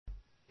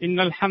إن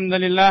الحمد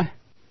لله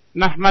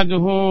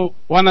نحمده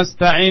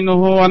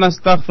ونستعينه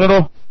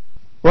ونستغفره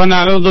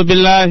ونعوذ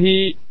بالله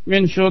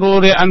من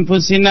شرور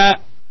أنفسنا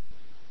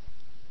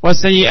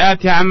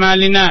وسيئات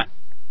أعمالنا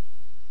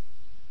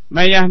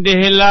من يهده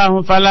الله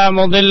فلا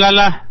مضل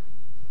له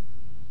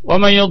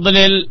ومن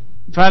يضلل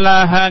فلا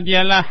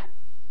هادي له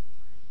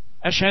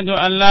أشهد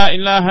أن لا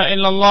إله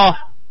إلا الله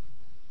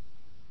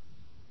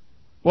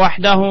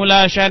وحده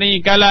لا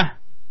شريك له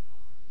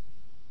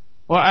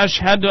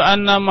وأشهد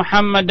أن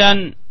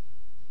محمدا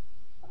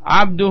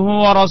عبده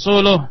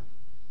ورسوله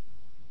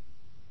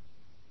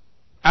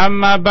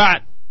أما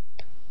بعد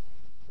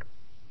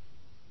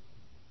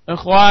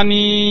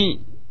Ikhwani,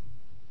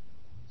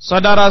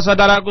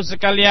 saudara-saudaraku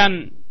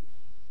sekalian,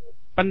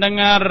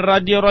 pendengar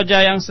Radio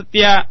Roja yang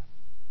setia,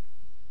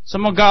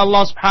 semoga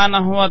Allah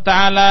Subhanahu wa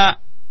ta'ala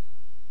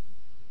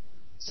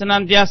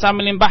senantiasa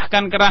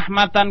melimpahkan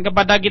kerahmatan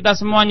kepada kita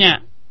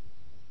semuanya,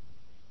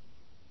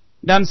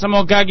 dan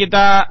semoga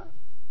kita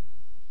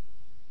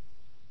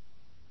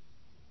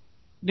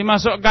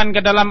dimasukkan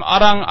ke dalam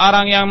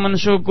orang-orang yang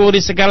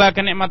mensyukuri segala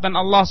kenikmatan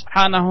Allah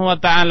Subhanahu wa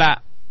ta'ala.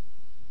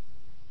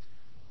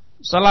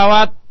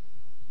 Salawat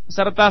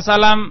serta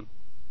salam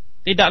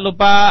tidak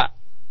lupa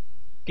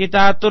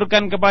kita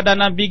aturkan kepada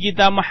Nabi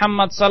kita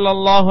Muhammad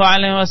sallallahu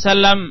alaihi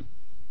wasallam,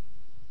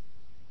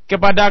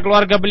 kepada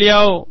keluarga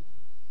beliau,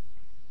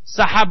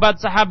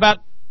 sahabat-sahabat,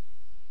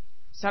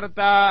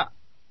 serta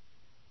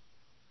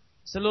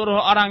seluruh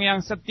orang yang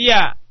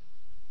setia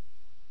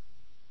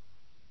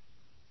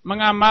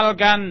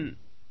mengamalkan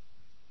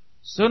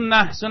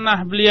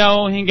sunnah-sunnah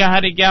beliau hingga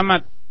hari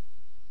kiamat.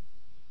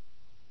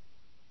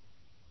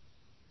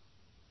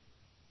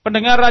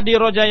 Pendengar Radio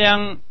Roja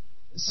yang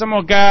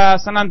semoga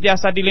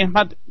senantiasa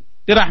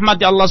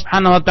dirahmati Allah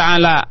Subhanahu wa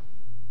ta'ala,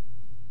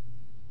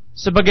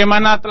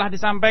 sebagaimana telah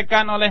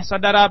disampaikan oleh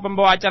saudara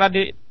pembawa acara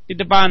di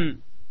depan,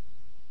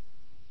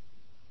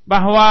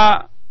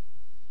 bahwa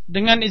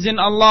dengan izin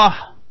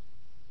Allah,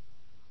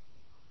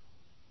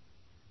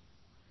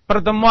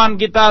 pertemuan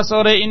kita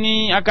sore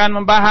ini akan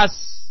membahas,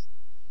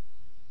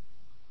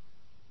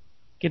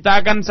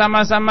 kita akan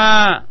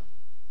sama-sama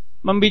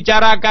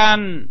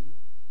membicarakan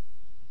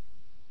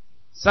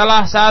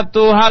salah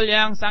satu hal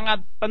yang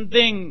sangat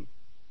penting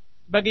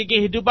bagi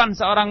kehidupan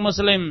seorang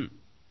muslim.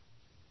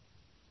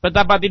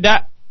 Betapa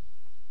tidak,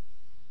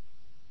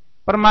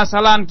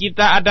 permasalahan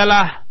kita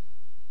adalah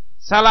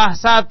salah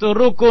satu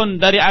rukun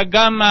dari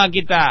agama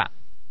kita.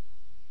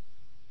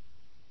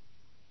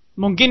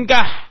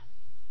 Mungkinkah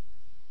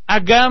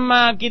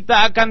agama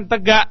kita akan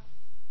tegak?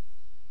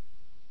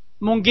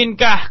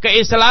 Mungkinkah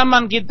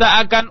keislaman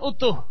kita akan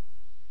utuh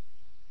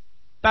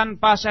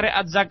tanpa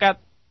syariat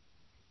zakat?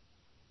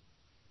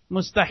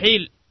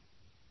 Mustahil.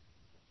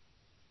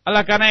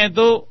 Oleh karena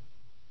itu,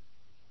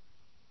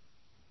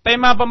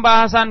 tema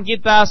pembahasan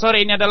kita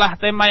sore ini adalah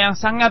tema yang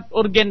sangat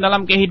urgen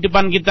dalam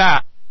kehidupan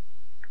kita.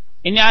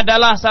 Ini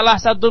adalah salah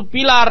satu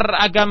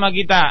pilar agama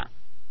kita.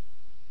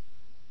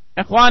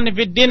 Ikhwani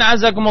fiddin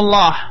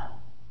azakumullah.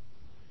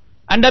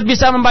 Anda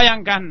bisa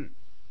membayangkan,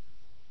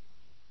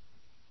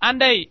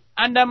 andai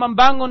Anda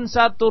membangun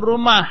satu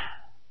rumah,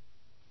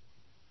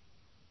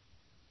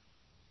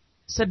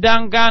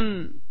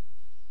 sedangkan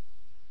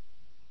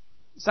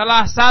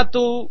salah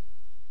satu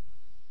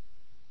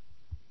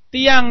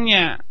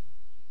tiangnya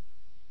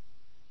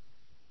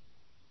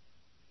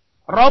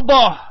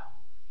roboh,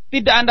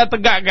 tidak Anda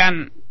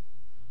tegakkan,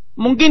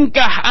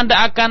 mungkinkah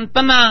Anda akan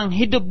tenang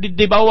hidup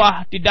di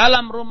bawah, di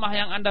dalam rumah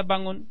yang Anda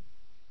bangun?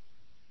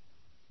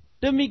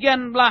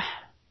 Demikianlah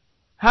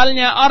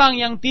halnya orang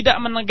yang tidak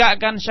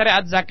menegakkan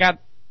syariat zakat.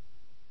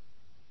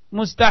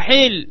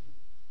 Mustahil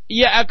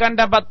ia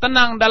akan dapat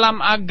tenang dalam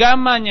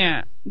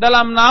agamanya,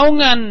 dalam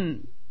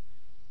naungan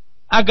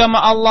agama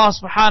Allah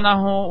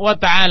Subhanahu wa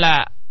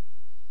ta'ala.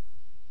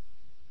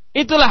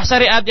 Itulah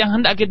syariat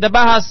yang hendak kita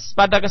bahas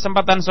pada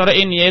kesempatan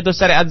sore ini, yaitu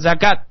syariat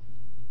zakat.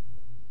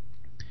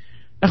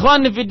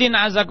 Ikhwani fiddin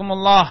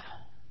azakumullah,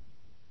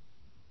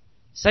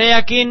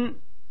 saya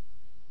yakin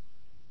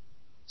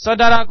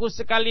saudaraku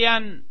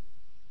sekalian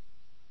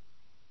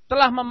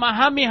telah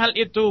memahami hal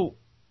itu,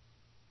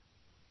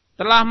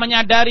 telah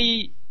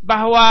menyadari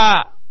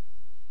bahwa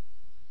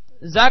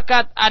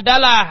zakat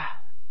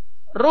adalah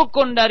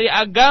rukun dari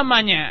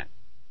agamanya.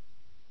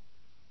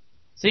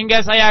 Sehingga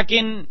saya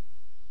yakin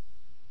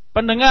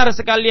pendengar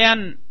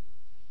sekalian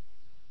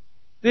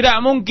tidak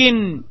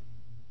mungkin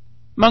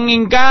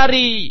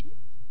mengingkari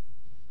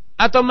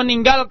atau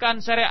meninggalkan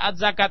syariat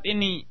zakat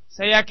ini.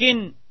 Saya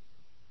yakin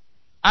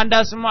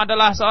Anda semua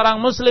adalah seorang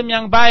muslim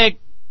yang baik.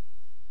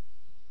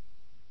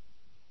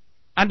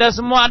 Anda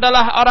semua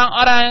adalah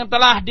orang-orang yang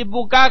telah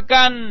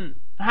dibukakan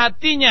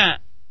hatinya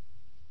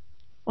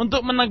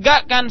untuk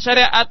menegakkan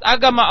syariat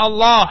agama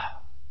Allah,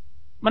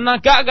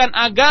 menegakkan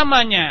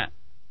agamanya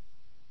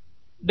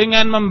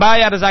dengan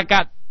membayar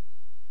zakat.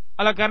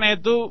 Oleh karena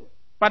itu,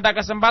 pada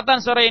kesempatan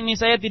sore ini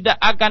saya tidak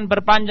akan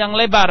berpanjang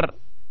lebar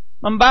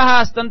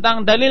membahas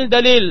tentang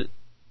dalil-dalil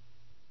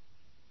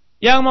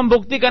yang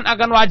membuktikan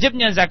akan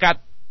wajibnya zakat.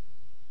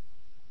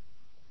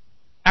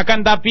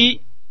 Akan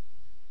tapi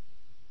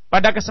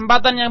pada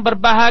kesempatan yang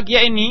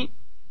berbahagia ini,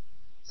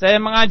 saya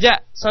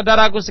mengajak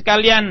saudaraku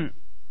sekalian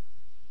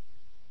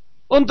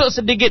untuk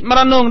sedikit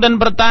merenung dan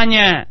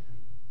bertanya,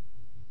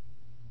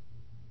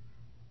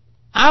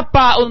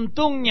 apa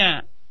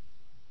untungnya?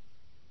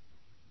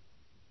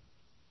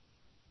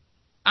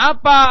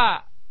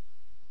 Apa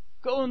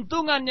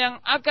keuntungan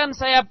yang akan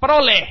saya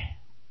peroleh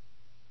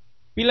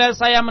bila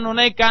saya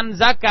menunaikan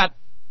zakat?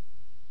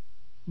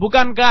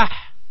 Bukankah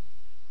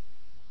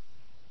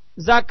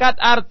zakat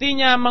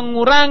artinya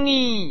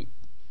mengurangi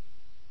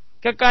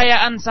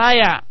kekayaan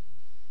saya?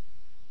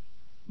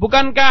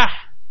 Bukankah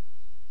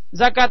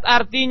zakat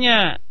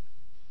artinya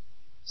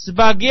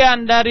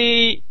sebagian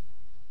dari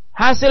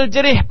hasil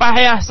jerih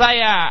payah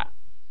saya,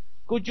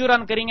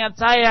 kucuran keringat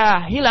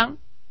saya hilang?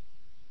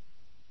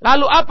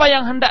 Lalu apa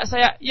yang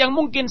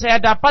mungkin saya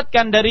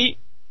dapatkan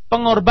dari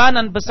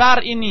pengorbanan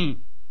besar ini?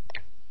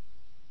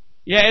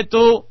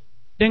 Yaitu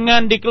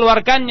dengan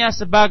dikeluarkannya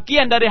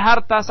sebagian dari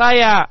harta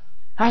saya,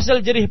 hasil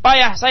jerih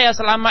payah saya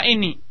selama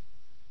ini.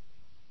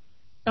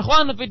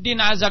 Ikhwanu fiddin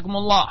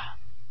azakumullah.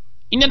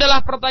 Ini adalah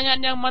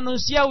pertanyaan yang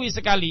manusiawi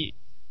sekali.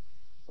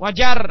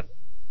 Wajar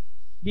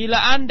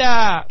bila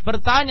Anda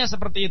bertanya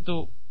seperti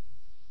itu.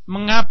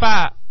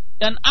 Mengapa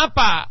dan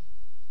apa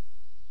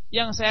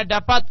yang saya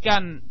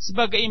dapatkan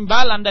sebagai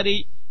imbalan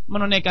dari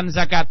menunaikan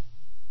zakat?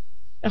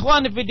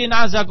 Ikhwani fiddin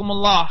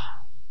azakumullah,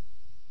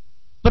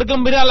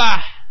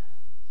 bergembiralah,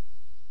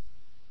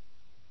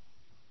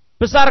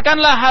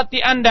 besarkanlah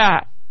hati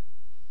Anda.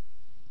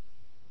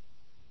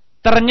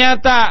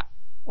 Ternyata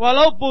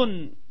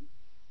walaupun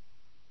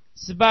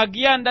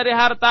sebagian dari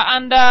harta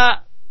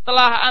Anda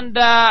telah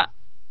Anda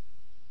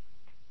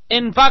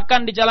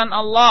infakkan di jalan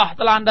Allah,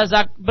 telah Anda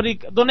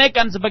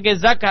tunaikan sebagai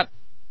zakat,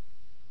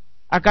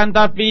 akan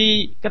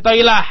tapi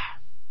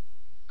ketahuilah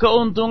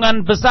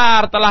keuntungan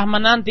besar telah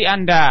menanti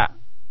Anda.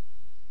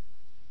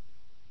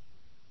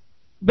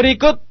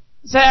 Berikut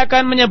saya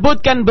akan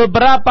menyebutkan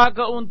beberapa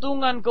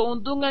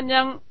keuntungan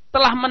yang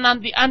telah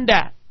menanti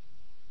Anda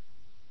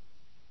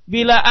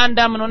bila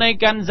Anda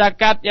menunaikan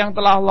zakat yang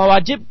telah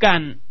Allah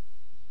wajibkan,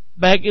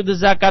 baik itu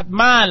zakat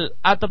mal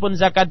ataupun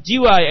zakat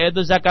jiwa, yaitu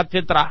zakat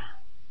fitrah.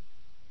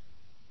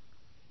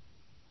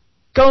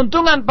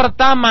 Keuntungan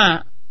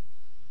pertama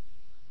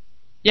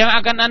yang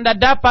akan Anda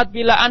dapat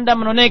bila Anda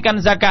menunaikan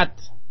zakat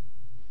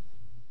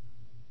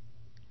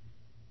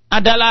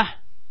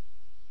adalah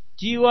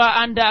jiwa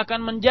Anda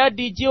akan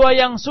menjadi jiwa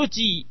yang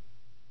suci.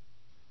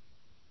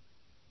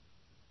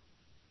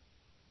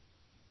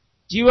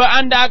 Jiwa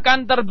Anda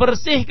akan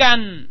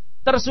terbersihkan,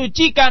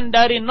 tersucikan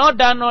dari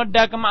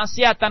noda-noda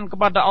kemaksiatan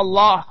kepada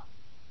Allah.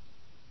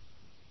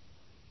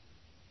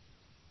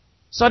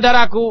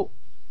 Saudaraku,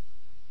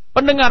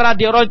 pendengar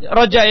radio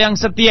Roja yang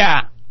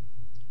setia,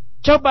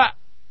 coba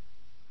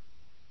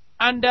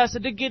Anda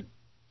sedikit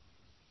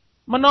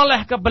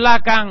menoleh ke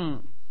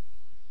belakang,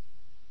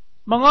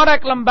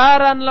 mengorek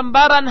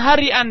lembaran-lembaran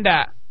hari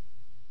Anda.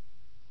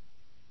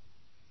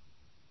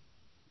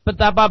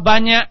 Betapa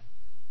banyak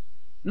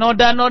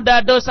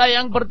noda-noda dosa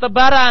yang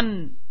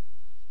bertebaran.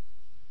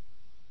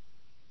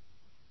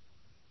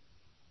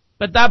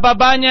 Betapa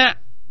banyak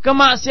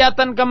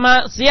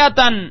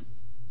kemaksiatan-kemaksiatan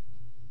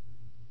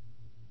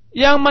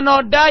yang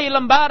menodai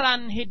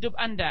lembaran hidup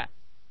Anda.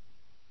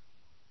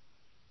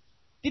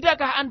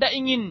 Tidakkah Anda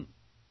ingin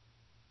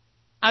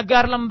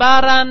agar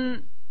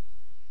lembaran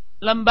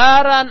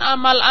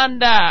amal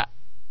Anda,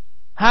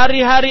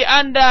 hari-hari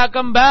Anda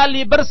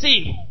kembali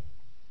bersih,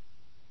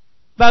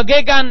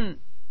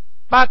 bagaikan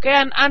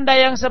pakaian Anda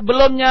yang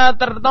sebelumnya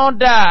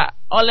ternoda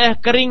oleh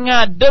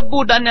keringat,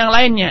 debu dan yang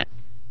lainnya,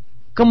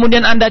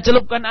 kemudian Anda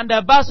celupkan,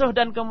 Anda basuh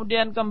dan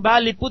kemudian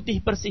kembali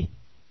putih bersih?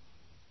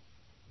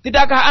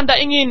 Tidakkah Anda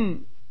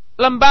ingin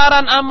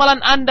lembaran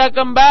amalan Anda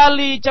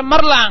kembali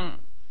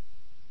cemerlang,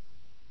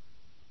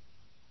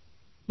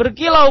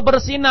 berkilau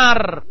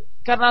bersinar,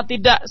 karena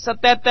tidak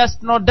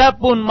setetes noda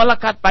pun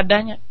melekat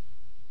padanya?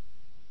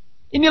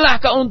 Inilah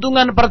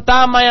keuntungan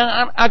pertama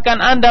yang akan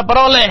Anda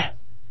peroleh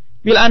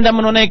bila Anda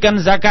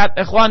menunaikan zakat.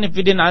 Ikhwani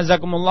fiddin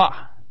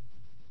azakumullah,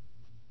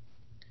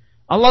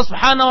 Allah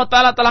subhanahu wa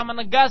ta'ala telah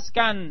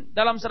menegaskan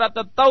dalam surat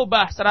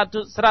At-Taubah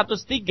 103,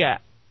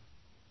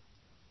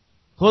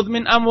 khudh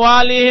min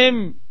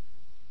amwalihim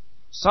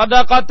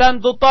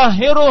sadaqatan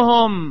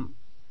tutahhiruhum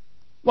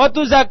wa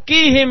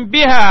tuzakkihim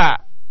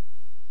biha.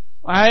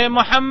 Wahai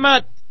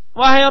Muhammad,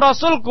 wahai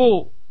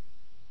Rasulku,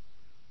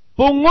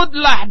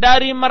 pungutlah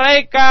dari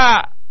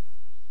mereka,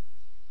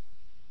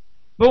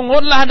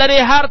 pungutlah dari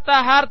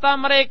harta-harta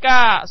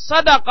mereka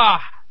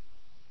sedekah,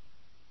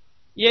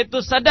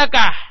 yaitu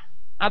sedekah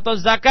atau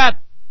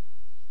zakat,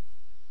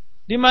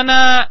 di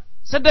mana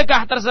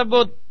sedekah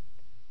tersebut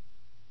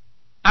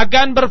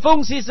akan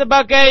berfungsi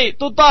sebagai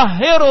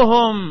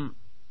tutahhiruhum,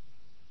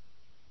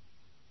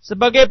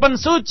 sebagai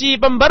pensuci,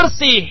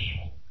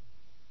 pembersih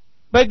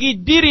bagi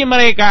diri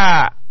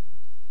mereka,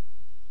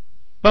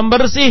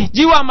 pembersih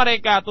jiwa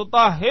mereka,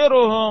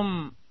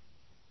 tutahhiruhum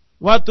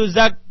wa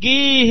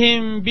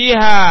tuzakkihim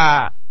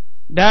biha,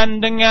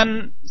 dan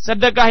dengan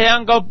sedekah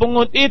yang kau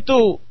pungut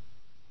itu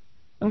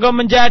Engkau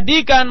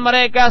menjadikan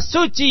mereka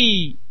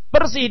suci,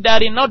 bersih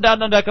dari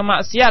noda-noda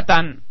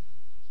kemaksiatan,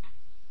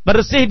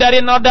 bersih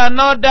dari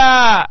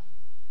noda-noda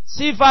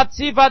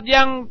sifat-sifat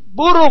yang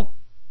buruk,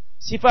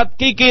 sifat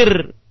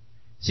kikir,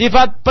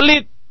 sifat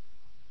pelit,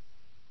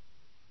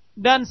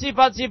 dan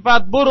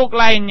sifat-sifat buruk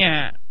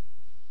lainnya.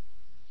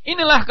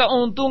 Inilah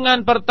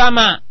keuntungan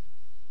pertama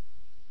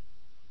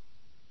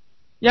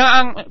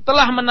yang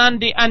telah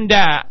menanti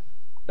Anda.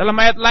 Dalam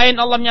ayat lain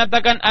Allah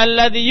menyatakan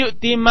alladzi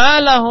yu'ti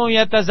malahu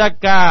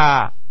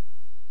yatazakka.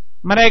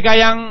 Mereka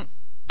yang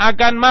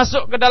akan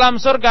masuk ke dalam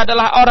surga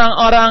adalah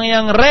orang-orang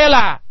yang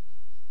rela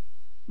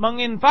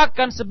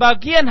menginfakkan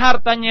sebagian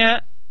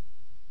hartanya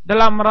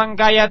dalam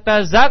rangka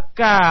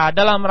yatazakka,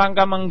 dalam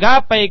rangka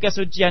menggapai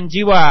kesucian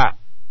jiwa.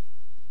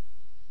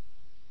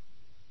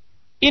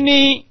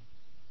 Ini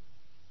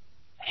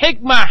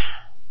hikmah,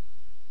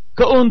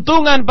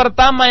 keuntungan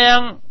pertama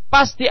yang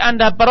pasti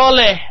Anda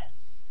peroleh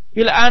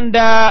bila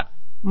Anda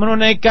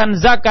menunaikan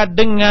zakat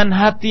dengan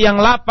hati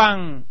yang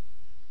lapang,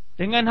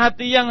 dengan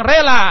hati yang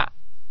rela,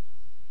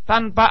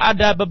 tanpa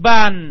ada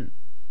beban,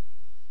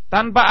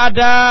 tanpa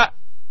ada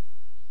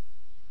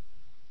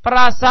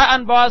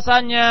perasaan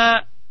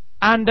bahwasanya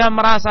Anda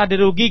merasa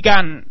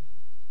dirugikan.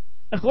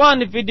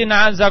 Ikhwani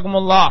fillah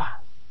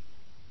azakumullah.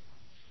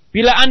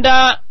 Bila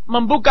Anda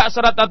membuka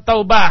surat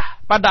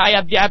At-Taubah pada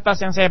ayat di atas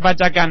yang saya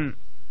bacakan,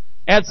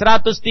 ayat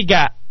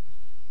 103.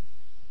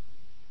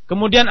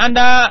 Kemudian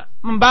Anda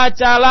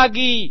membaca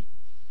lagi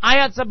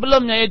ayat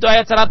sebelumnya, yaitu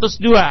ayat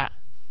 102.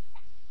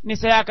 Ini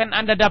saya akan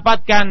Anda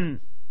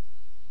dapatkan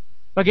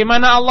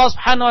bagaimana Allah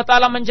Subhanahu wa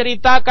taala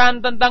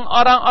menceritakan tentang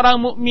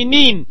orang-orang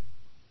mukminin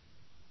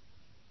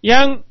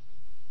yang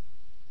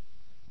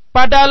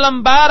pada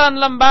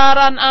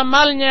lembaran-lembaran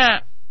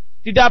amalnya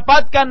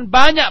didapatkan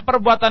banyak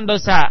perbuatan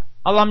dosa.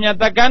 Allah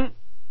menyatakan,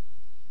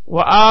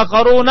 wa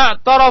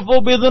akharuna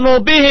tarafu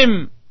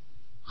bidhunubihim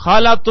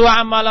khalatu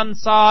amalan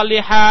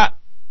salihah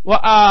wa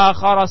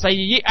akhara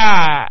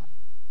sayyi'a.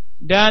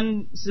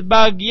 Dan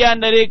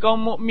sebagian dari kaum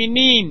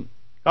mukminin,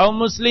 kaum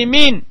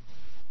muslimin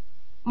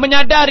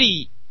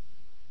menyadari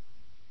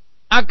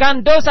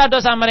akan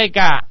dosa-dosa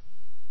mereka.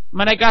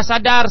 Mereka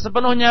sadar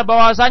sepenuhnya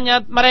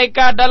bahwasanya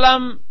mereka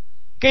dalam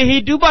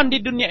kehidupan di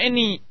dunia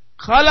ini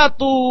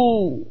khalatu,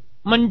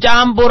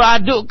 mencampur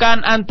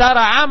adukkan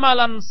antara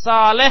amalan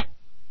saleh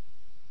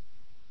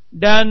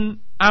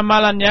dan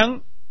amalan yang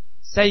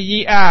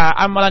sayyi'ah,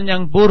 amalan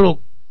yang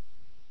buruk.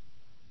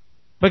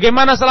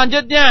 Bagaimana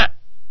selanjutnya?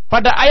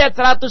 Pada ayat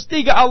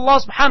 103 Allah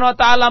Subhanahu wa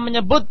taala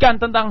menyebutkan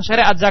tentang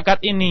syariat zakat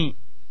ini.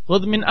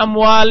 Khudh min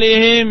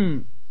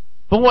amwalihim,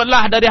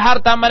 pungutlah dari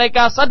harta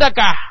mereka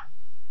sedekah,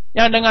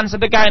 yang dengan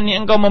sedekah ini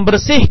engkau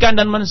membersihkan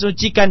dan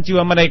mensucikan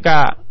jiwa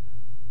mereka.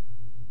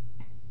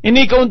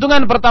 Ini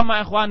keuntungan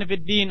pertama, ikhwani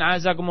fiddin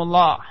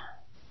azakumullah.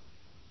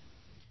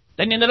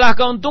 Dan ini adalah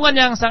keuntungan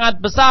yang sangat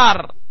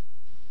besar.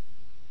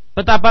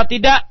 Betapa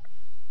tidak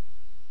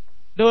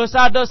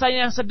dosa-dosa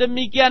yang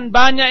sedemikian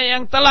banyak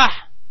yang telah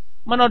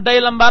menodai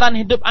lembaran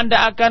hidup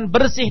Anda akan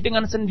bersih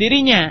dengan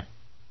sendirinya,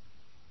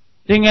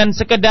 dengan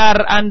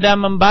sekedar Anda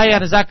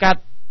membayar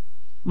zakat,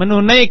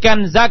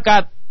 menunaikan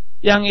zakat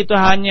yang itu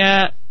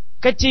hanya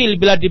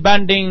kecil bila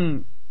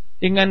dibanding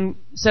dengan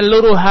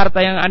seluruh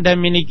harta yang Anda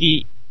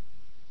miliki.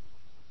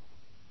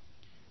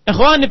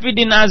 Ikhwani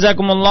fiddin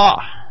azakumullah.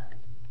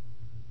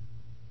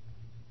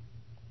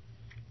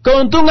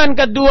 Keuntungan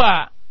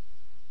kedua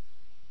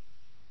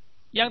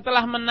yang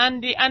telah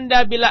menanti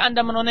Anda bila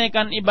Anda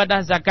menunaikan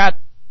ibadah zakat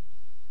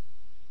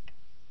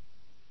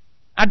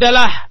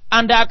adalah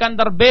Anda akan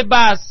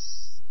terbebas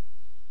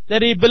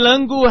dari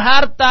belenggu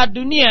harta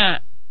dunia,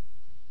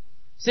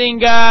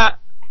 sehingga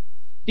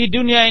di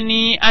dunia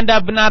ini Anda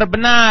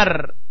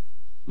benar-benar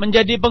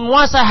menjadi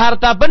penguasa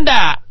harta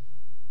benda.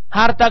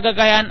 Harta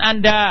kekayaan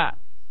Anda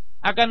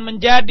akan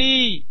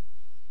menjadi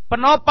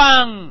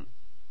penopang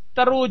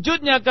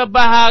terwujudnya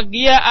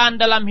kebahagiaan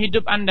dalam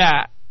hidup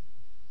Anda.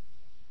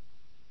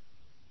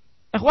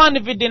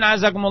 Ikhwani fiddin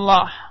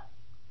azakumullah.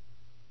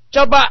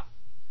 Coba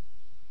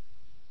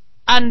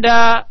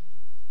Anda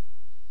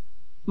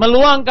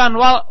meluangkan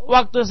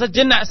waktu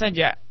sejenak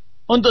saja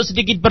untuk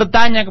sedikit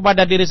bertanya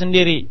kepada diri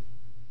sendiri.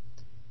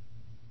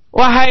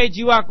 Wahai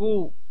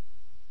jiwaku,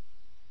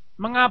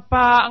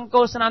 mengapa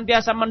engkau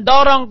senantiasa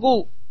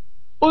mendorongku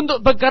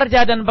untuk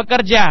bekerja dan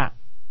bekerja,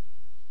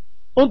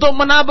 untuk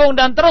menabung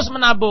dan terus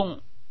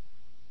menabung?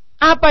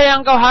 Apa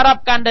yang engkau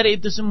harapkan dari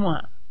itu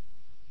semua?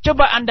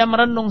 Coba Anda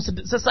merenung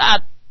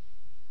sesaat,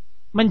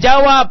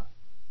 menjawab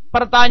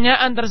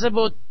pertanyaan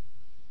tersebut.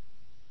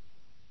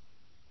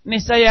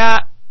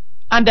 Niscaya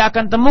Anda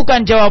akan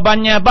temukan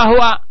jawabannya,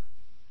 bahwa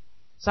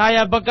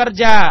saya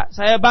bekerja,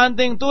 saya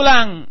banting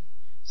tulang,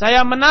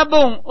 saya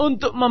menabung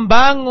untuk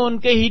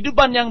membangun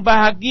kehidupan yang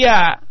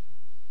bahagia,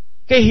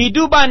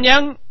 kehidupan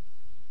yang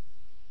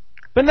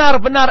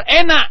benar-benar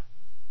enak.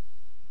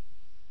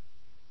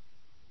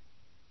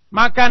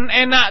 Makan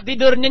enak,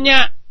 tidur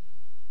nyenyak,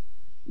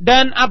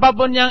 dan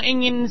apapun yang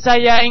ingin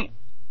saya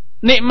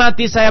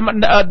nikmati, saya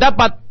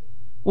dapat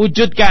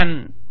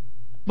wujudkan.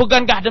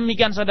 Bukankah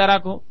demikian,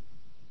 saudaraku?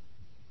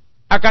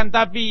 Akan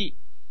tapi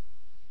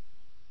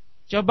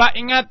coba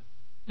ingat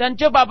dan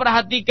coba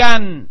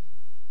perhatikan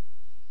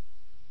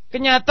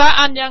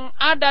kenyataan yang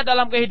ada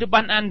dalam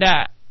kehidupan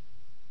Anda.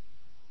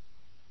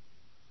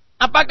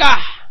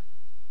 Apakah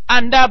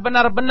Anda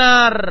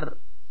benar-benar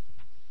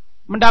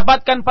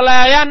mendapatkan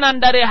pelayanan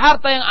dari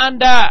harta yang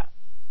Anda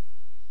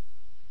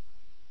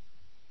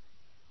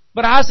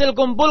berhasil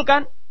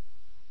kumpulkan?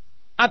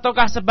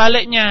 Ataukah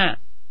sebaliknya,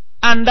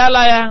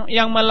 Andalah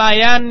yang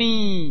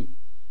melayani,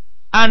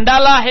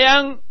 Andalah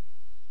yang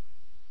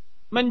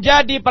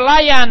menjadi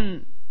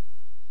pelayan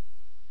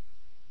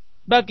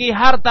bagi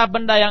harta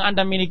benda yang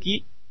Anda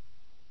miliki?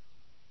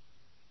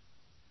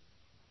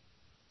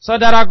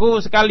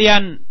 Saudaraku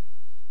sekalian,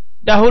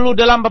 dahulu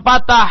dalam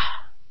pepatah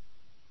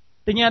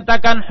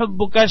dinyatakan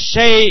hubbuka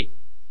syai'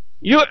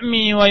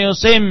 yu'mi wa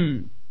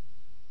yusim.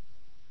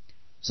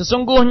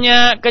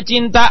 Sesungguhnya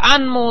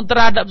kecintaanmu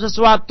terhadap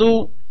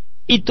sesuatu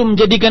itu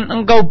menjadikan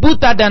engkau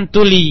buta dan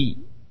tuli.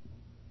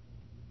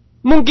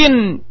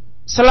 Mungkin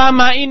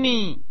selama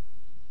ini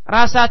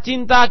rasa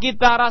cinta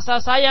kita,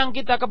 rasa sayang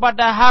kita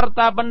kepada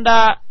harta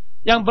benda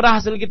yang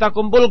berhasil kita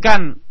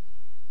kumpulkan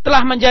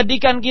telah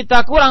menjadikan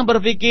kita kurang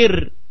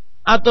berpikir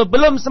atau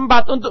belum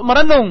sempat untuk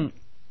merenung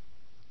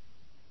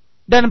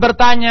dan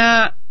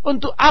bertanya,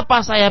 untuk apa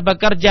saya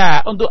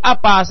bekerja? Untuk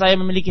apa saya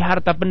memiliki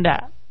harta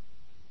benda?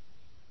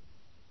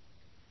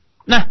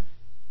 Nah,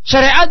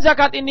 syariat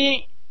zakat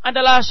ini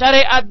adalah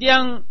syariat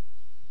yang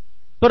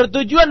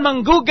bertujuan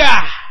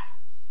menggugah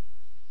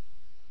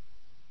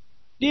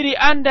diri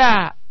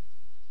Anda,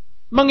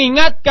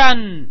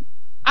 mengingatkan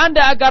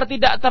Anda agar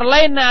tidak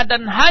terlena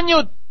dan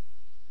hanyut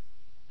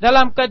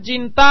dalam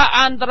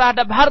kecintaan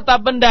terhadap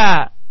harta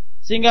benda,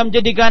 sehingga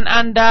menjadikan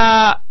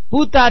Anda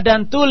buta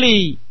dan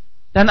tuli,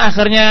 dan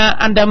akhirnya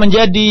Anda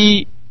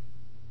menjadi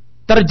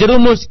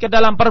terjerumus ke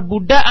dalam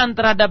perbudakan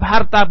terhadap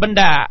harta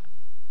benda.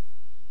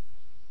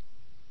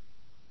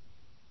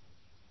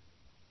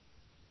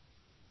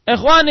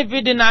 Ikhwani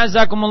fiddin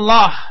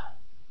azakumullah,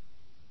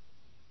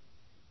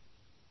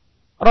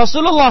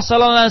 Rasulullah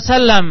sallallahu alaihi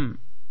wasallam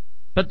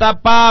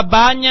betapa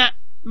banyak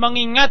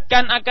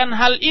mengingatkan akan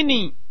hal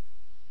ini.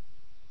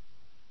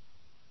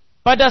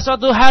 Pada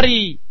suatu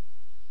hari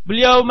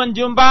beliau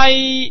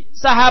menjumpai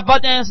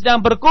sahabatnya yang sedang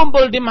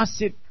berkumpul di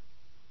masjid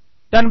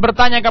dan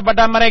bertanya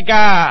kepada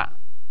mereka,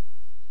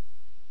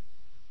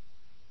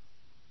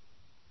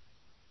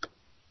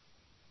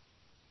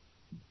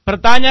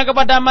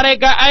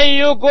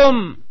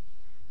 ayyukum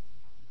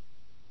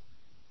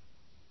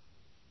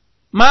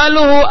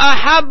maluhu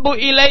ahabbu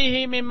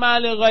ilaihi min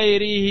mali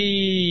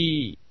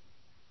ghairihi.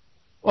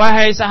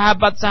 Wahai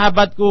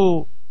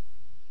sahabat-sahabatku,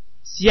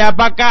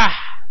 siapakah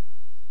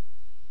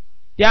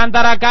di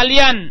antara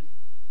kalian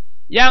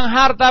yang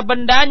harta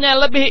bendanya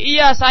lebih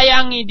ia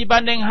sayangi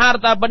dibanding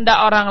harta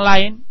benda orang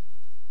lain?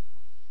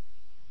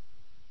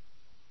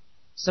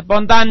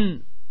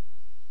 Spontan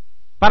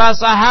para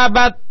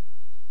sahabat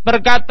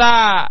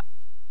berkata,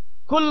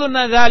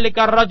 kulluna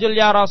dzalika ar-rajul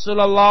ya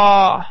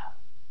Rasulullah.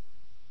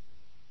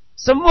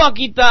 Semua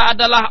kita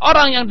adalah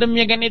orang yang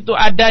demikian itu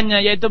adanya,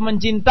 yaitu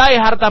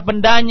mencintai harta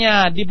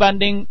bendanya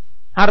dibanding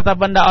harta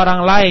benda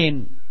orang lain.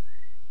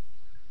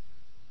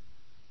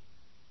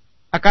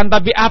 Akan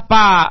tapi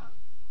apa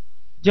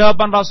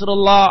jawaban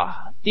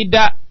Rasulullah?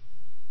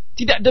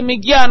 Tidak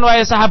demikian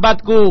wahai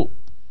sahabatku.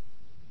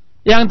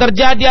 Yang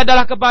terjadi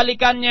adalah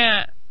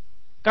kebalikannya.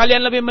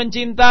 Kalian lebih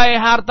mencintai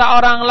harta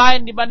orang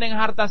lain dibanding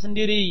harta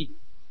sendiri.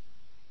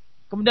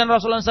 Kemudian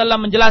Rasulullah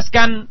SAW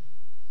menjelaskan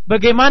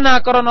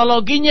bagaimana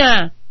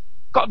kronologinya.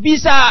 Kok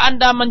bisa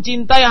Anda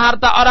mencintai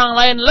harta orang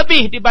lain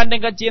lebih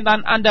dibanding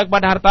kecintaan Anda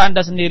kepada harta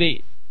Anda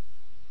sendiri?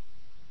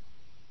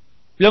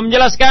 Beliau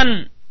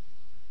menjelaskan,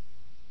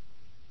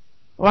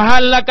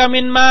 wahallaka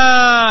min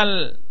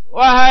mal,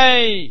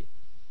 wahai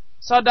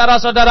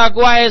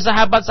saudara-saudaraku, wahai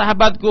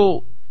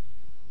sahabat-sahabatku,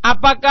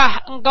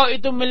 apakah engkau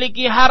itu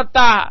memiliki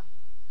harta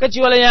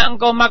kecuali yang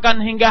engkau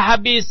makan hingga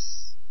habis,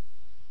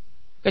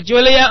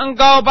 kecuali yang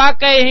engkau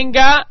pakai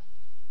hingga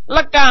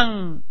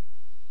lekang,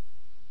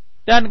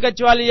 dan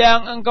kecuali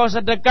yang engkau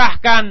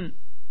sedekahkan,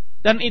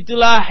 dan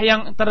itulah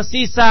yang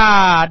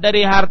tersisa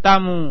dari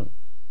hartamu.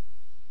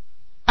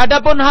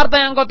 Adapun harta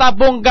yang engkau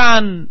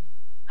tabungkan,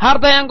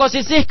 harta yang engkau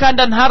sisihkan,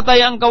 dan harta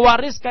yang engkau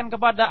wariskan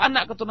kepada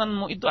anak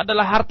keturunanmu, itu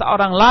adalah harta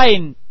orang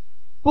lain,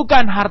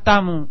 bukan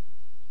hartamu.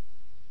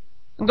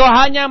 Engkau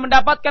hanya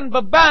mendapatkan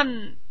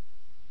beban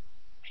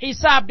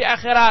hisab di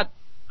akhirat.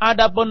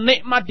 Adapun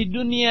nikmat di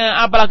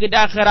dunia, apalagi di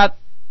akhirat,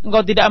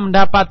 engkau tidak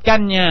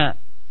mendapatkannya.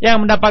 Yang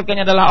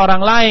mendapatkannya adalah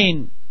orang lain.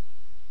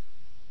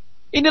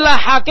 Inilah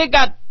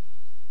hakikat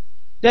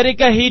dari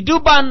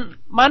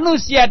kehidupan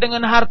manusia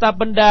dengan harta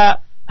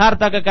benda,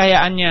 harta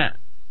kekayaannya.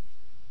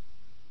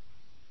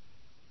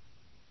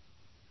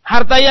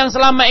 Harta yang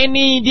selama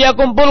ini dia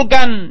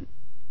kumpulkan,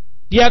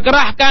 dia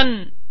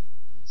kerahkan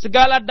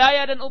segala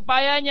daya dan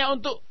upayanya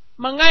untuk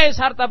mengais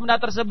harta benda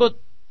tersebut.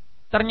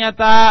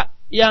 Ternyata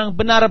yang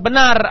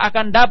benar-benar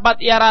akan dapat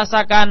ia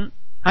rasakan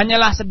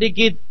hanyalah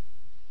sedikit,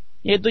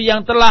 yaitu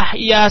yang telah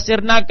ia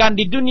sirnakan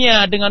di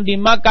dunia dengan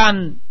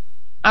dimakan,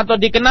 atau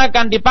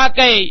dikenakan,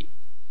 dipakai,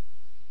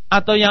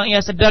 atau yang ia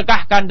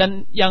sedekahkan, dan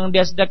yang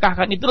dia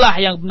sedekahkan itulah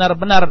yang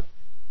benar-benar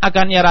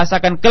akan ia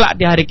rasakan kelak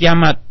di hari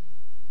kiamat.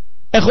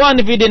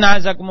 Ikhwani fi din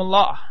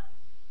azakumullah.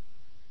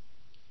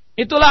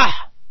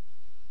 Itulah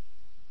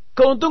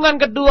keuntungan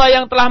kedua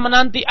yang telah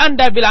menanti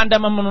Anda bila Anda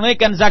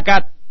menunaikan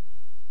zakat.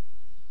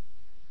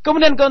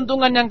 Kemudian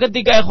keuntungan yang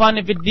ketiga,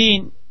 ikhwani fi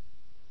din,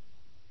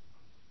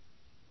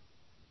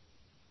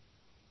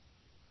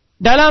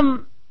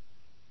 dalam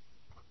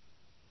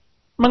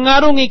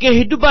mengarungi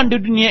kehidupan di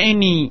dunia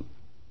ini,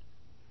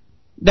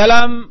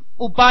 dalam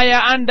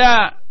upaya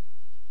Anda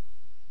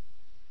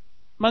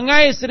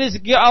mengais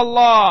rezeki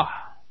Allah,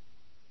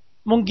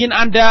 mungkin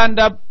Anda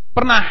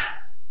pernah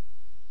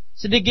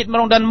sedikit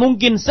merenung dan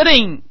mungkin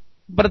sering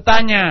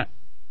bertanya,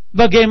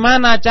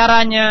 bagaimana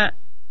caranya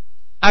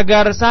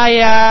agar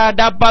saya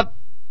dapat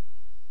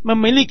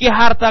memiliki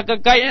harta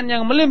kekayaan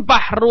yang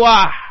melimpah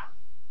ruah?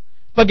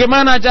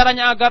 Bagaimana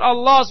caranya agar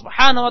Allah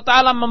Subhanahu wa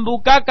taala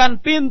membukakan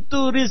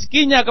pintu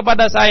rizkinya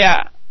kepada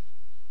saya?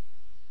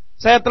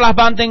 Saya telah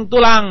banting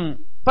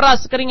tulang,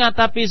 peras keringat,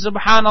 tapi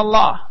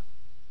subhanallah,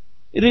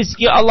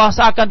 rizki Allah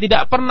seakan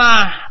tidak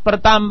pernah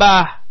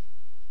bertambah.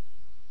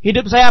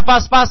 Hidup saya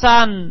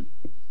pas-pasan,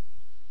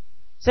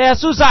 saya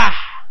susah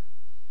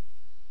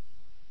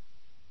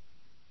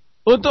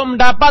untuk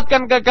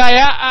mendapatkan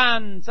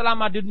kekayaan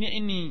selama dunia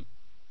ini.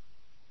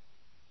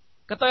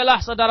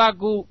 Ketahuilah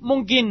saudaraku,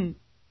 mungkin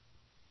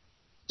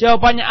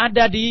jawabannya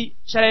ada di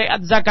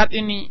syariat zakat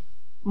ini.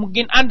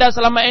 Mungkin Anda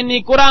selama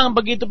ini kurang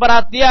begitu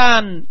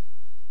perhatian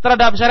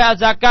terhadap syariat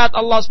zakat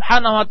Allah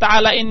Subhanahu wa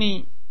taala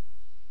ini.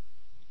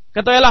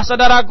 Ketahuilah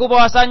saudaraku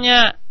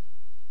bahwasanya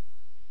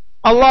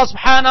Allah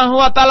Subhanahu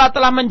wa taala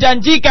telah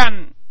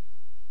menjanjikan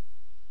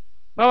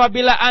bahwa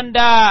bila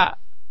Anda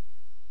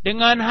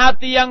dengan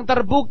hati yang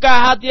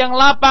terbuka, hati yang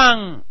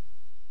lapang,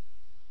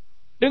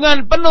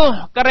 dengan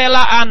penuh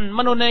kerelaan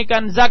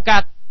menunaikan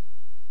zakat,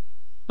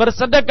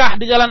 bersedekah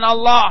di jalan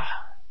Allah,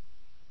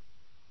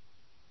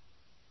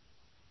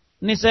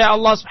 niscaya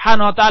Allah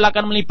Subhanahu wa taala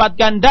akan melipat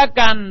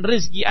gandakan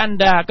rezeki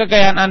Anda,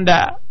 kekayaan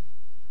Anda.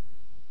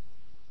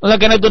 Oleh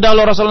karena itu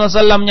dahulu Rasulullah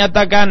SAW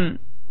menyatakan,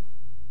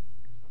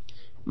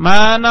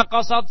 "Ma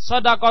naqasat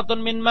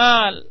shadaqatun min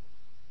mal."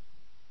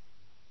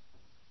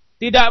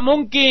 Tidak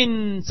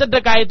mungkin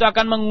sedekah itu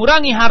akan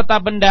mengurangi harta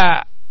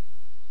benda.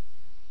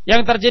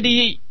 Yang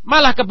terjadi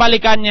malah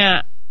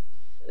kebalikannya.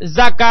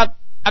 Zakat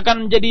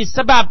akan menjadi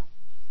sebab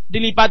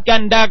dilipat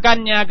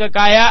gandakannya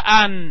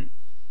kekayaan,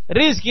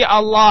 rizki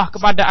Allah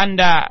kepada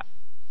Anda.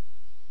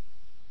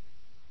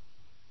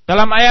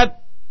 Dalam ayat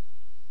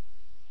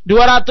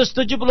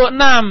 276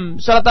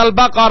 surat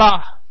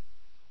Al-Baqarah,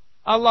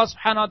 Allah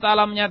Subhanahu wa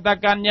taala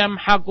menyatakan,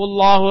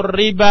 "Yamhaqullahu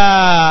riba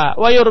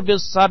wa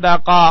yurbis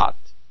sadaqat."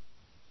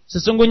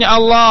 Sesungguhnya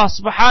Allah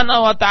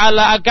Subhanahu wa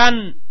taala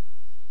akan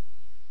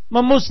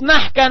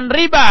memusnahkan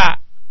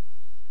riba,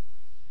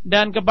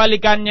 dan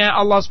kebalikannya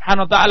Allah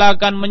Subhanahu wa taala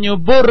akan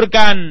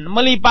menyuburkan,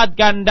 melipat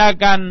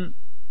gandakan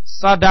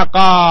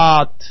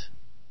sedekah.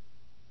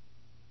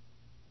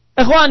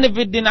 Ikhwani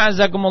fid din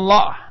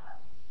azakumullah.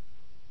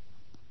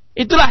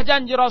 Itulah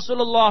janji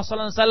Rasulullah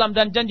sallallahu alaihi wasallam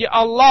dan janji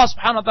Allah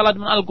Subhanahu wa taala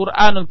dalam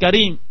Al-Qur'anul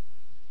Karim.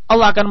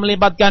 Allah akan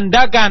melipat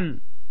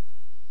gandakan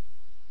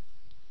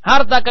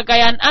harta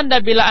kekayaan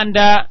Anda bila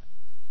Anda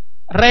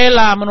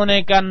rela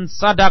menunaikan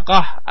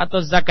sedekah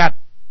atau zakat.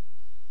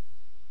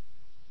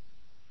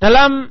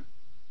 Dalam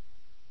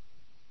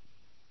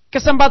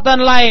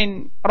kesempatan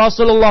lain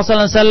Rasulullah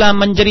SAW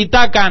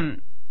menceritakan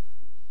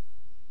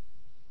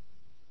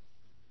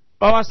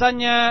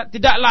bahwasanya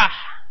tidaklah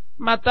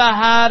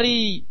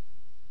matahari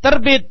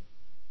terbit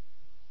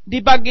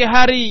di pagi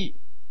hari,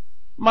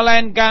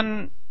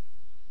 melainkan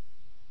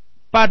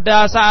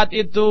pada saat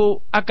itu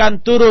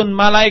akan turun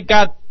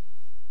malaikat,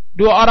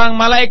 dua orang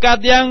malaikat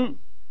yang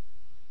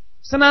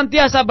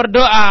senantiasa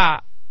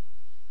berdoa.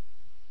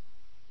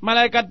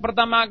 Malaikat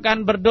pertama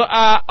akan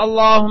berdoa,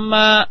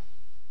 Allahumma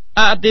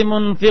a'ti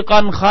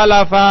munfiqan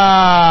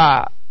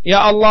khalafa.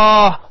 Ya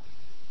Allah,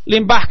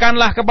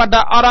 limpahkanlah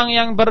kepada orang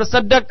yang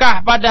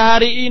bersedekah pada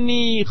hari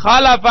ini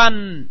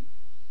khalafan,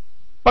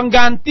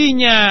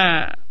 penggantinya,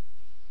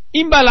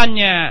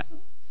 imbalannya.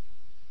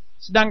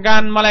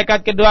 Sedangkan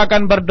malaikat kedua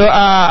akan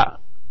berdoa,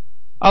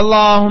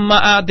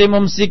 Allahumma a'ti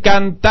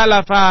mumsikan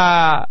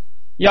talafa.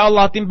 Ya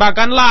Allah,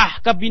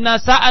 timpakanlah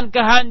kebinasaan,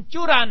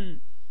 kehancuran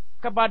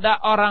kepada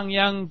orang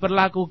yang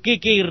berlaku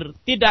kikir,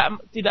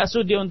 tidak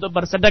sudi untuk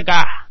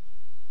bersedekah.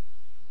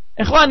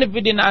 Ikhwani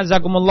fillah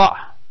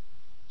azakumullah.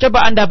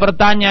 Coba Anda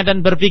bertanya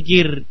dan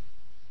berpikir,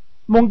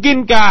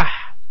 mungkinkah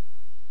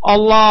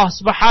Allah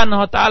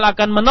Subhanahu wa taala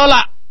akan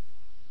menolak?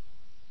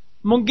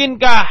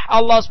 Mungkinkah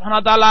Allah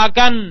Subhanahu wa taala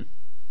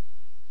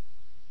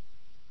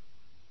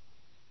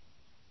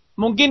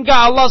Mungkinkah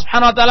Allah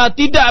Subhanahu wa taala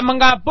tidak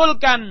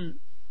mengabulkan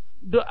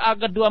doa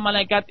kedua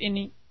malaikat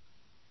ini?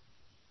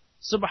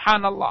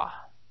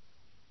 Subhanallah.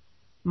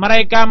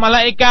 Mereka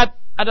malaikat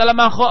adalah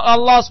makhluk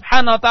Allah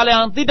Subhanahu wa taala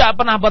yang tidak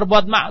pernah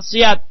berbuat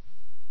maksiat,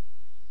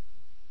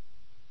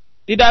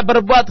 tidak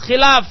berbuat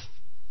khilaf,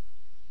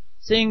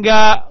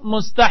 sehingga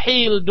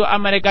mustahil doa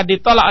mereka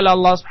ditolak oleh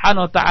Allah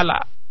Subhanahu wa taala.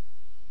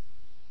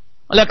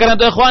 Oleh karena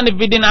itu ikhwani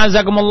fiddin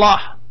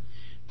azakumullah,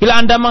 bila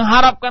Anda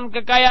mengharapkan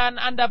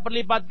kekayaan Anda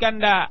berlipat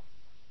ganda,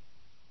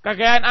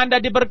 kekayaan Anda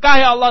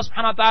diberkahi Allah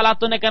Subhanahu wa taala,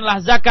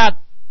 tunaikanlah zakat.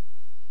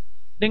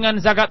 Dengan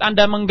zakat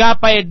Anda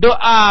menggapai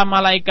doa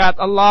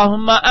malaikat,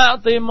 Allahumma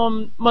a'ti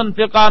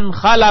munfiqan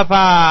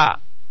khalafa.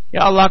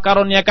 Ya Allah,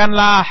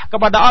 karuniakanlah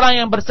kepada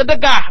orang yang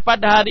bersedekah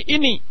pada hari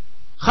ini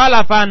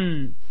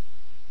khalafan,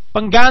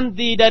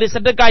 pengganti dari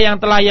sedekah yang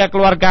telah ia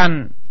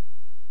keluarkan.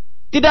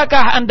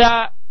 Tidakkah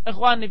Anda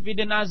ikhwani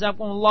fiddin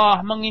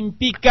azakumullah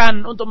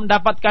mengimpikan untuk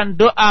mendapatkan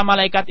doa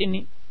malaikat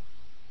ini?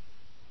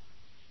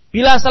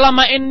 Bila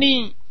selama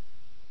ini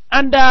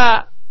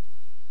Anda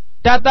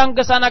datang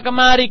ke sana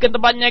kemari, ke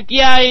tempatnya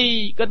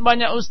kiai, ke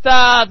tempatnya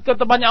ustadz, ke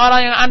tempatnya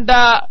orang yang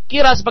Anda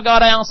kira sebagai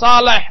orang yang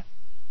saleh,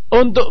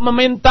 untuk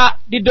meminta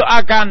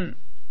didoakan.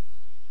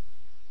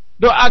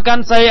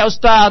 Doakan saya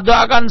ustadz,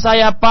 doakan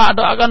saya pak,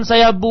 doakan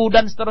saya bu,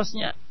 dan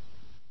seterusnya.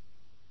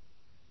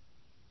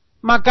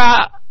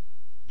 Maka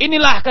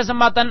inilah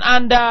kesempatan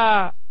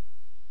Anda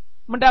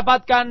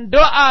mendapatkan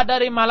doa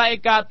dari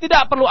malaikat.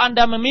 Tidak perlu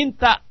Anda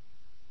meminta,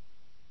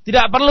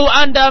 tidak perlu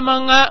Anda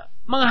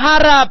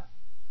mengharap,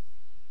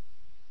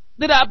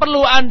 tidak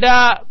perlu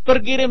Anda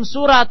berkirim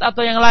surat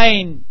atau yang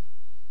lain.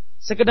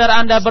 Sekedar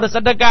Anda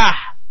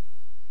bersedekah,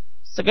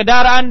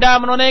 sekedar Anda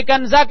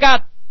menunaikan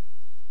zakat,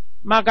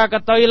 maka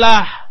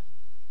ketahuilah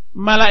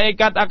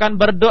malaikat akan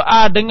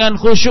berdoa dengan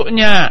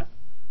khusyuknya.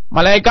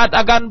 Malaikat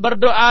akan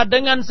berdoa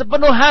dengan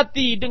sepenuh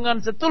hati,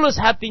 dengan setulus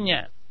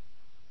hatinya,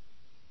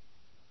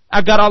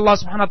 agar Allah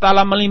Subhanahu wa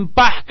taala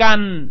melimpahkan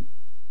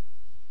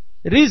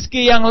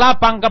rizki yang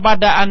lapang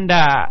kepada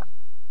Anda.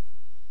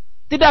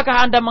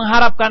 Tidakkah Anda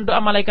mengharapkan doa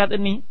malaikat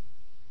ini?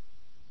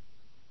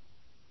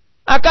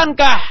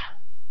 Akankah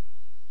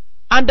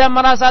Anda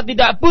merasa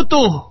tidak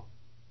butuh,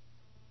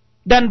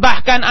 dan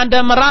bahkan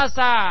Anda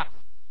merasa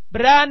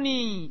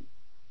berani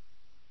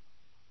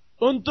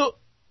untuk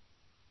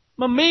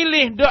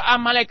memilih doa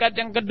malaikat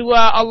yang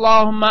kedua,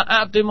 Allahumma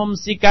a'ti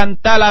mumsikan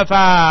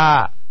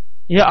talafa.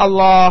 Ya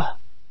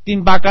Allah,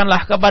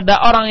 timpakanlah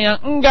kepada orang yang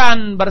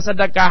enggan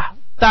bersedekah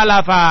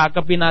talafa,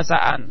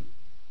 kebinasaan.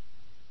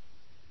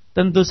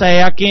 Tentu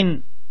saya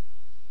yakin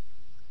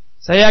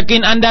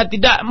Anda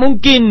tidak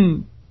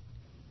mungkin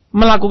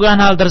melakukan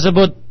hal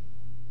tersebut.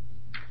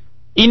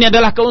 Ini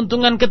adalah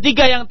keuntungan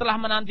ketiga yang telah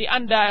menanti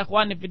Anda,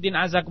 ikhwani fiddin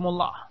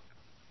azakumullah.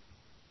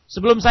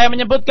 Sebelum saya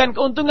menyebutkan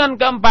keuntungan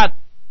keempat,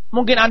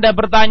 mungkin Anda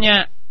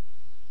bertanya,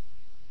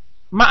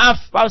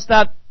 maaf Pak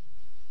Ustadz,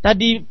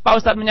 tadi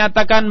Pak Ustadz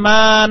menyatakan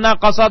mana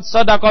qasad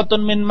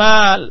sadaqatun min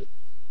mal,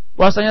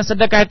 bahwasanya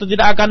sedekah itu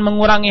tidak akan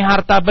mengurangi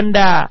harta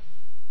benda.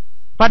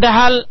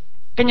 Padahal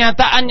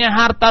kenyataannya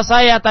harta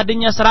saya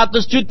tadinya 100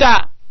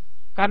 juta,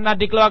 karena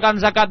dikeluarkan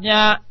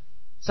zakatnya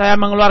saya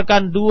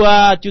mengeluarkan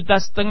 2,5 juta.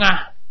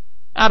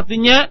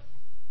 Artinya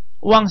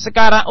uang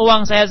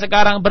saya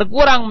sekarang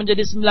berkurang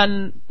menjadi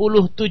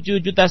 97,5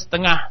 juta.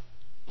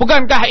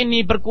 Bukankah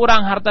ini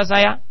berkurang harta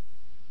saya?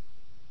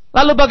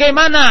 Lalu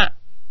bagaimana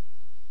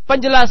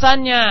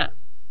penjelasannya?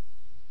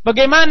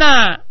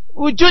 Bagaimana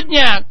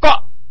wujudnya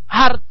kok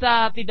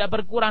harta tidak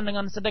berkurang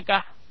dengan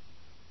sedekah?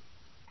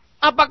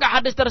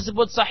 Apakah hadis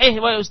tersebut sahih,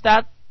 wahai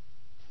Ustaz?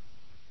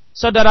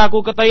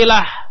 Saudaraku,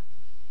 ketahuilah,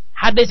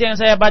 hadis yang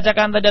saya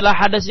bacakan adalah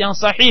hadis yang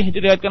sahih,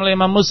 diriwayatkan oleh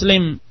Imam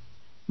Muslim.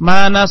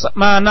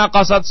 Mana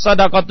qasad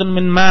sadaqatun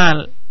min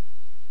mal.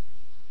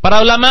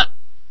 Para ulama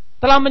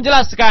telah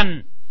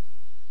menjelaskan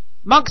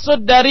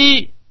maksud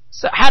dari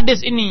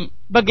hadis ini,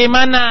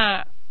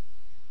 bagaimana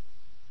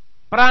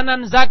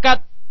peranan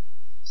zakat,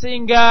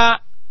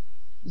 sehingga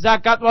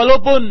zakat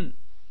walaupun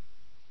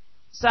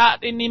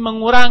saat ini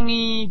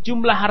mengurangi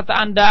jumlah harta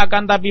Anda,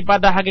 akan tapi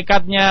pada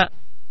hakikatnya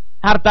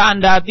harta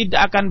Anda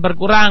tidak akan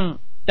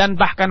berkurang dan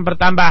bahkan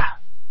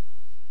bertambah.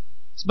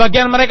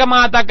 Sebagian mereka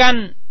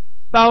mengatakan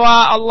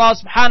bahwa Allah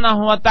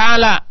Subhanahu wa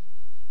taala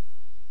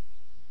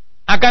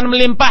akan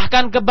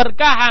melimpahkan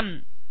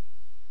keberkahan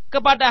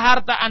kepada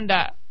harta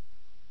Anda,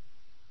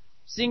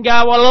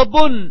 sehingga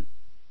walaupun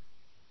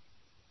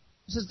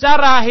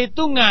secara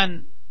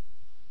hitungan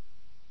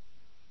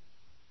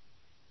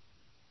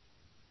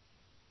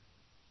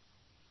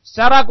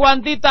secara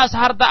kuantitas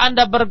harta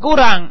Anda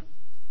berkurang,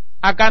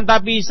 akan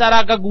tapi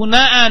secara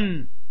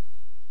kegunaan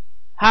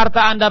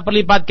harta Anda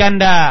berlipat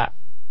ganda.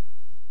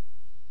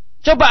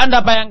 Coba Anda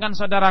bayangkan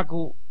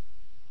saudaraku,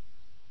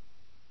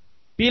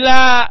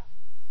 bila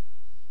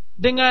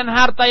dengan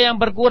harta yang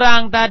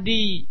berkurang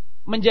tadi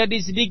menjadi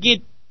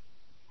sedikit,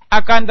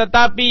 akan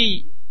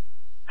tetapi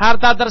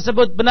harta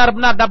tersebut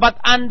benar-benar dapat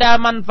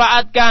Anda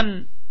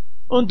manfaatkan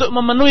untuk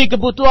memenuhi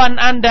kebutuhan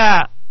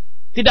Anda.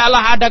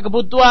 Tidaklah ada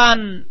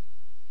kebutuhan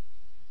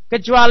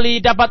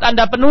kecuali dapat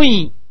Anda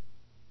penuhi.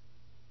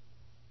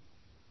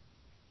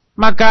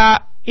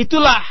 Maka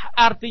itulah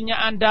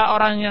artinya Anda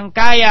orang yang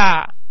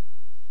kaya.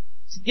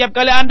 Setiap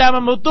kali Anda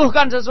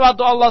membutuhkan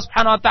sesuatu, Allah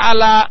Subhanahu wa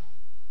taala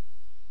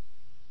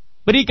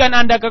berikan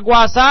Anda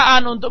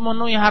kekuasaan untuk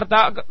memenuhi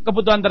harta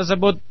kebutuhan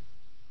tersebut.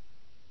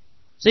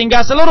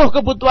 sehingga seluruh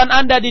kebutuhan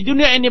Anda di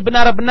dunia ini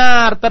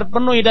benar-benar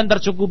terpenuhi dan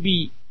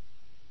tercukupi.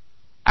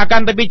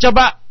 Akan tapi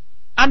coba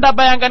Anda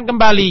bayangkan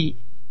kembali,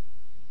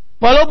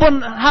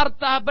 walaupun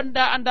harta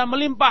benda Anda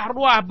melimpah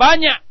ruah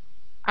banyak,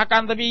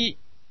 akan tapi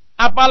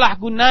apalah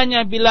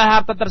gunanya bila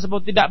harta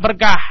tersebut tidak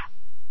berkah,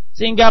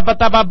 sehingga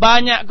betapa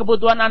banyak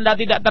kebutuhan Anda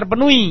tidak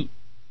terpenuhi.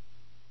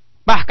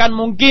 Bahkan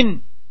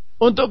mungkin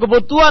untuk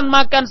kebutuhan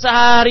makan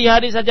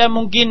sehari-hari saja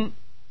mungkin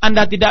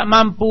Anda tidak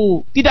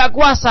mampu, tidak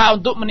kuasa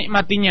untuk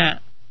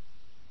menikmatinya.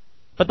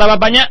 Betapa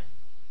banyak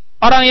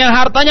orang yang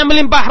hartanya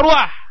melimpah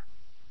ruah,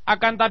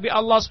 akan tapi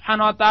Allah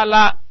Subhanahu wa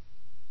taala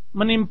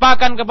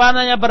menimpakan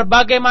kepadanya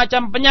berbagai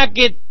macam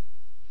penyakit,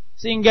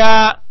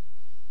 sehingga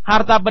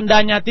harta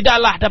bendanya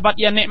tidaklah dapat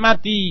ia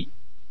nikmati.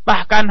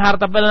 Bahkan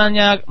harta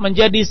bendanya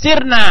menjadi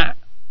sirna,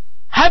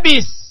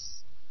 habis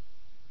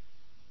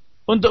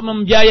untuk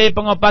membiayai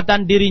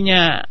pengobatan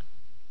dirinya.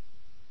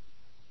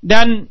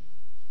 Dan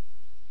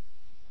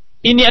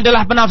ini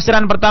adalah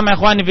penafsiran pertama,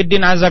 ikhwani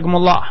fiddin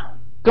azakumullah.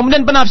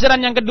 Kemudian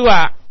penafsiran yang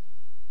kedua,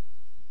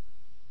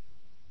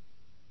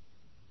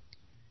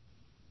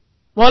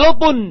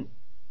 walaupun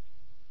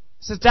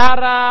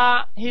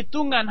secara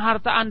hitungan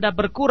harta Anda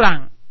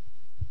berkurang,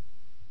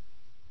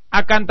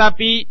 akan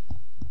tapi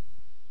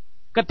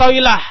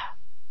ketahuilah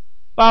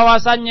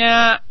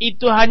bahwasannya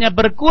itu hanya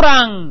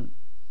berkurang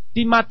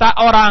di mata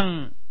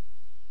orang,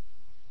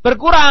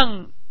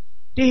 berkurang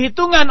di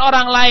hitungan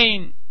orang lain,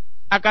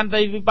 akan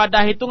tapi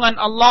pada hitungan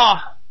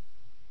Allah,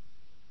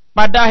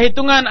 pada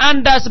hitungan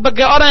Anda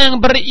sebagai orang yang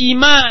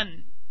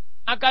beriman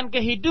akan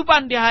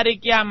kehidupan di hari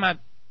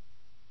kiamat,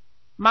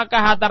 maka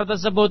harta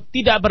tersebut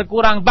tidak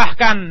berkurang.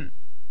 Bahkan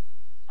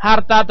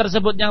harta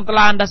tersebut yang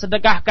telah Anda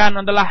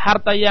sedekahkan adalah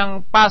harta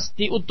yang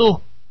pasti utuh,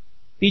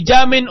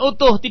 dijamin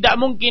utuh, tidak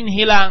mungkin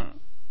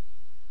hilang.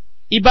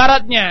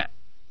 Ibaratnya,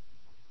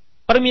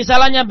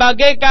 permisalannya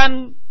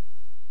bagaikan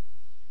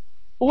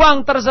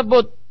uang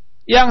tersebut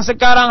yang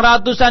sekarang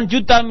ratusan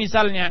juta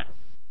misalnya,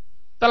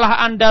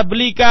 telah Anda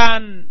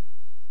belikan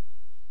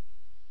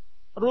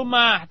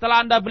rumah,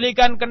 telah Anda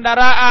belikan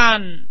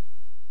kendaraan,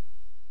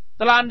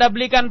 telah Anda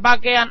belikan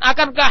pakaian.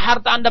 Akankah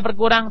harta Anda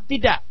berkurang?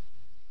 Tidak,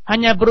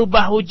 hanya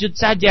berubah wujud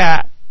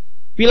saja.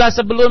 Bila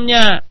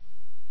sebelumnya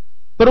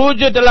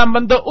berwujud dalam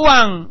bentuk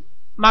uang,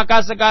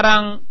 maka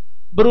sekarang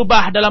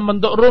berubah dalam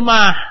bentuk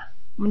rumah,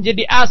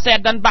 menjadi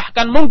aset, dan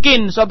bahkan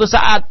mungkin suatu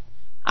saat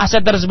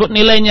aset tersebut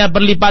nilainya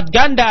berlipat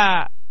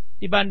ganda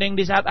dibanding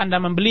di saat Anda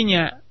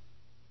membelinya.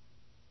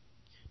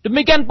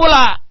 Demikian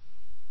pula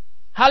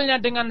halnya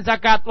dengan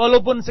zakat.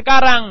 Walaupun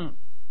sekarang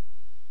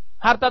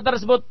harta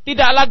tersebut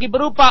tidak lagi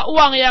berupa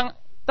uang yang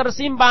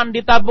tersimpan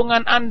di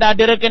tabungan Anda,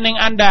 di rekening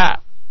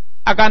Anda,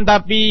 akan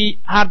tapi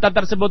harta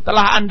tersebut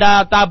telah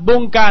Anda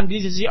tabungkan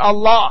di sisi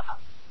Allah,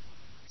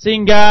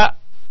 sehingga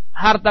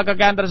harta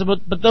kekayaan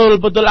tersebut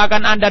betul-betul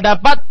akan Anda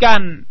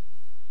dapatkan,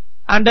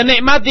 Anda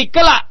nikmati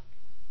kelak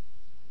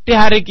di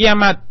hari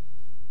kiamat.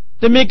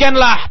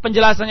 Demikianlah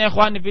penjelasannya,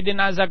 ikhwani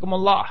fillah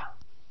azakumullah.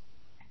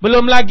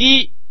 Belum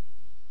lagi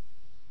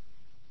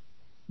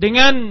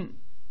dengan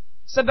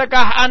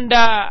sedekah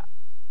Anda,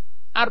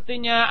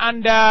 artinya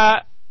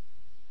Anda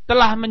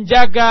telah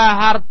menjaga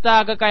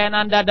harta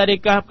kekayaan Anda dari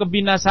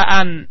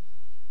kebinasaan.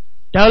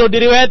 Dahulu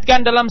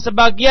diriwayatkan dalam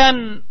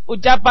sebagian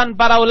ucapan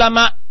para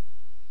ulama,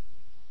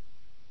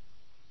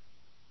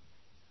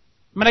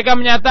 mereka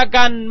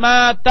menyatakan,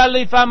 ma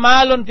talifa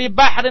malun fi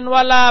bahrin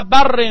wala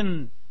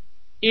barrin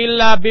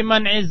illa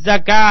biman'iz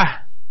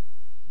zakah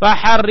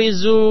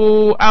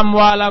faharrizu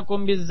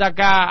amwalakum biz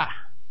zakah.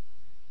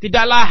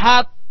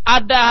 Tidaklah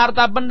ada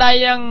harta benda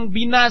yang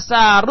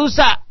binasa,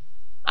 rusak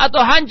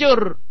atau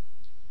hancur,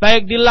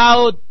 baik di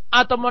laut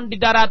ataupun di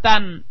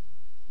daratan,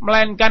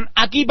 melainkan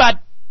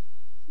akibat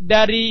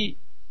dari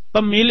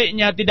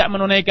pemiliknya tidak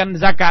menunaikan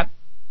zakat.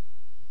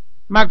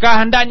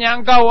 Maka hendaknya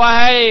engkau,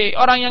 wahai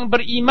orang yang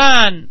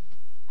beriman,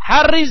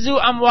 harrizu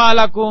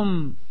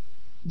amwalakum,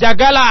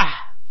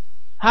 jagalah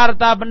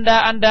harta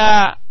benda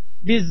Anda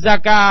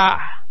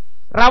bizakah,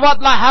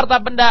 rawatlah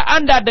harta benda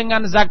Anda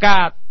dengan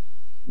zakat.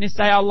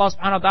 Niscaya Allah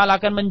Subhanahu wa taala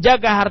akan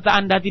menjaga harta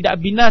Anda tidak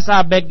binasa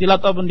baik di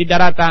laut maupun di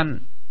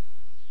daratan.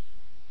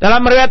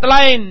 Dalam riwayat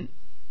lain,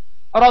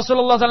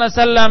 Rasulullah sallallahu alaihi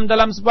wasallam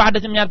dalam sebuah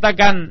hadis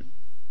menyatakan,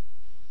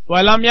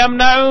 "Walam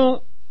yamna'u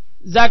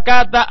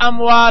zakata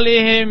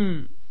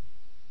amwalihim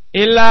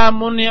illa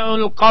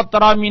muni'ul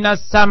qatra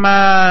minas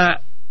sama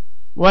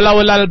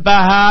walau lal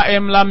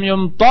bahaim lam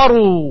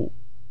yumtaru."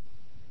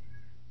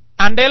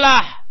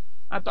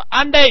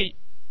 Andai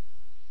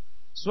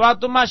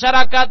suatu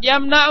masyarakat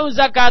yamna'u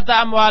zakata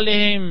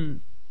amwalihim,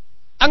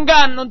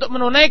 enggan untuk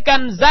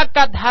menunaikan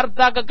zakat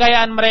harta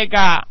kekayaan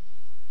mereka,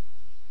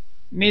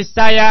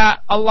 niscaya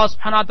Allah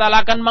Subhanahu wa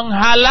taala akan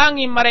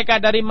menghalangi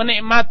mereka dari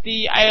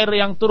menikmati air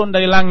yang turun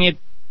dari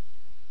langit.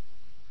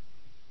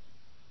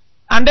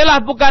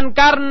 Andailah bukan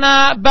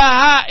karena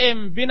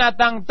bahaim,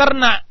 binatang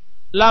ternak,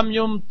 lam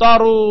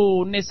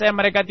yumtaru, niscaya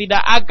mereka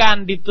tidak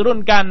akan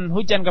diturunkan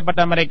hujan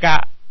kepada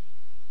mereka.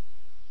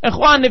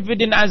 Ikhwani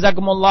fiddin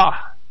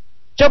azakumullah,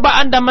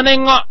 coba Anda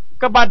menengok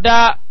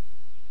kepada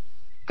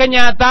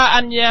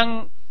kenyataan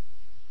yang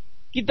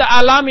kita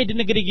alami di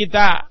negeri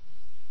kita.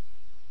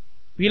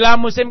 Bila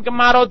musim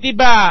kemarau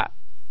tiba,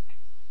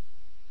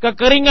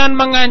 kekeringan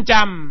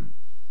mengancam.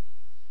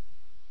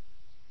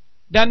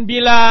 Dan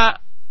bila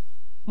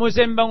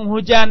musim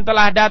penghujan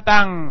telah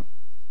datang,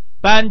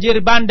 banjir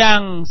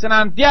bandang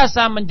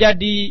senantiasa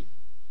menjadi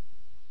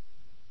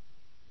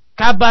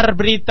kabar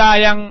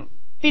berita yang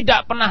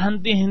tidak pernah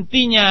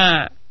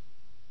henti-hentinya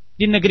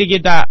di negeri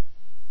kita.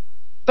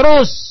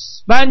 Terus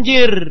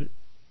banjir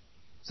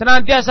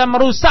senantiasa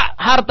merusak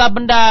harta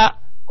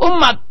benda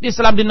umat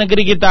Islam di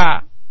negeri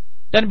kita.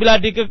 Dan bila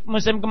di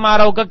musim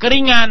kemarau,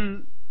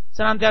 kekeringan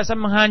senantiasa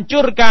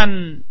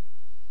menghancurkan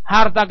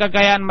harta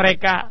kekayaan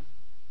mereka.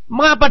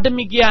 Mengapa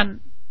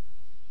demikian?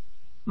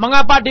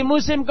 Mengapa di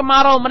musim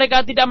kemarau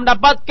mereka tidak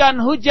mendapatkan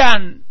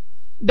hujan,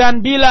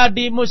 dan bila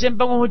di musim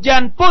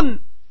penghujan pun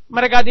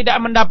mereka tidak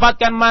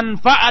mendapatkan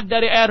manfaat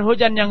dari air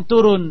hujan yang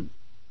turun?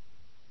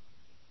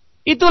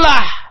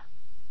 Itulah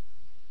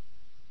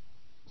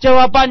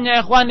jawabannya,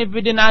 ikhwani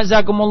fiddin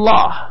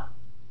azakumullah.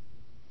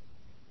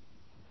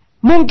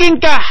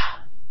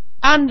 Mungkinkah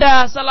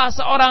Anda salah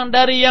seorang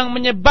dari yang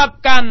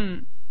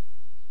menyebabkan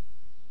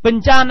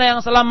bencana yang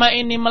selama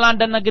ini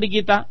melanda negeri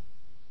kita?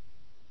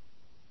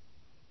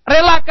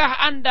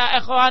 Relakah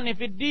Anda, ikhwani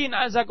fiddin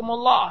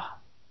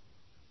azakumullah,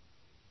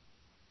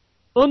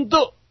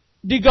 untuk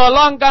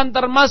digolongkan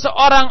termasuk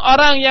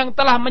orang-orang yang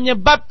telah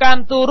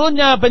menyebabkan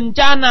turunnya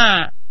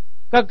bencana,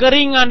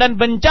 kekeringan dan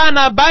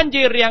bencana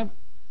banjir yang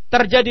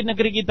terjadi di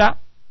negeri kita?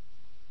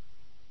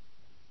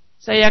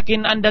 Saya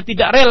yakin Anda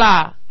tidak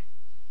rela.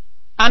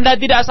 Anda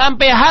tidak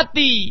sampai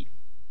hati.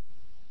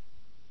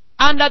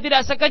 Anda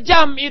tidak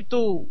sekejam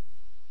itu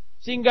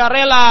sehingga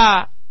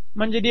rela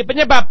menjadi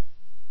penyebab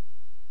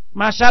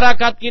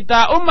masyarakat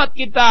kita, umat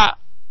kita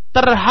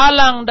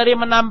terhalang dari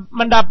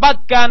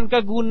mendapatkan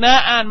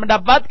kegunaan,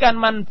 mendapatkan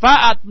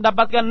manfaat,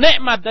 mendapatkan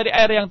nikmat dari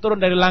air yang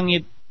turun dari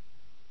langit.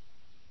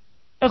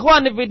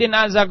 Ikhwani fiddin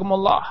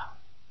azakumullah.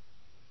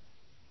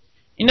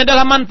 Ini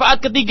adalah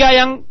manfaat ketiga,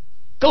 yang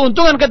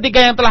keuntungan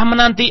ketiga yang telah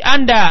menanti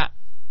Anda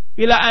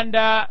bila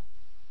Anda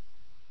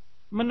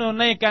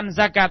menunaikan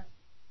zakat.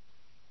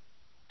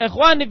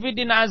 Ikhwani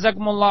fiddin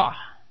azakumullah.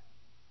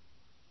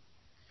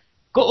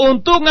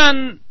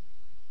 Keuntungan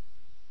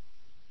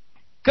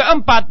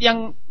keempat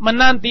yang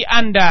menanti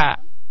Anda,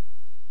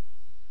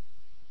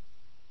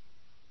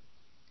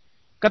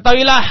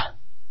 ketahuilah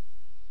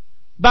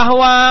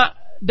bahwa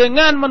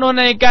dengan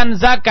menunaikan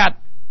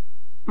zakat,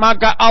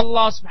 maka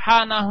Allah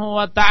Subhanahu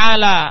wa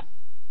ta'ala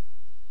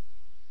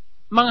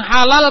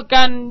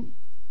menghalalkan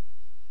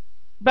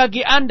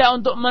bagi Anda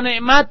untuk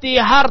menikmati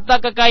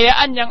harta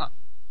kekayaan yang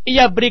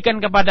Ia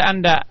berikan kepada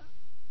Anda.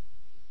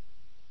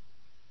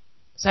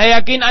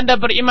 Saya yakin Anda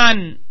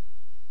beriman.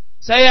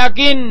 Saya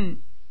yakin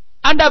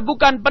Anda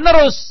bukan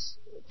penerus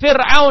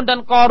Fir'aun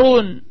dan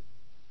Qarun.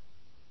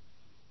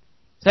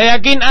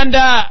 Saya yakin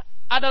Anda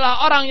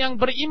adalah orang yang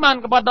beriman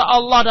kepada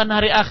Allah dan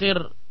hari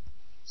akhir,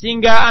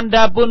 sehingga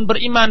Anda pun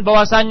beriman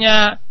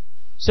bahwasanya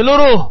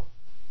seluruh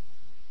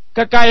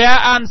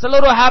kekayaan,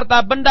 seluruh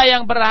harta benda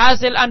yang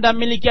berhasil Anda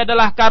miliki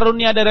adalah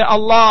karunia dari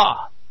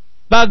Allah,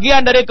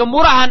 bagian dari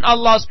kemurahan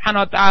Allah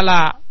Subhanahu wa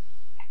taala.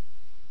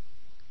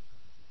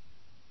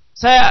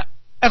 Saya,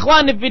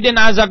 ikhwani fiddin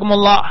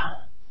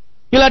azakumullah,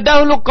 bila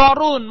dahulu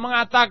Qarun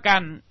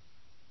mengatakan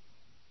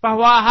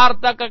bahwa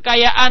harta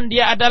kekayaan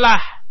dia adalah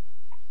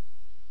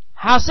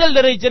hasil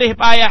dari jerih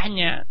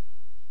payahnya,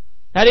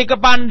 dari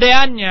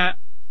kepandaiannya,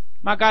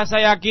 maka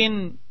saya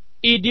yakin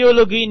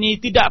ideologi ini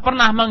tidak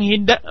pernah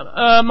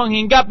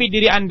menghinggapi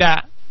diri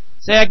Anda.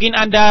 Saya yakin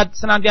Anda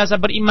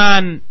senantiasa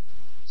beriman,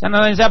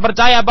 senantiasa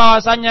percaya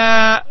bahwasanya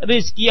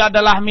rizki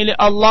adalah milik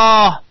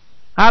Allah,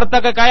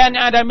 harta kekayaan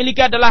yang Anda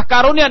miliki adalah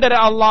karunia dari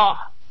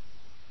Allah.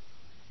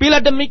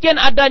 Bila demikian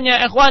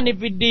adanya, ikhwani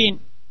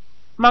fiddin,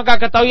 maka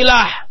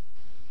ketahuilah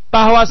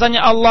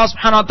bahwasanya Allah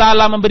Subhanahu wa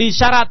taala memberi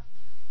syarat,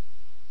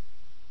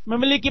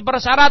 memiliki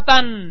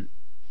persyaratan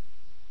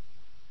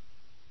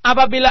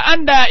apabila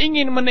Anda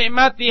ingin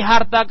menikmati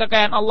harta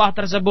kekayaan Allah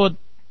tersebut.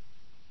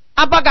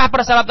 Apakah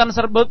persyaratan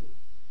tersebut?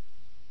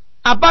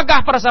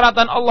 Apakah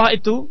persyaratan Allah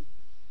itu?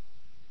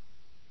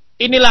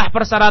 Inilah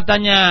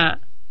persyaratannya.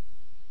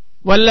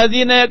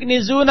 Walladzina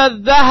yaknizuna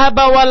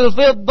adh-dhahaba wal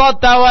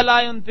fiddata wa la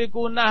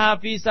yunfikunaha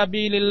fi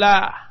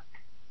sabilillah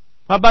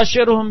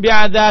fabashshirhum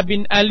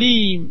bi'adzabin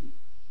alim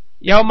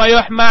yauma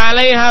yuhma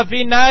 'alaiha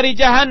fi nari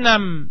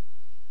jahannam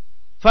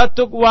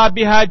fatukwa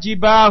biha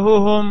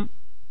jibahuhum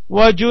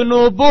wa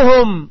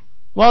junubuhum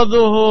wa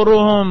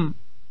dhuhuruhum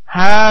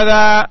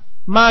hadza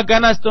ma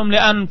kanastum li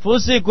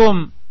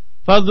anfusikum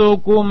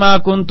fadzuqu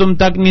ma kuntum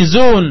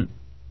taknizun.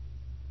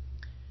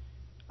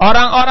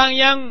 Orang-orang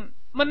yang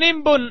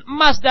menimbun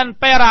emas dan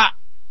perak,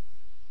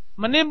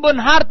 menimbun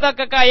harta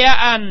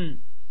kekayaan,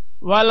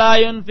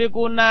 wala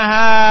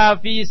yunfikunaha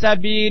fi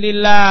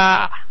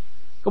sabilillah,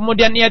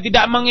 kemudian ia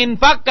tidak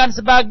menginfakkan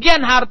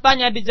sebagian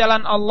hartanya di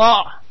jalan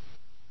Allah,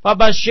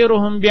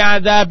 fabashshirhum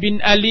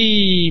bi'adzabin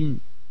alim,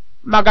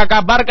 maka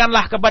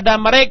kabarkanlah kepada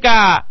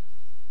mereka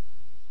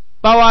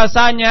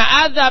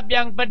bahwasanya azab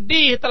yang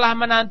pedih telah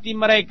menanti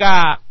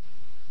mereka.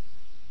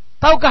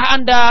 Tahukah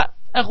Anda,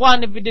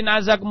 ikhwani fiddin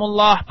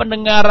azakumullah,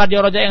 pendengar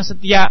Radio Roja yang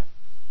setia,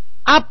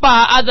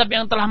 apa azab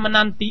yang telah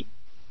menanti?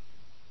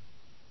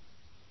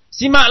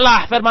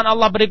 Simaklah firman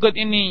Allah berikut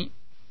ini,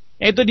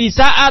 yaitu di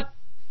saat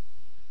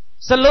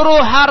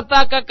seluruh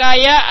harta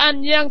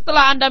kekayaan yang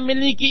telah Anda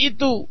miliki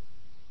itu,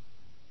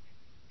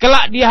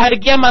 kelak di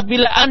hari kiamat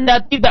bila Anda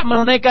tidak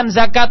menunaikan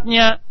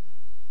zakatnya,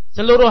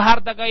 seluruh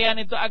harta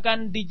kekayaan itu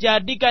akan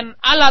dijadikan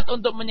alat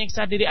untuk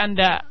menyiksa diri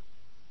Anda.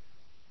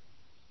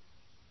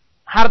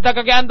 Harta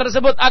kekayaan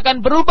tersebut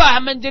akan berubah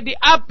menjadi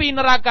api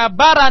neraka,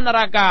 bara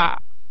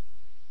neraka.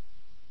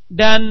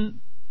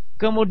 Dan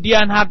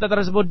kemudian harta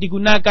tersebut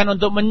digunakan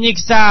untuk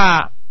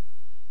menyiksa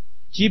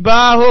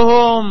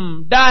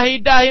jibahuhum,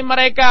 dahi-dahi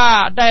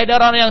mereka, dahi-dahi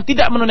orang yang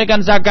tidak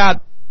menunaikan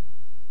zakat.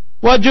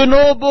 Wa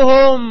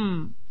junubuhum,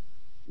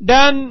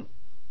 dan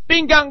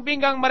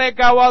pinggang-pinggang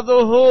mereka, wa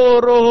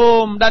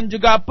zuhuruhum, dan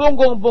juga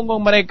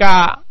punggung-punggung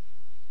mereka.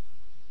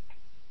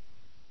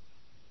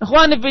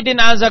 Ikhwani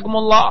fiddin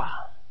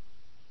azakumullah,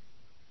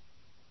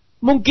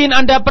 mungkin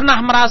Anda pernah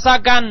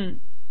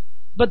merasakan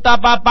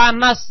betapa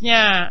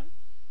panasnya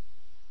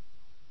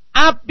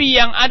api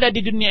yang ada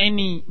di dunia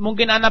ini.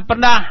 Mungkin Anda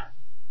pernah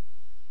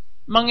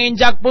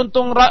menginjak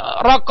puntung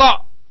rokok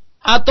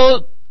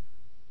atau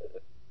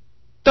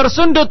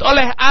tersundut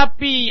oleh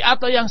api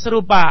atau yang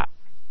serupa.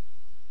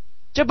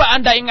 Coba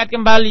Anda ingat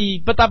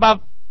kembali betapa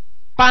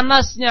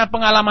panasnya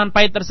pengalaman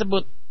pahit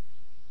tersebut,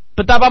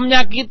 betapa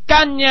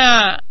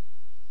menyakitkannya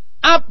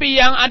api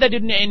yang ada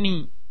di dunia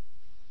ini.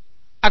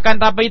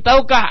 Akan tapi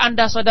tahukah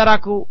Anda,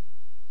 saudaraku,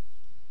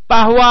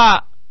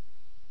 bahwa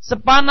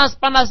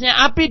sepanas-panasnya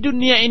api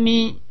dunia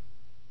ini,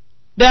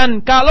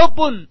 dan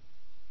kalaupun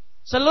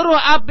seluruh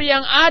api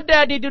yang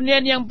ada di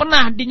dunia ini yang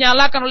pernah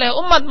dinyalakan oleh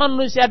umat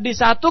manusia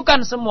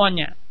disatukan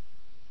semuanya,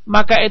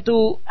 maka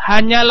itu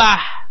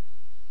hanyalah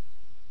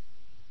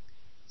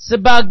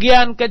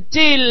sebagian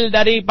kecil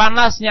dari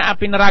panasnya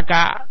api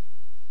neraka.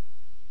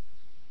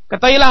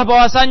 Ketahuilah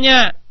bahwasannya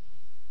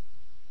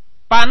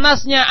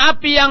panasnya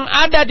api yang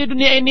ada di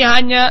dunia ini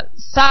hanya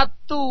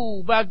 1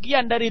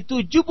 bagian dari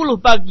 70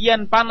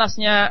 bagian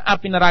panasnya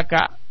api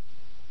neraka.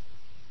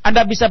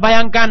 Anda bisa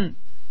bayangkan,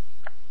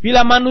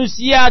 bila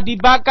manusia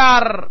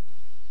dibakar,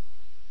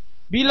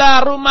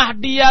 bila rumah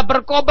dia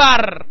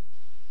berkobar,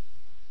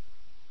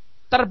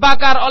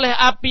 terbakar oleh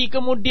api,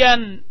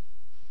 kemudian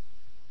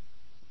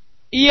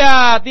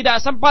ia tidak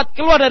sempat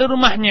keluar dari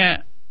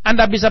rumahnya,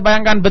 Anda bisa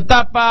bayangkan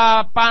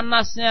betapa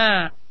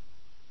panasnya,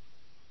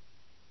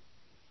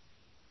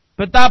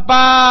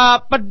 betapa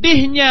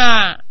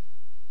pedihnya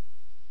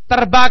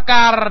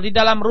terbakar di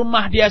dalam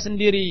rumah dia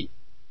sendiri.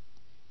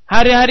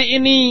 Hari-hari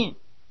ini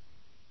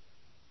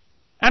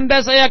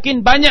Anda, saya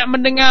yakin, banyak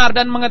mendengar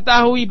dan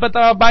mengetahui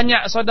betapa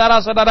banyak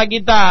saudara-saudara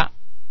kita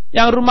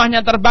yang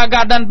rumahnya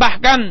terbakar, dan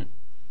bahkan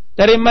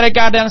dari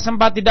mereka ada yang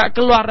sempat tidak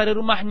keluar dari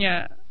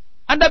rumahnya.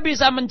 Anda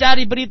bisa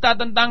mencari berita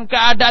tentang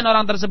keadaan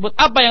orang tersebut,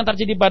 apa yang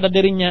terjadi pada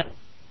dirinya.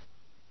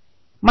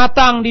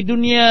 Matang di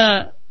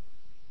dunia,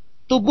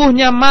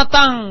 tubuhnya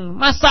matang,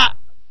 masak,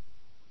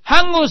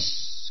 hangus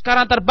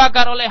karena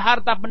terbakar oleh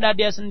harta benda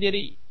dia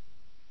sendiri.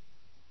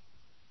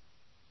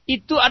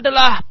 Itu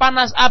adalah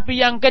panas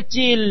api yang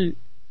kecil,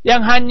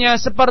 yang hanya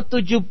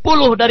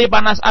 1/70 dari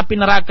panas api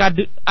neraka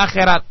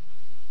akhirat.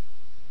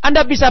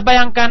 Anda bisa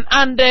bayangkan,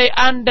 andai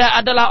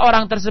Anda adalah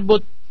orang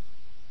tersebut,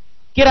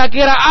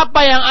 kira-kira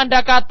apa yang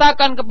Anda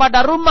katakan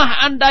kepada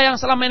rumah Anda yang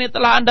selama ini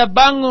telah Anda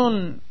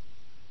bangun?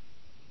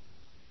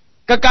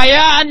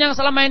 Kekayaan yang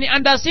selama ini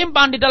Anda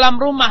simpan di dalam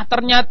rumah,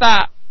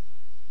 ternyata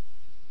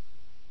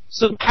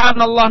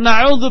subhanallah,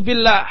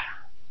 na'udzubillah,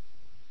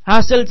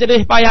 hasil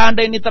jerih payah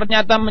Anda ini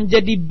ternyata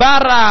menjadi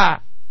bara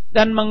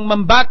dan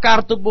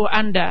membakar tubuh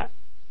Anda.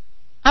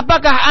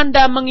 Apakah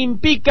Anda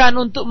mengimpikan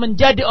untuk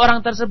menjadi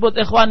orang tersebut,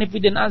 ikhwani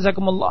fiddin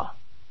azakumullah?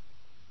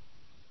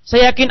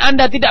 Saya yakin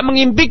Anda tidak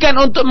mengimpikan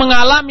untuk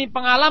mengalami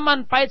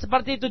pengalaman pahit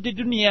seperti itu di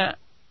dunia,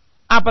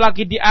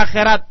 apalagi di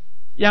akhirat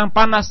yang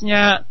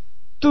panasnya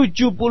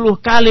 70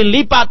 kali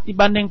lipat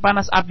dibanding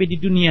panas api di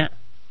dunia.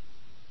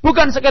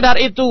 Bukan sekedar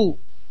itu,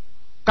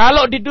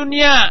 kalau di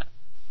dunia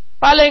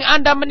paling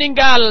Anda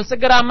meninggal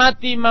segera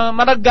mati,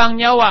 meregang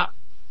nyawa,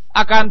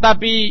 akan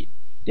tapi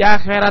di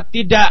akhirat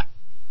tidak.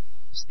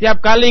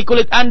 Setiap kali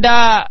kulit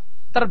Anda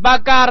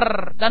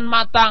terbakar dan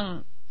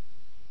matang,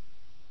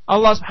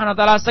 Allah Subhanahu wa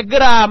taala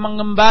segera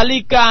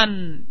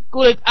mengembalikan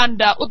kulit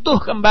Anda utuh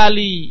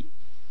kembali.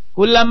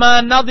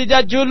 Kullama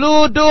nadija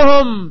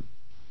juluduhum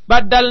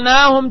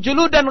badalnahum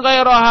juludan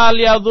ghairaha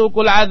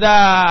liyadzuqul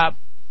adzab.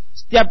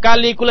 Setiap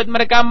kali kulit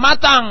mereka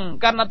matang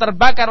karena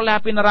terbakar oleh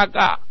api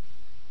neraka,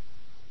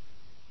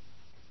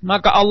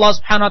 maka Allah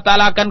Subhanahu wa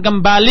taala akan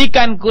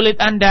kembalikan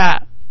kulit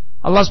Anda.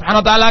 Allah Subhanahu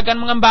wa taala akan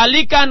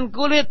mengembalikan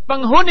kulit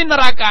penghuni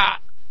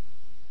neraka,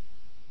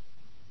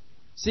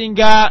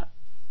 sehingga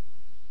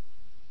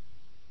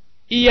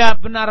ia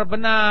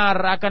benar-benar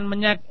akan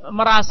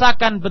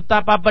merasakan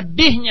betapa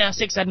pedihnya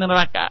siksa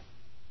neraka.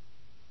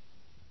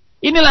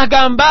 Inilah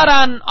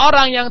gambaran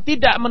orang yang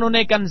tidak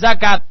menunaikan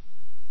zakat.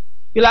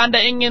 Bila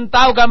Anda ingin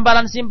tahu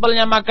gambaran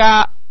simpelnya,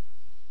 maka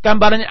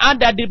gambarannya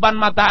ada di depan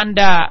mata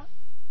Anda.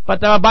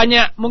 Betapa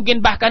banyak,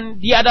 mungkin bahkan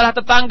dia adalah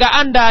tetangga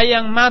Anda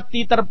yang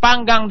mati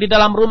terpanggang di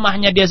dalam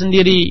rumahnya dia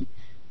sendiri.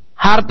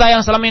 Harta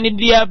yang selama ini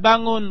dia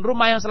bangun,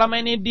 rumah yang selama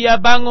ini dia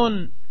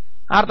bangun,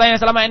 harta yang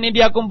selama ini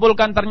dia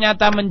kumpulkan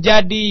ternyata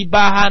menjadi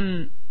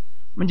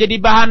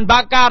bahan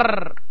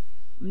bakar,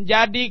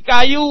 menjadi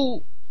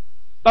kayu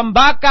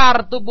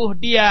pembakar tubuh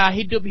dia,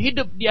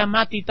 hidup-hidup dia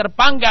mati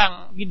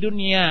terpanggang di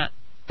dunia,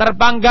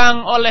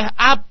 terpanggang oleh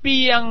api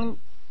yang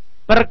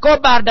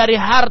berkobar dari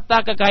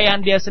harta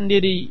kekayaan dia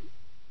sendiri.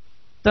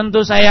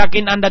 Tentu saya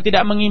yakin Anda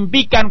tidak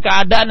mengimpikan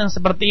keadaan yang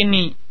seperti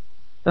ini.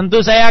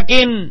 Tentu saya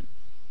yakin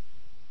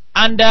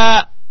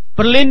Anda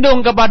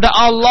berlindung kepada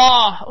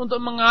Allah untuk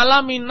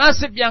mengalami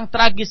nasib yang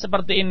tragis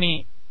seperti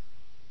ini.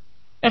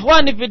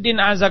 Ikhwani fiddin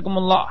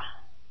azakumullah.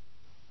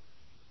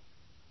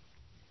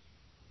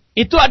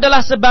 Itu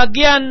adalah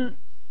sebagian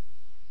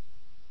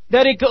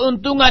dari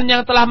keuntungan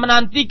yang telah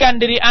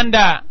menantikan diri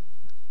Anda.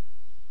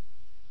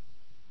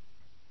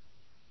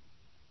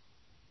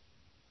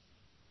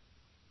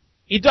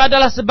 Itu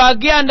adalah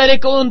sebagian dari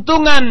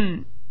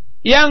keuntungan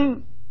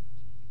yang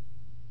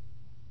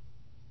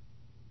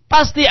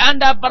pasti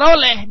Anda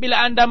peroleh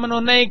bila Anda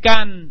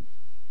menunaikan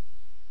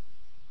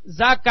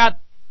zakat,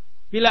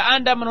 bila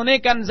Anda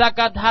menunaikan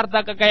zakat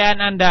harta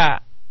kekayaan Anda.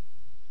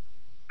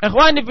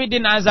 Ikhwani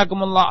fiddin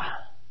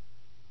azakumullah.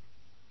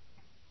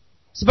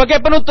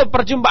 Sebagai penutup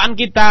perjumpaan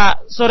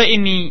kita sore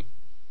ini,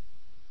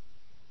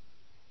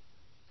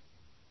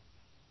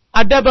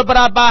 ada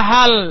beberapa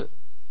hal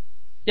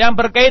yang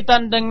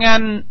berkaitan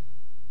dengan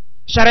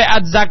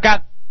syariat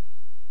zakat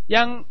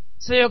yang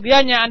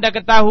seyogyanya Anda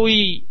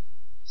ketahui,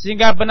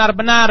 sehingga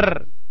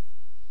benar-benar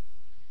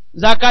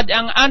zakat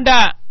yang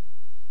Anda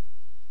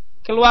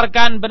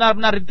keluarkan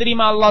benar-benar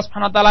diterima Allah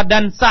Subhanahu wa taala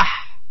dan sah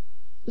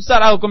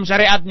secara hukum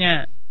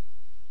syariatnya.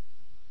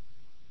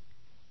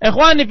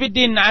 Ikhwani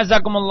fiddin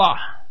azakumullah.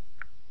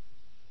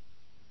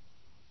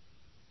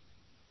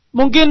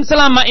 Mungkin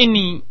selama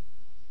ini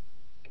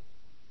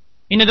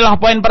adalah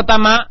poin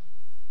pertama.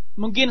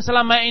 Mungkin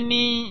selama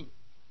ini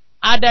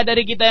ada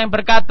dari kita yang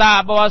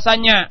berkata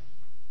bahwasanya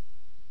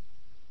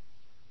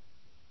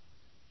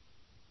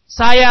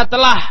saya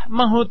telah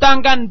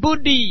menghutangkan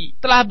budi,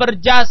 telah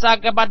berjasa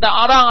kepada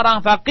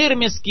orang-orang fakir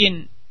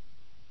miskin.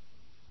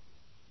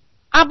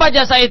 Apa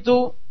jasa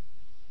itu?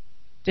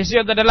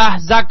 Jasa itu adalah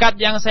zakat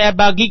yang saya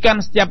bagikan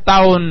setiap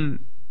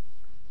tahun.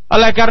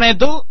 Oleh karena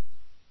itu,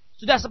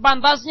 sudah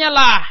sepantasnya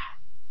lah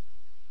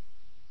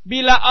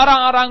bila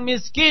orang-orang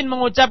miskin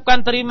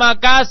mengucapkan terima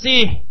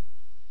kasih,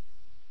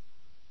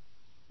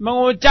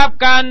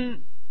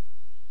 mengucapkan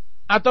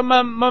atau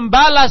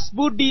membalas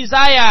budi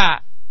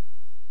saya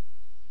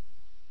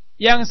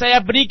yang saya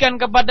berikan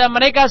kepada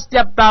mereka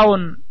setiap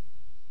tahun.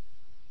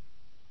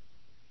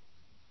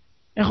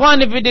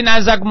 Ikhwani fiddin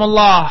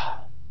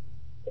azakumullah.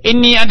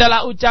 Ini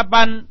adalah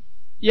ucapan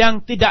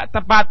yang tidak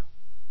tepat.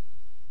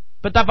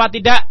 Betapa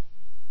tidak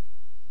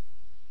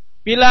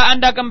bila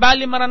Anda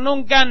kembali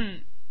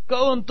merenungkan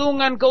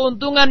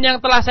keuntungan-keuntungan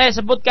yang telah saya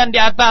sebutkan di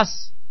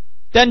atas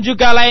dan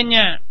juga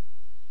lainnya.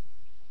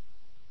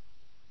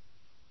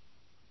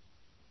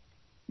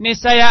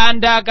 Niscaya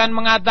Anda akan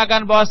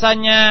mengatakan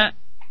bahwasanya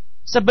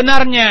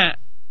sebenarnya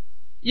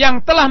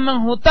yang telah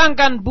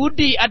menghutangkan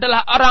budi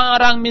adalah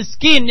orang-orang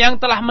miskin yang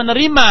telah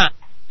menerima,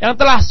 yang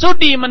telah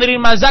sudi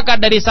menerima zakat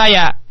dari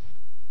saya.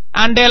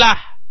 Andailah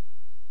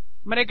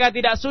mereka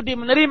tidak sudi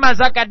menerima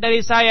zakat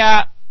dari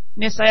saya,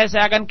 niscaya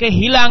saya akan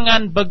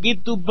kehilangan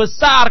begitu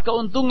besar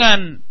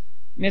keuntungan.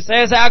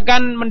 Niscaya saya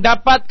akan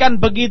mendapatkan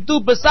begitu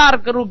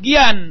besar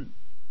kerugian,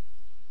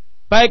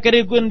 baik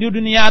kerugian di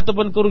dunia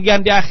ataupun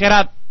kerugian di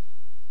akhirat.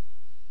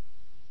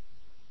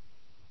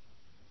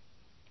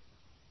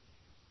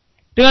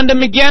 Dengan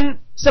demikian,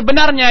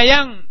 sebenarnya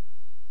yang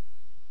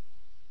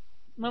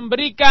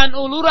memberikan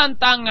uluran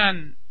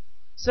tangan,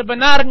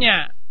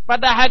 sebenarnya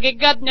pada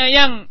hakikatnya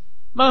yang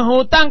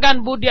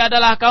menghutangkan budi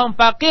adalah kaum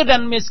fakir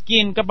dan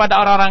miskin kepada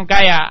orang-orang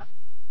kaya.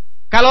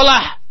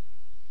 Kalaulah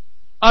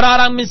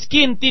orang-orang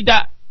miskin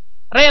tidak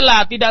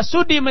rela, tidak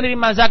sudi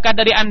menerima zakat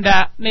dari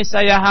Anda,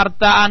 niscaya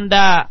harta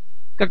Anda,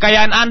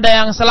 kekayaan Anda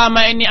yang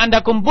selama ini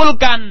Anda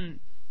kumpulkan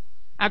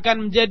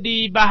akan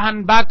menjadi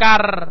bahan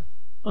bakar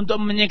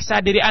untuk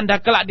menyiksa diri Anda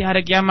kelak di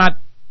hari kiamat.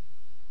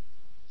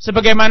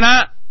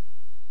 Sebagaimana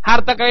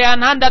harta kekayaan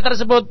Anda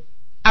tersebut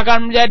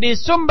akan menjadi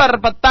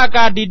sumber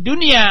petaka di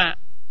dunia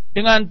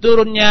dengan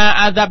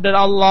turunnya azab dari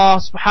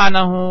Allah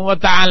Subhanahu wa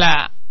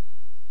taala.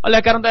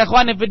 Oleh karena itu,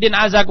 ikhwani fiddin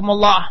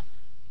azakumullah,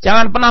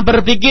 jangan pernah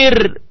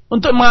berpikir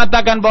untuk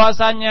mengatakan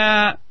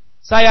bahwasanya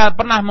saya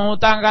pernah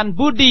mengutangkan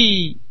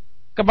budi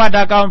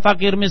kepada kaum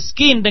fakir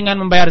miskin dengan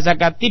membayar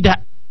zakat. Tidak.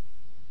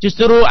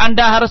 Justru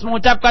Anda harus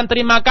mengucapkan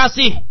terima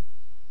kasih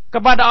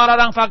kepada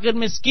orang-orang fakir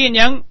miskin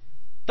yang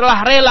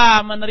telah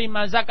rela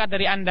menerima zakat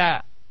dari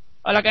Anda.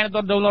 Oleh karena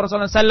itu,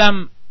 Rasulullah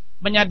SAW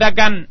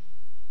menyatakan,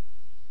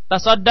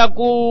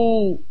 tasaddaqu,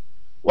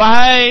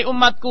 wahai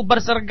umatku,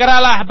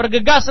 bersegeralah,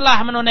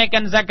 bergegaslah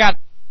menunaikan zakat.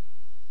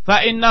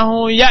 Fa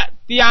innahu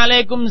ya'ti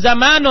alaikum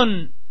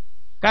zamanun,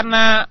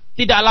 karena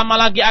tidak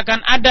lama lagi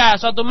akan ada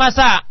suatu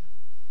masa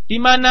di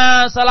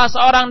mana salah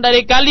seorang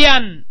dari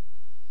kalian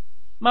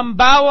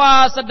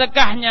membawa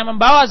sedekahnya,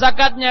 membawa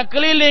zakatnya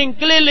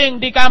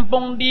keliling-keliling di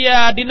kampung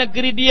dia, di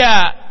negeri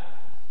dia,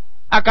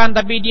 akan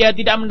tapi dia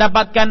tidak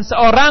mendapatkan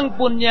seorang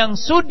pun yang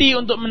sudi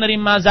untuk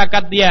menerima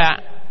zakat dia.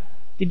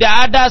 Tidak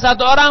ada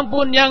satu orang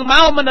pun yang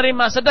mau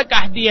menerima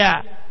sedekah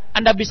dia.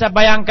 Anda bisa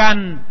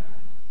bayangkan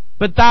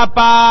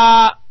betapa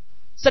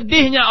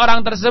sedihnya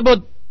orang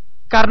tersebut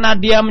karena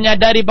dia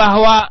menyadari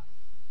bahwa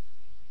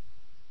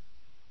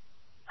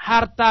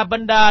harta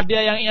benda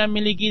dia yang ia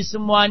miliki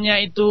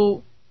semuanya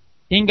itu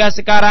hingga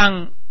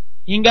sekarang,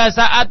 hingga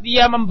saat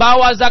dia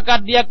membawa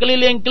zakat dia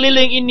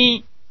keliling-keliling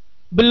ini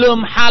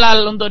belum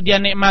halal untuk dia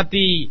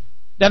nikmati.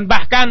 Dan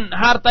bahkan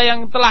harta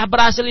yang telah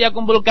berhasil ia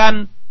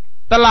kumpulkan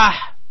telah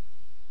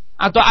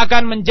atau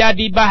akan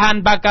menjadi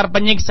bahan bakar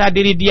penyiksa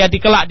diri dia di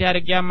kelak di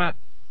hari kiamat.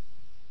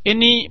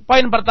 Ini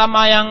poin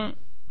pertama yang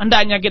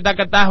hendaknya kita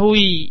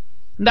ketahui,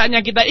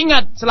 hendaknya kita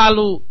ingat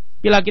selalu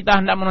bila kita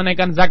hendak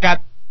menunaikan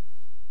zakat.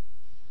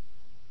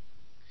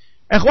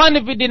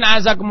 Ikhwani fiddin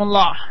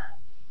azakumullah.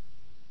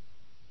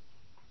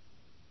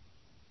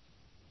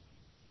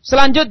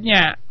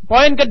 Selanjutnya,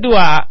 poin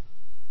kedua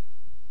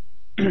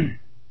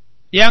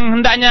yang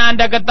hendaknya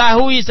Anda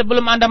ketahui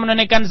sebelum Anda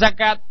menunaikan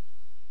zakat,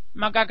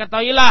 maka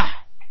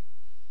ketahuilah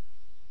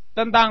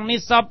tentang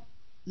nisab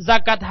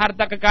zakat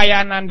harta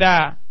kekayaan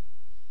Anda.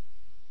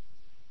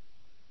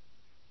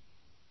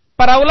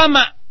 Para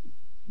ulama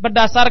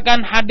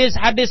berdasarkan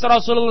hadis-hadis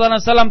Rasulullah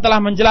SAW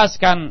telah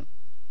menjelaskan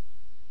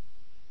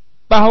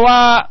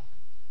bahwa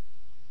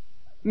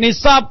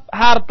nisab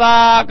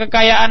harta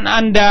kekayaan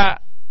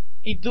Anda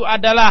itu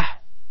adalah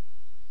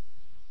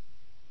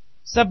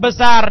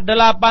sebesar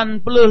 85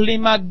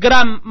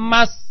 gram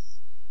emas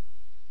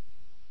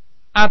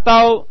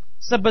atau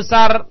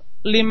sebesar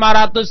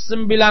 595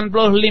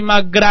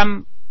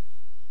 gram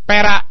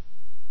perak.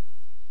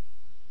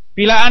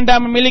 Bila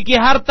Anda memiliki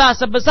harta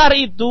sebesar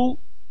itu,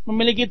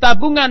 memiliki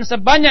tabungan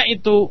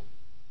sebanyak itu,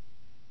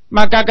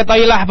 maka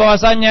ketahuilah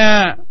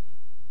bahwasanya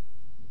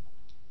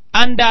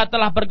Anda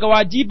telah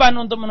berkewajiban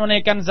untuk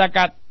menunaikan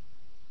zakat.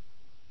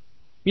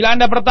 Bila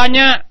Anda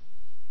bertanya,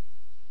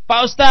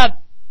 Pak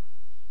Ustadz,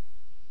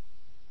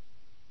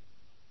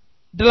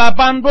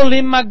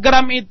 85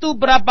 gram itu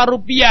berapa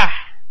rupiah?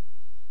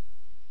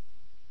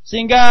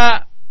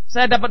 Sehingga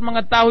saya dapat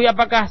mengetahui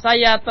apakah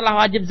saya telah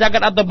wajib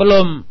zakat atau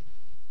belum.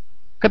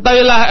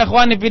 Ketahuilah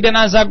ikhwani fiddin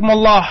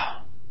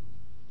azakumullah,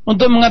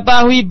 untuk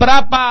mengetahui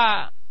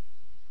berapa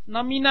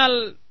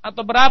nominal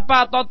atau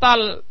berapa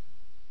total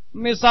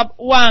nisab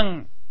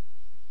uang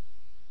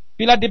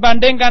bila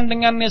dibandingkan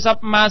dengan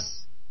nisab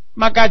emas,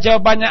 maka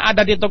jawabannya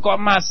ada di toko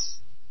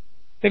emas.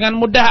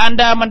 Dengan mudah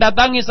Anda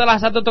mendatangi salah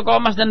satu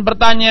toko emas dan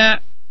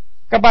bertanya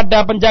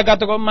kepada penjaga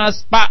toko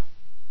emas, Pak,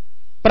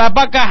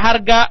 berapakah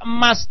harga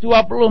emas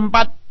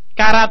 24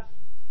 karat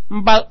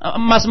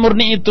emas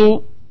murni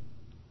itu?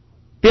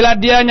 Bila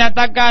dia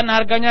nyatakan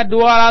harganya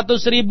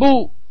 200.000,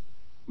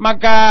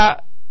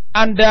 maka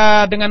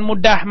Anda dengan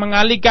mudah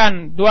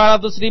mengalihkan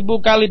 200.000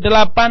 kali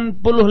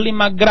 85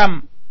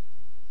 gram.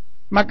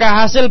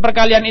 Maka hasil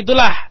perkalian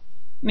itulah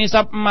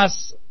nisab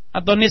emas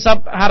atau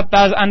nisab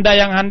harta Anda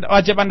yang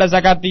wajib Anda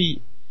zakati.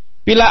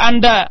 Bila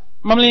Anda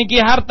memiliki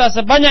harta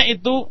sebanyak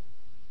itu,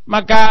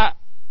 maka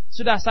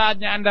sudah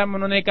saatnya Anda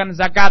menunaikan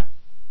zakat,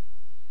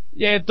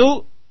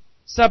 yaitu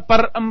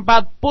 1/40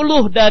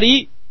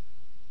 dari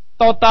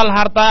total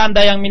harta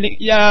Anda yang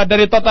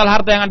dari total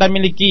harta yang Anda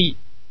miliki.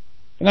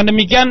 Dengan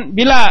demikian,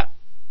 bila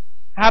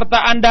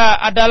harta Anda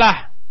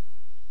adalah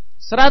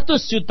 100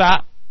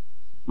 juta,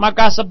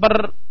 maka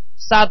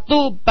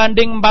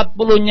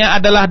 1/40-nya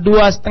adalah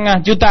 2,5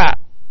 juta.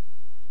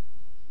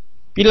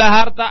 Bila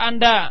harta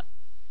Anda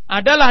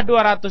adalah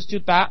 200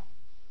 juta,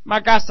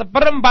 maka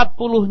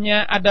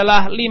 1/40-nya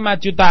adalah 5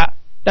 juta,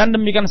 dan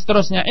demikian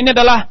seterusnya. Ini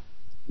adalah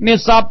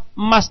nisab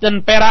emas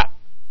dan perak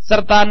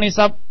serta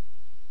nisab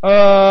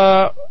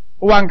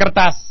uang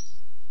kertas,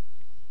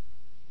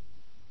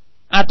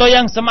 atau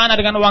yang semakna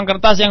dengan uang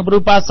kertas yang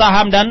berupa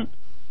saham dan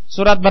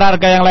surat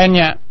berharga yang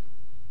lainnya.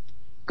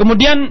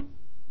 Kemudian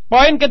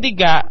poin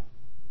ketiga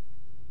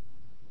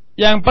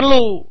yang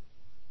perlu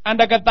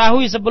Anda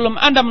ketahui sebelum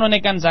Anda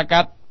menunaikan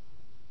zakat,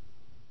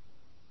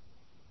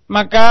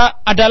 maka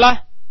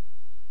adalah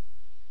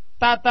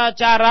tata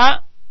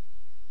cara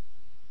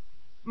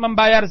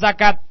membayar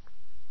zakat.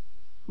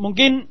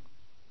 Mungkin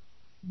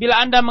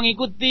bila Anda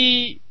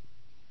mengikuti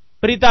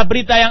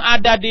berita-berita yang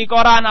ada di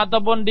koran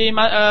ataupun di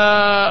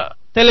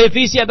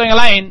televisi atau yang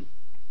lain,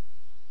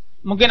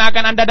 mungkin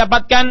akan Anda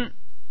dapatkan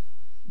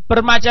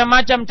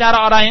bermacam-macam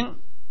cara orang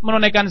yang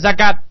menunaikan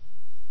zakat.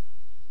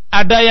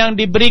 Ada yang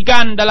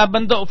diberikan dalam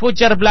bentuk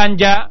voucher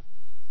belanja,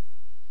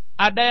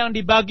 ada yang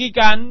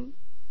dibagikan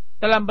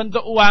dalam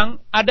bentuk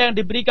uang, ada yang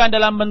diberikan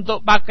dalam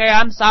bentuk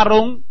pakaian,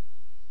 sarung,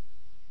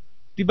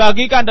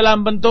 dibagikan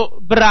dalam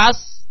bentuk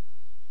beras,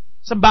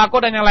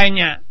 sembako dan yang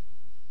lainnya.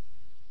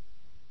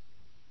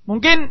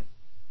 Mungkin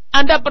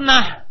Anda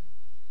pernah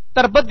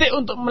terbetik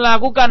untuk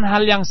melakukan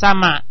hal yang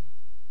sama.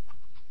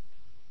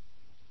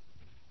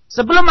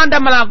 Sebelum Anda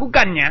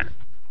melakukannya,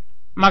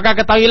 maka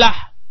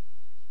ketahuilah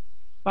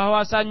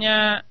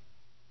bahwasanya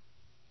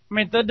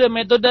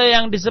metode-metode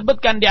yang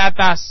disebutkan di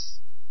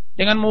atas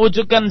dengan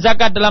mewujudkan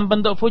zakat dalam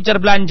bentuk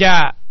voucher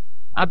belanja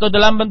atau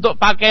dalam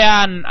bentuk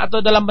pakaian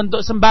atau dalam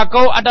bentuk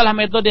sembako adalah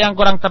metode yang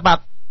kurang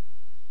tepat.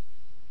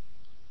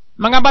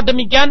 Mengapa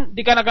demikian?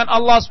 Dikarenakan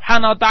Allah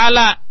Subhanahu wa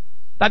taala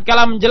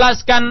tatkala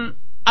menjelaskan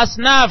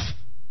asnaf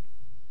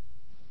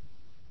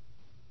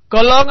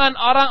golongan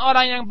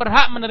orang-orang yang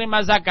berhak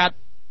menerima zakat,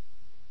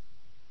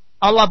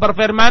 Allah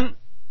berfirman,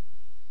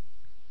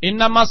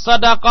 "Innamas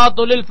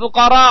shadaqatu lil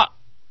fuqara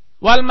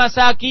wal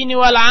masakin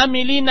wal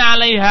 'amilina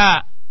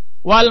 'alaiha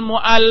wal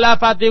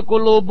mu'allafati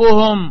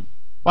qulubuhum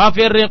wa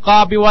fir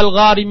riqabi wal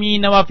gharimin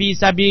wa fi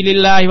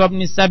sabilillahi wa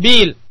ibnis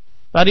sabil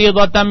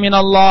fariidatan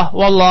minallah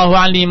wallahu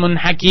alimun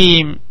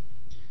hakim."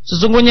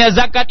 Sesungguhnya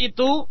zakat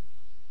itu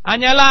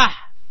hanyalah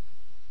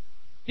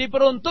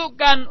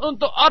diperuntukkan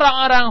untuk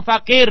orang-orang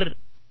fakir,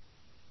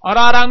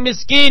 orang-orang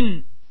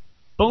miskin,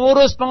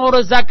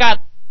 pengurus-pengurus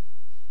zakat,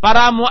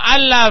 para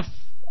mu'allaf,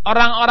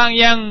 orang-orang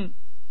yang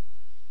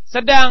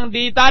sedang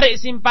ditarik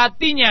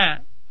simpatinya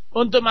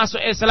untuk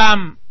masuk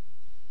Islam,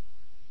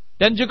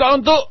 dan juga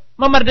untuk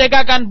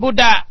memerdekakan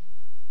budak,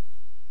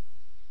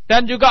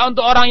 dan juga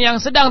untuk orang yang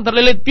sedang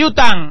terlilit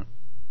piutang,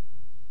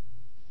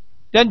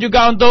 dan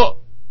juga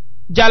untuk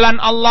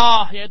jalan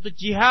Allah, yaitu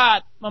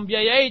jihad,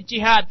 membiayai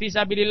jihad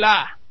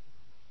fisabilillah,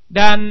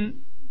 dan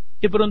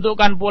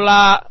diperuntukkan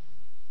pula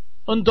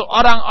untuk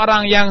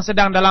orang-orang yang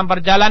sedang dalam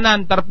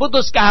perjalanan,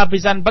 terputus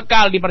kehabisan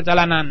bekal di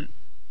perjalanan.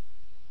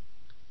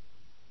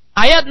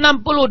 Ayat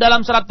 60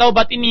 dalam surat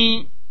Taubat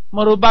ini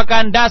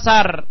merupakan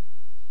dasar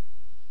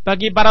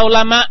bagi para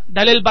ulama,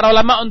 dalil para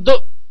ulama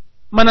untuk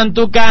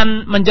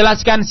menentukan,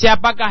 menjelaskan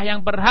siapakah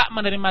yang berhak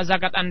menerima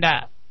zakat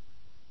Anda.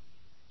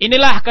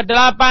 Inilah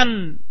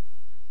kedelapan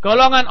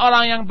golongan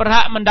orang yang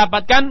berhak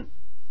mendapatkan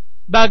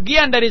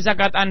bagian dari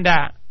zakat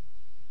Anda.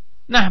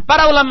 Nah,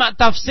 para ulama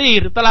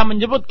tafsir telah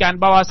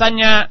menyebutkan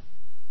bahwasanya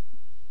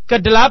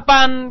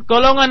kedelapan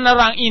golongan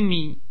orang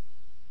ini,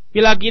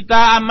 bila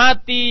kita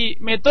amati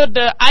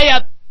metode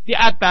ayat di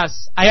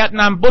atas, ayat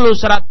 60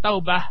 surat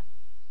Taubah,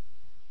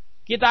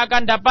 kita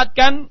akan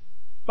dapatkan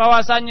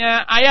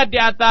bahwasanya ayat di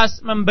atas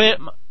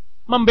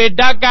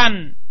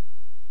membedakan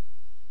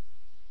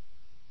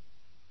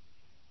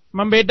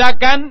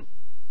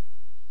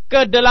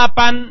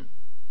kedelapan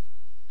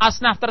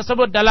asnaf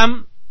tersebut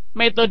dalam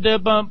metode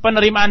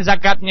penerimaan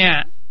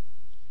zakatnya.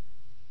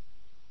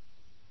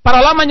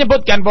 Para ulama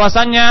menyebutkan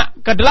bahwasanya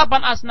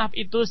kedelapan asnaf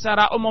itu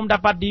secara umum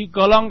dapat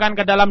digolongkan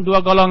ke dalam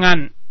dua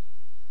golongan.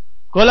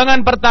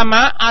 Golongan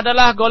pertama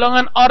adalah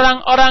golongan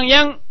orang-orang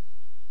yang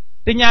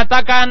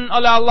dinyatakan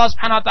oleh Allah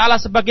Subhanahu wa taala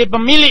sebagai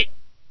pemilik.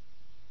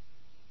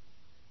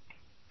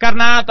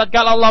 Karena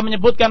tatkala Allah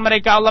menyebutkan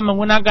mereka, Allah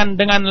menggunakan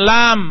dengan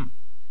lam,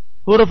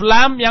 huruf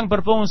lam yang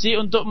berfungsi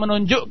untuk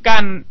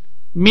menunjukkan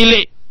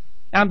milik,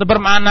 yang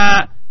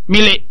bermakna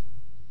milik.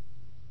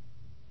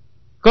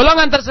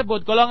 Golongan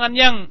tersebut, golongan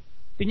yang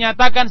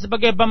dinyatakan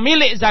sebagai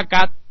pemilik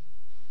zakat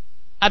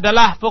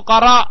adalah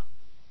fuqara,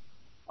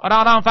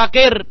 orang-orang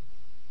fakir.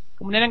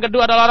 Kemudian yang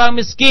kedua adalah orang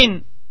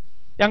miskin.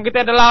 Yang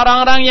ketiga adalah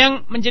orang-orang yang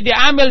menjadi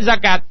amil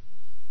zakat.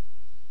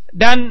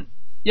 Dan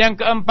yang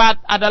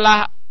keempat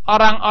adalah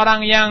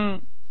orang-orang yang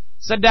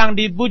sedang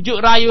dibujuk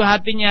rayu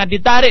hatinya,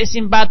 ditarik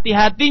simpati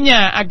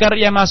hatinya agar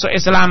ia masuk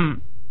Islam.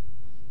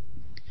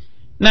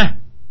 Nah,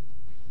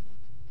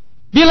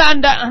 bila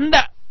Anda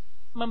hendak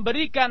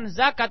memberikan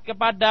zakat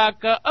kepada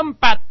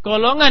keempat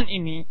golongan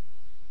ini,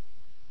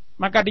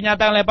 maka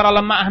dinyatakan oleh para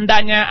ulama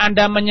hendaknya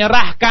Anda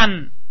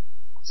menyerahkan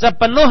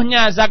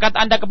sepenuhnya zakat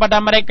Anda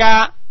kepada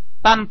mereka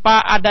tanpa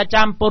ada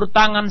campur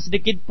tangan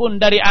sedikit pun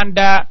dari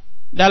Anda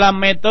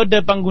dalam metode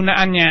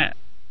penggunaannya.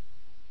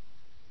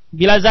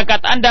 Bila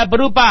zakat Anda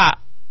berupa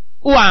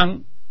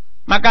uang,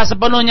 maka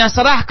sepenuhnya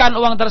serahkan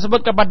uang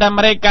tersebut kepada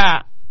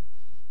mereka.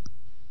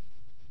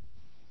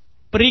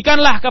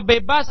 Berikanlah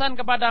kebebasan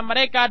kepada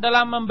mereka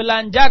dalam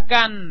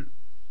membelanjakan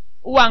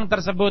uang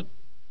tersebut.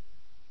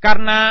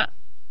 Karena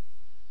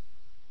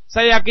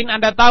saya yakin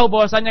Anda tahu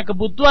bahwasanya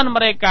kebutuhan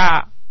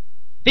mereka,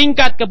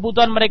 tingkat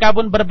kebutuhan mereka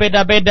pun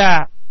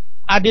berbeda-beda.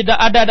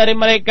 Ada dari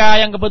mereka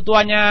yang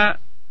kebutuhannya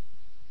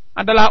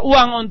adalah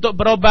uang untuk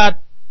berobat,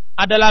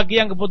 ada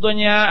lagi yang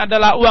kebutuhannya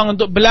adalah uang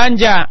untuk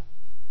belanja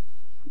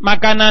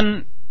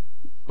makanan,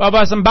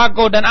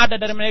 sembako, dan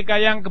ada dari mereka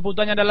yang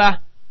kebutuhannya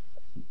adalah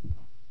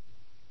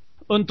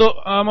untuk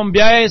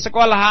membiayai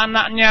sekolah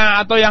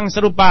anaknya atau yang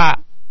serupa.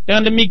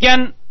 Dengan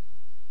demikian,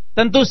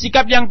 tentu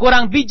sikap yang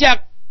kurang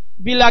bijak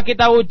bila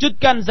kita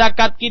wujudkan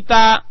zakat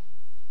kita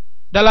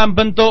dalam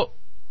bentuk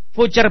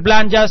voucher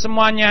belanja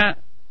semuanya,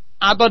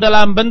 atau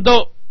dalam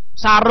bentuk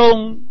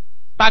sarung,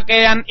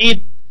 pakaian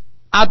Id,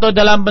 atau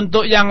dalam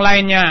bentuk yang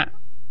lainnya.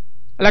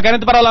 Oleh karena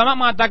itu para ulama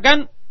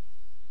mengatakan,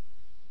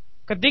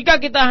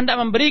 ketika kita hendak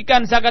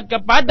memberikan zakat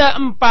kepada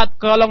empat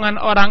golongan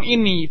orang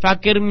ini,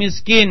 fakir,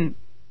 miskin,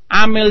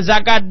 amil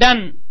zakat,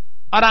 dan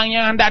orang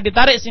yang hendak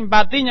ditarik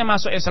simpatinya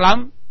masuk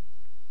Islam,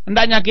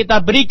 hendaknya kita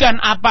berikan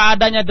apa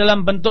adanya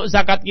dalam bentuk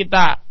zakat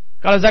kita.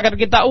 Kalau zakat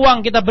kita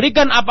uang, kita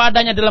berikan apa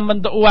adanya dalam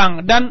bentuk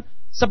uang, dan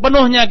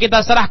sepenuhnya kita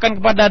serahkan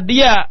kepada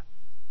dia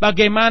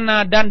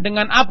bagaimana dan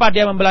dengan apa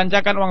dia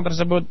membelanjakan uang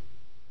tersebut.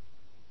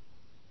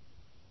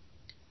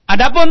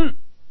 Adapun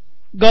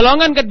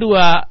golongan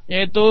kedua,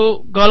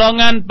 yaitu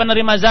golongan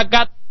penerima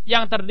zakat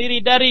yang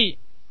terdiri dari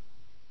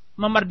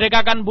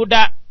memerdekakan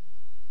budak,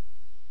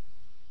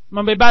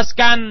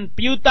 membebaskan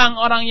piutang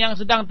orang yang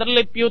sedang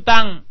terlilit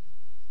piutang,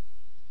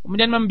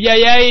 kemudian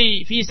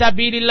membiayai fi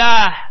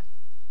sabilillah,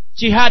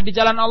 jihad di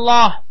jalan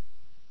Allah,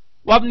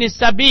 wabnis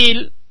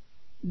sabil,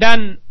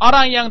 dan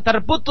orang yang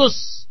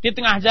terputus di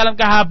tengah jalan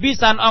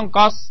kehabisan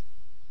ongkos,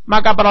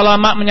 maka para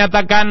ulama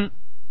menyatakan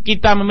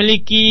kita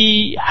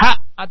memiliki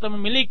hak atau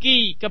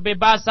memiliki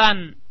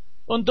kebebasan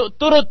untuk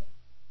turut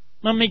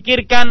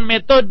memikirkan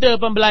metode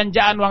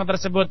pembelanjaan uang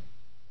tersebut.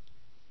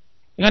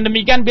 Dengan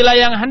demikian, bila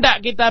yang hendak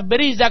kita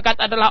beri zakat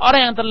adalah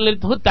orang yang terlilit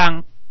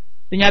hutang,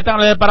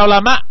 dinyatakan oleh para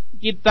ulama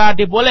kita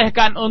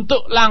dibolehkan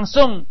untuk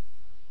langsung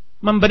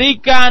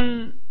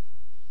membayarkan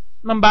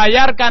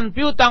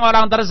piutang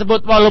orang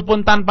tersebut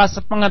walaupun tanpa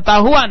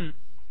sepengetahuan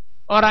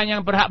orang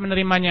yang berhak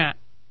menerimanya.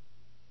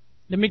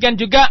 Demikian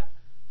juga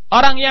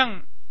orang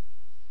yang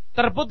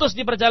terputus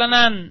di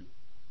perjalanan,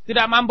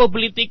 tidak mampu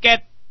beli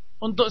tiket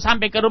untuk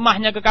sampai ke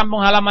rumahnya, ke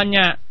kampung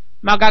halamannya,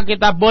 maka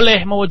kita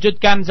boleh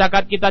mewujudkan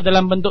zakat kita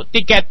dalam bentuk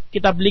tiket.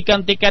 Kita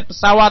belikan tiket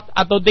pesawat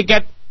atau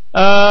tiket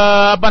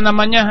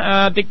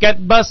tiket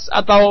bus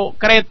atau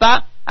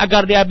kereta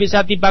agar dia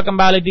bisa tiba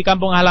kembali di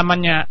kampung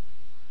halamannya.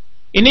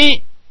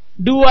 Ini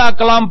dua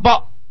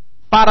kelompok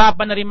para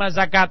penerima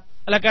zakat.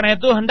 Oleh karena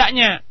itu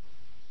hendaknya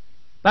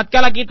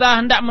tatkala kita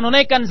hendak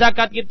menunaikan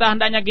zakat kita,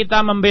 hendaknya kita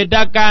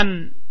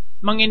membedakan,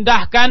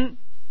 mengindahkan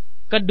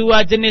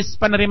kedua jenis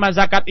penerima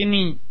zakat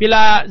ini.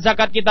 Bila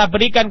zakat kita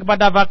berikan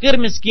kepada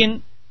fakir miskin,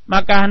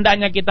 maka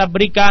hendaknya kita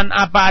berikan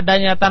apa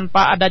adanya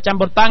tanpa ada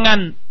campur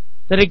tangan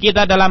dari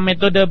kita dalam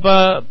metode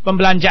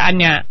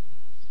pembelanjaannya.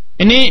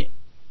 Ini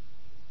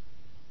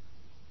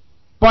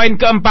poin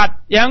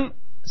keempat yang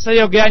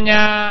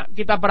seyogianya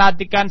kita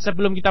perhatikan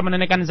sebelum kita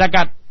menunaikan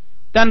zakat.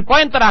 Dan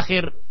poin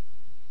terakhir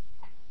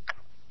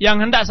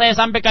yang hendak saya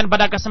sampaikan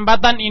pada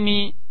kesempatan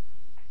ini,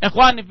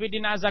 ikhwani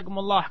fiddin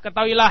azakumullah,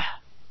 ketahuilah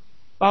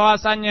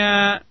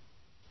bahwasanya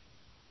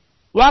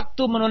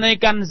waktu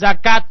menunaikan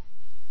zakat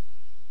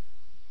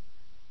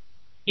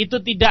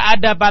itu tidak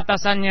ada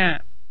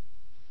batasannya.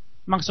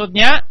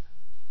 Maksudnya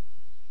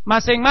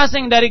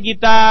masing-masing dari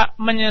kita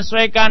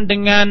menyesuaikan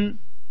dengan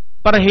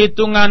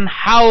perhitungan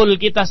haul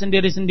kita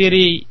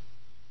sendiri-sendiri.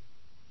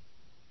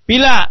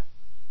 Bila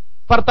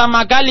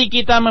pertama kali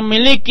kita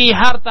memiliki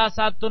harta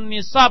satu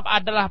nisab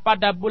adalah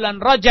pada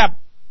bulan Rajab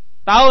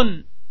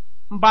tahun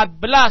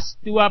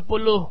 1428,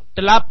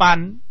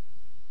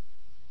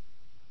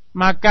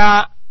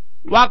 maka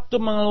waktu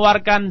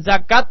mengeluarkan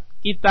zakat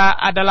kita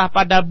adalah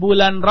pada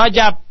bulan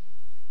Rajab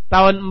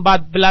tahun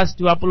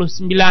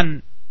 1429.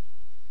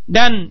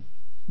 Dan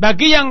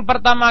bagi yang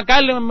pertama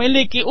kali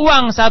memiliki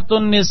uang satu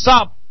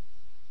nisab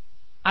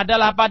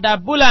adalah pada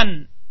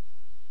bulan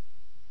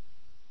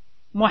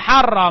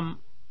Muharram,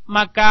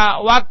 maka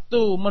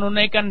waktu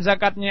menunaikan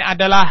zakatnya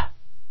adalah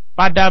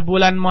pada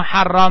bulan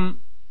Muharram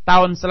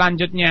tahun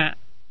selanjutnya.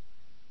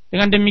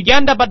 Dengan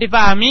demikian dapat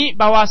dipahami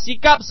bahwa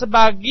sikap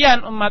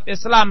sebagian umat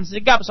Islam,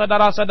 sikap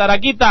saudara-saudara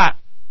kita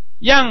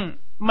yang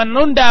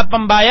menunda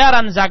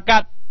pembayaran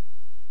zakat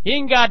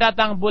hingga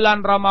datang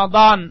bulan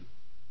Ramadan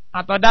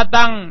atau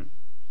datang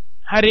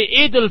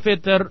hari Idul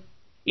Fitr,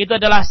 itu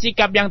adalah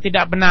sikap yang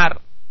tidak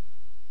benar.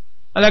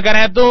 Oleh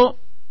karena itu,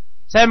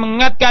 saya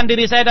mengingatkan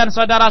diri saya dan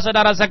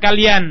saudara-saudara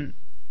sekalian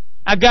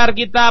agar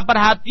kita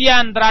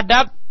perhatian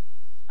terhadap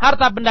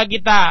harta benda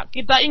kita.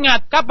 Kita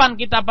ingat kapan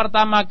kita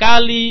pertama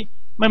kali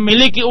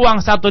memiliki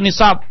uang satu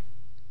nisab,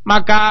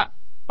 maka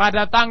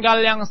pada tanggal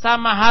yang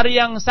sama, hari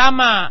yang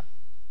sama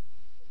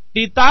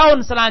di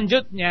tahun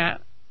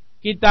selanjutnya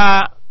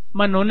kita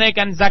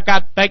menunaikan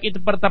zakat, baik itu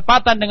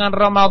bertepatan dengan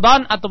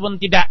Ramadan ataupun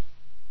tidak.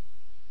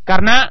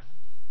 Karena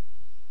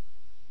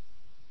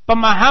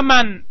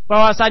pemahaman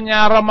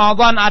bahwasanya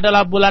Ramadan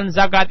adalah bulan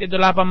zakat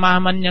itulah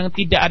pemahaman yang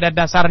tidak ada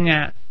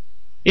dasarnya.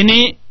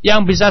 Ini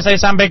yang bisa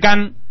saya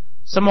sampaikan.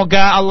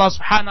 Semoga Allah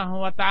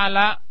Subhanahu wa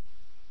taala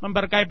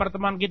memberkahi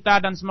pertemuan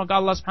kita, dan semoga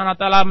Allah Subhanahu wa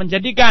taala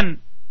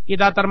menjadikan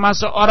kita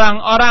termasuk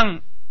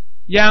orang-orang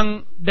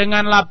yang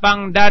dengan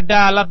lapang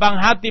dada, lapang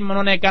hati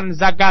menunaikan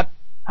zakat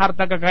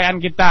harta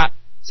kekayaan kita,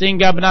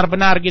 sehingga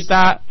benar-benar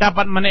kita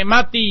dapat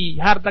menikmati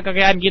harta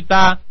kekayaan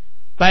kita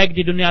baik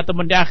di dunia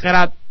ataupun di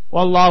akhirat.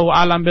 Wallahu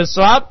a'lam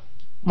bishawab.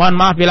 Mohon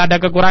maaf bila ada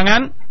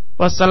kekurangan.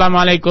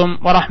 Wassalamualaikum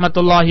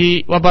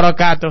warahmatullahi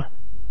wabarakatuh.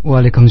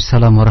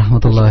 Waalaikumsalam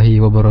warahmatullahi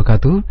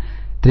wabarakatuh.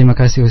 Terima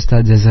kasih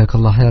Ustaz,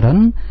 jazakallah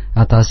khairan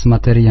atas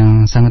materi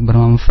yang sangat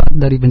bermanfaat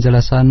dari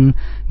penjelasan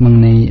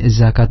mengenai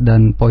zakat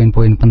dan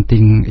poin-poin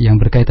penting yang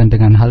berkaitan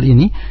dengan hal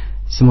ini.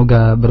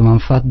 Semoga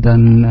bermanfaat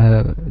dan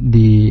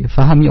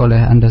difahami oleh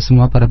Anda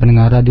semua para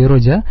pendengar Radio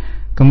Roja.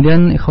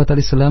 Kemudian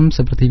ikhwatal Islam,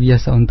 seperti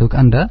biasa untuk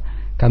Anda,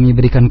 kami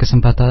berikan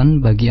kesempatan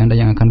bagi Anda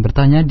yang akan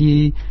bertanya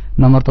di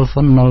nomor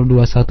telepon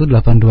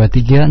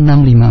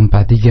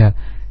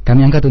 0218236543.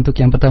 Kami angkat untuk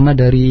yang pertama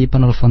dari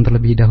penelpon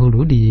terlebih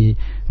dahulu di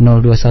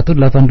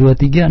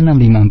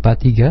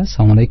 0218236543.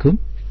 Assalamualaikum.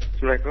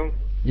 Assalamualaikum.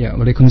 Ya,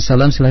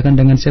 waalaikumsalam. Silakan,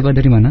 dengan siapa,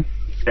 dari mana?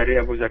 Dari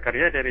Abu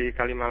Zakaria dari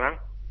Kalimalang.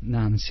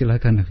 Nah,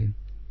 silakan, Akhi.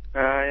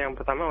 Yang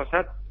pertama,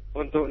 Ustaz,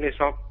 untuk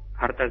nisab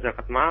harta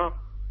zakat mal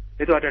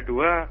itu ada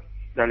dua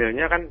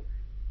dalilnya kan,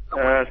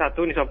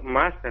 satu nisab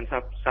emas dan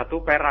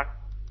satu perak.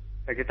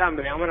 Nah, kita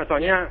ambil yang mana?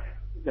 Soalnya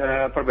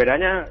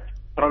perbedaannya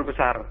terlalu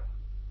besar.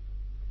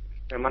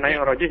 Yang mana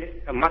yang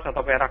rojih, emas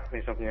atau perak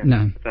nisabnya?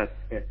 Nah.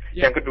 Ya.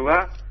 Yang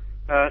kedua,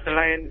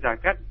 selain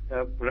zakat,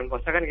 bulan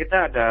puasa kan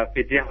kita ada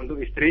fidyah untuk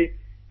istri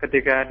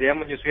ketika dia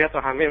menyusui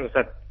atau hamil,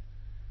 Ustaz.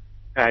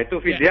 Nah, itu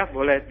fidyah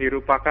boleh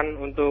dirupakan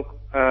untuk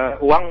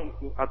uang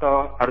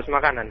atau harus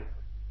makanan?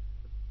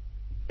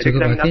 Jadi cukup,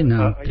 kita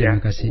minta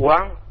terima kasih.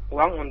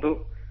 uang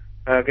untuk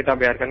kita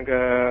bayarkan ke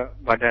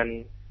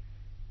badan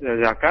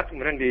zakat,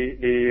 kemudian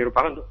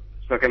dirupakan untuk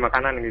sebagai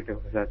makanan gitu,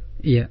 Ustaz.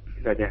 Iya.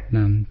 Itu aja.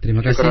 Nah,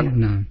 terima kasih.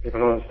 Nah. Terima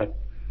kasih, Ustaz.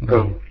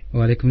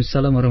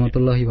 Waalaikumsalam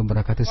warahmatullahi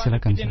wabarakatuh.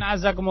 Silakan.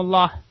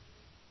 Azakumullah.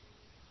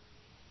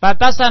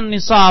 Batasan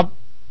nisab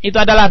itu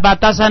adalah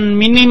batasan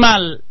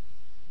minimal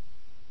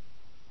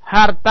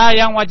harta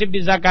yang wajib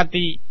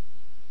dizakati.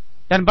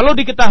 Dan perlu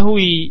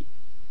diketahui,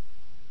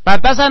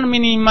 batasan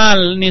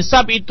minimal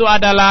nisab itu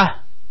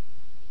adalah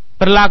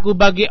berlaku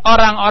bagi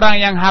orang-orang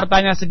yang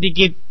hartanya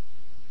sedikit.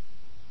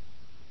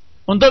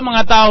 Untuk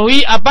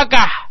mengetahui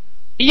apakah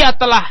ia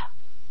telah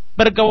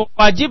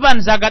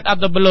berkewajiban zakat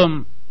atau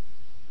belum.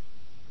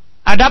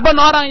 Adapun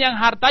orang yang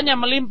hartanya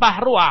melimpah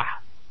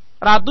ruah,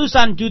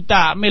 ratusan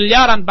juta,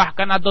 miliaran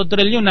bahkan atau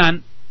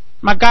triliunan,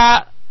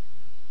 maka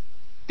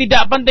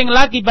tidak penting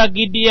lagi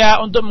bagi dia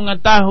untuk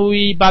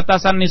mengetahui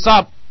batasan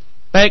nisab,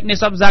 baik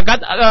nisab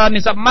zakat,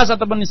 nisab emas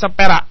ataupun nisab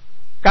perak,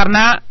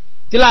 karena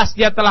jelas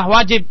dia telah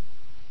wajib,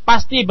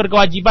 pasti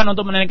berkewajiban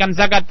untuk menunaikan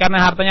zakat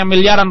karena hartanya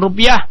miliaran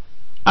rupiah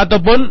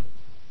ataupun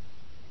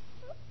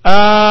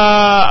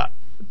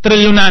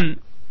triliunan.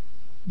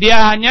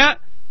 Dia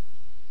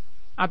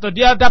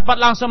dapat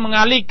langsung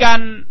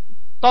mengalihkan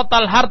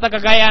total harta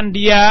kekayaan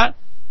dia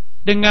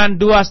dengan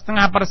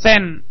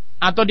 2,5%,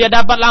 atau dia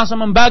dapat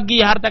langsung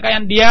membagi harta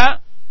kekayaan dia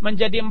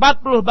menjadi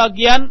 40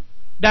 bagian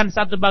dan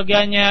satu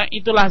bagiannya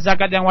itulah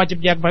zakat yang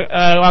wajib dia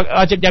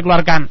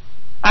keluarkan.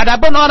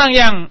 Adapun orang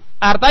yang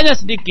hartanya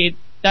sedikit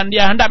dan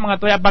dia hendak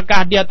mengetahui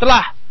apakah dia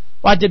telah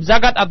wajib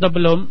zakat atau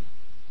belum,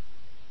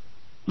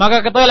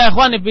 maka ketahuilah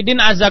ikhwan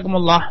fillah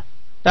azakumullah,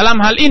 dalam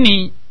hal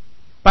ini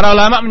para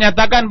ulama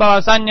menyatakan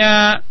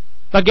bahwasannya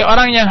bagi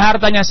orang yang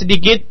hartanya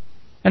sedikit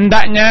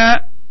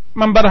hendaknya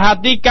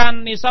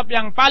memperhatikan nisab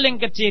yang paling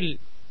kecil,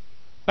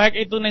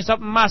 baik itu nisab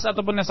emas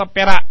ataupun nisab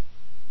perak.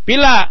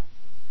 Bila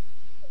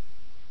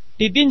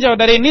ditinjau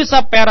dari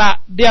nisab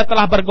perak, dia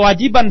telah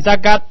berkewajiban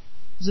zakat,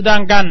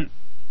 sedangkan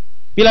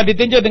bila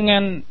ditinjau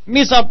dengan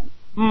nisab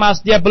emas,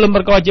 dia belum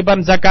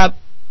berkewajiban zakat.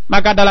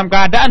 Maka dalam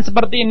keadaan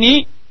seperti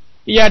ini,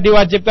 ia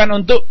diwajibkan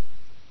untuk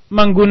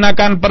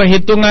menggunakan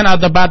perhitungan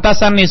atau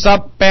batasan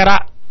nisab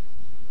perak.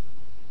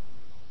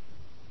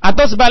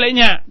 Atau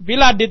sebaliknya,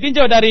 bila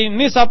ditinjau dari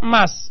nisab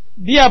emas,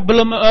 dia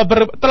belum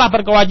telah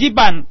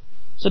berkewajiban,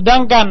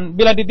 sedangkan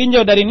bila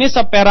ditinjau dari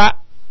nisab perak,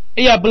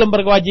 ia belum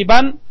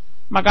berkewajiban,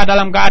 maka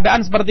dalam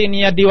keadaan seperti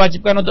ini ia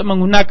diwajibkan untuk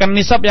menggunakan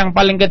nisab yang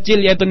paling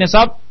kecil, yaitu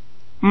nisab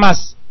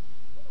emas.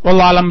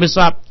 Wallahu a'lam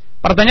bishawab.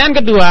 Pertanyaan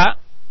kedua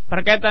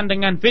berkaitan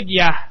dengan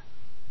fidyah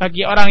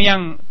bagi orang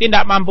yang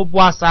tidak mampu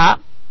puasa,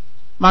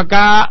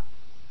 maka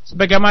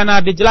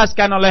sebagaimana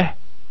dijelaskan oleh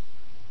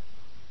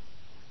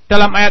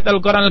dalam ayat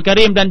Al-Quran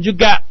Al-Karim dan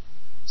juga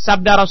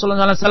sabda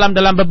Rasulullah SAW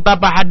dalam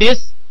beberapa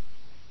hadis,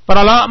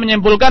 para ulama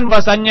menyimpulkan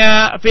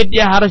bahwasanya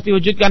fidyah harus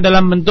diwujudkan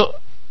dalam bentuk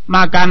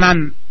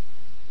makanan.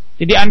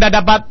 Jadi Anda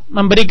dapat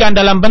memberikan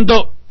dalam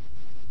bentuk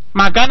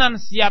makanan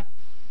siap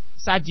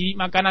saji,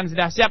 makanan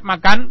sudah siap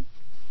makan,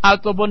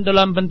 ataupun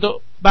dalam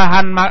bentuk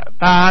bahan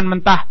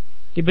mentah,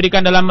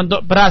 diberikan dalam bentuk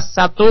beras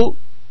satu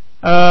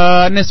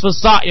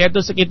nisfus sa',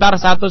 yaitu sekitar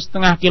 1,5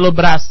 kilo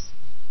beras.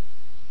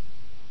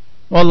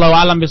 Wallahu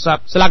a'lam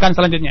bishawab. Silakan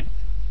selanjutnya.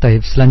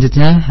 Baik,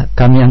 selanjutnya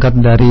kami angkat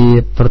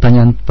dari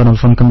pertanyaan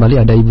penelpon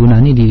kembali, ada Ibu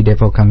Nani di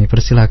Depok, kami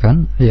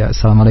persilakan. Ya,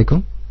 assalamualaikum.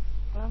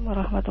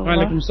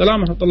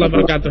 Waalaikumsalam warahmatullahi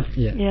wabarakatuh.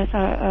 Ya,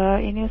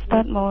 ini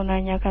Ustaz mau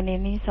nanyakan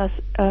ini,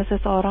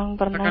 seseorang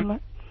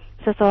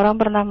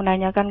pernah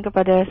menanyakan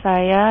kepada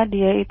saya,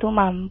 dia itu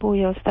mampu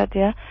ya Ustaz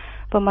ya,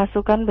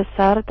 pemasukan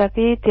besar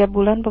tapi tiap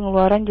bulan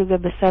pengeluaran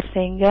juga besar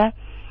sehingga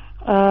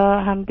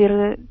hampir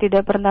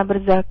tidak pernah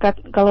berzakat.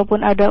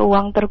 Kalaupun ada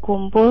uang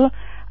terkumpul,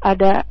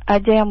 ada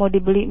aja yang mau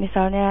dibeli,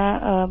 misalnya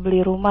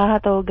beli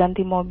rumah atau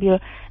ganti mobil.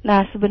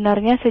 Nah,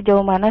 sebenarnya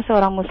sejauh mana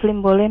seorang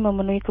muslim boleh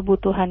memenuhi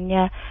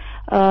kebutuhannya,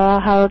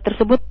 hal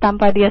tersebut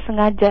tanpa dia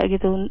sengaja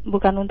gitu,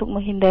 bukan untuk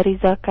menghindari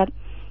zakat,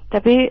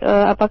 tapi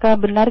apakah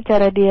benar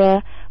cara dia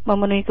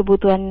memenuhi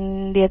kebutuhan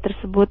dia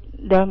tersebut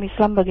dalam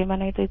Islam,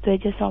 bagaimana itu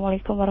aja.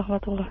 Assalamualaikum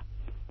warahmatullahi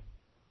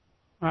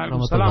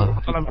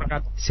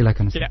wabarakatuh.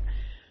 Silakan.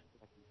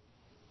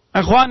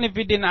 Ikhwani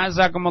fiddin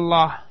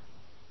azakumullah.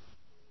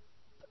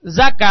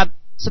 Zakat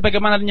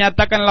sebagaimana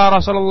dinyatakan oleh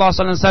Rasulullah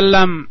sallallahu alaihi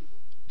wasallam,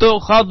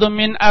 tu'khadhu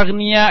min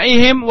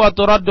aghniyaihim wa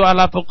turaddu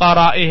ala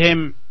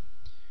fuqaraihim.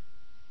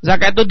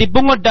 Zakat itu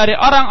dipungut dari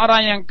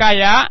orang-orang yang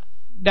kaya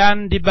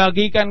dan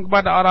dibagikan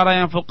kepada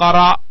orang-orang yang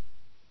fuqara.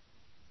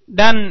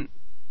 Dan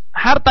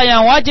harta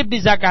yang wajib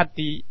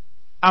dizakati,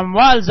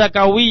 amwal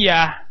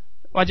zakawiyah,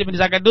 wajib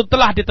dizakat itu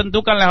telah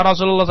ditentukan oleh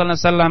Rasulullah sallallahu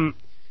alaihi wasallam,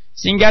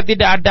 sehingga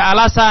tidak ada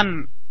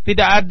alasan,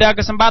 tidak ada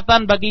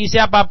kesempatan bagi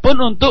siapapun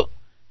untuk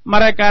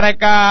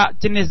mereka-reka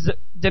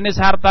jenis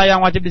harta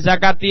yang wajib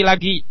dizakati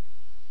lagi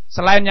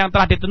selain yang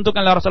telah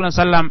ditentukan oleh Rasulullah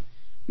SAW.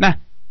 Nah,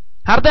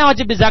 harta yang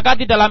wajib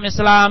dizakati dalam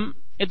Islam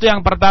itu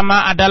yang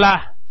pertama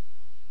adalah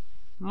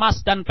emas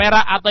dan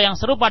perak atau yang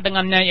serupa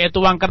dengannya, yaitu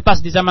uang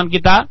kertas di zaman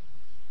kita.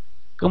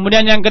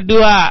 Kemudian yang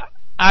kedua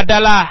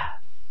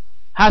adalah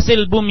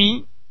hasil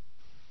bumi.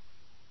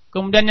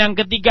 Kemudian yang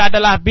ketiga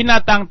adalah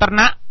binatang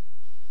ternak,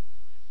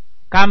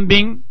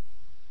 kambing,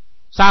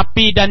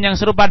 sapi dan yang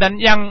serupa dan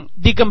yang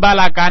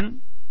digembalakan.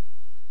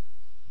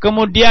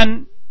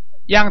 Kemudian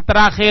yang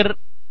terakhir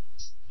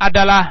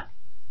adalah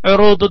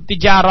urudut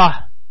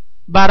tijarah,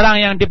 barang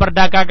yang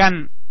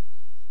diperdagangkan.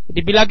 Jadi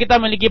bila kita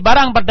memiliki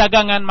barang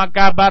perdagangan,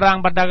 maka barang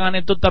perdagangan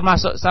itu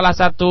termasuk salah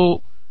satu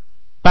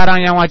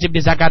barang yang wajib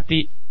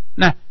dizakati.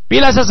 Nah,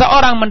 bila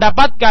seseorang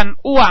mendapatkan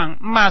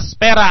uang, emas,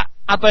 perak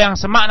atau yang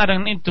semakna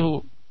dengan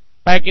itu,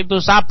 baik itu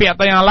sapi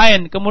atau yang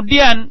lain,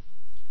 kemudian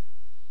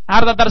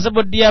harta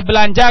tersebut dia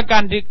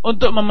belanjakan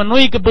untuk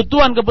memenuhi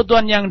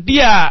kebutuhan-kebutuhan yang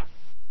dia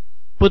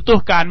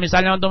butuhkan,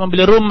 misalnya untuk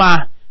membeli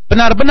rumah,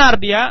 benar-benar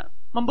dia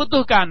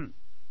membutuhkan,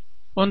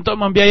 untuk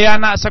membiayai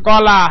anak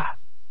sekolah,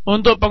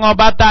 untuk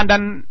pengobatan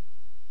dan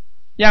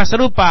yang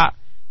serupa,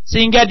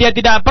 sehingga dia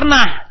tidak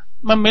pernah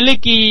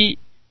memiliki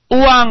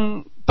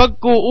uang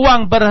beku,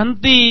 uang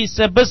berhenti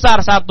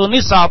sebesar 1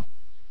 nisab,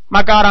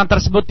 maka orang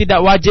tersebut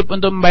tidak wajib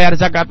untuk membayar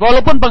zakat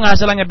walaupun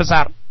penghasilannya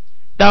besar.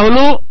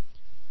 Dahulu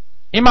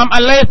Imam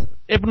Al-Laits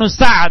Ibnu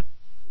Sa'ad,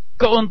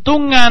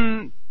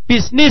 keuntungan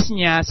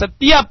bisnisnya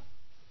setiap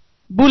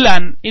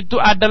bulan itu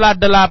adalah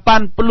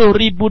 80.000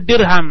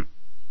 dirham.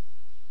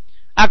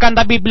 Akan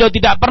tapi beliau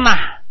tidak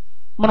pernah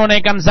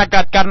menunaikan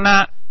zakat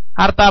karena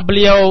harta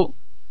beliau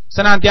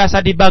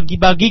senantiasa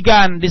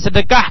dibagi-bagikan,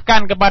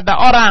 disedekahkan kepada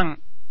orang,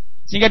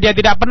 sehingga dia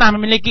tidak pernah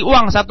memiliki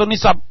uang 1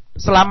 nisab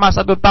selama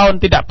 1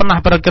 tahun, tidak pernah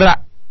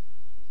bergerak.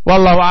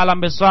 Wallahu a'lam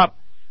bishawab.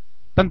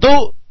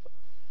 Tentu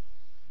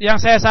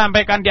yang saya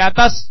sampaikan di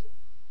atas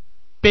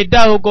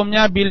beda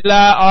hukumnya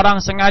bila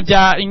orang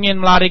sengaja ingin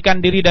melarikan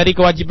diri dari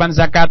kewajiban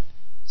zakat.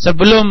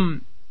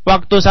 Sebelum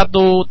waktu 1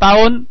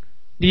 tahun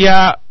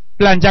dia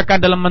belanjakan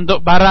dalam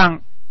bentuk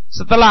barang,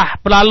 setelah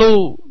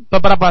berlalu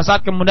beberapa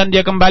saat kemudian dia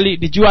kembali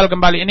dijual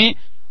kembali. Ini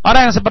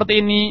orang yang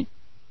seperti ini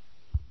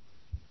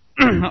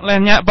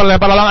oleh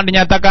para ulama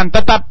dinyatakan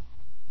tetap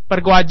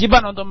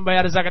berkewajiban untuk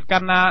membayar zakat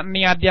karena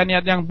niat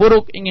yang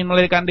buruk ingin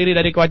melarikan diri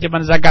dari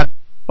kewajiban zakat.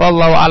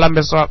 Wallahu a'lam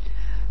bishawab.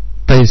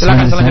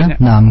 Silakan selanjutnya.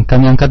 Nah,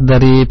 kami angkat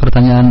dari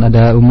pertanyaan,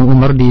 ada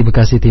Umar di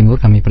Bekasi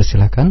Timur, kami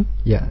persilakan.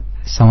 Ya,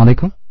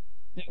 assalamualaikum.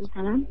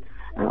 Waalaikumsalam.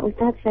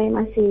 Ustaz, saya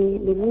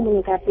masih bingung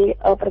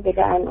menyikapi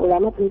perbedaan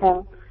ulama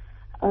tentang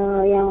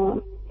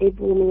yang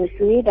ibu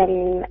menyusui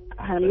dan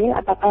hamil,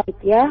 apakah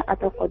fidyah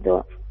atau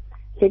qada.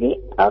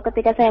 Jadi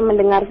ketika saya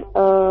mendengar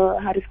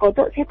harus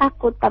qada, saya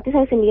takut. Tapi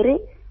saya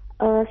sendiri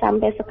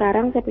sampai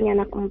sekarang saya punya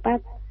anak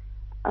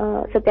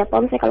 4. Setiap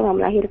tahun saya kalau nggak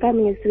melahirkan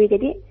menyusui,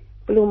 jadi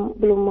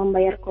belum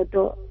membayar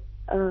qada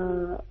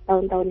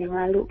tahun-tahun yang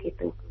lalu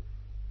gitu.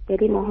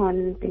 Jadi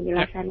mohon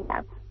penjelasan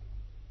Pak.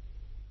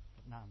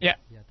 Ya,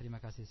 terima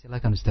kasih.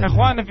 Silakan Ustaz.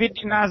 Ikhwan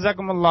fillah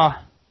azakumullah.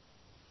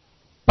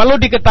 Perlu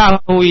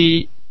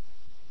diketahui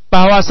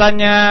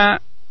bahwasanya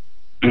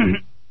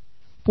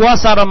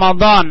puasa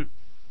Ramadan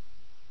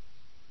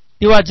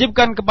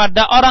diwajibkan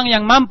kepada orang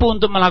yang mampu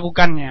untuk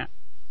melakukannya.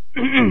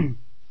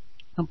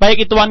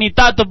 Baik itu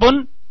wanita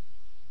ataupun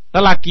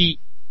lelaki.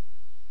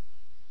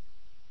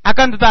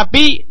 Akan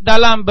tetapi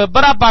dalam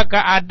beberapa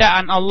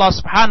keadaan Allah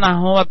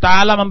Subhanahu wa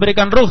taala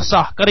memberikan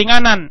rukhsah,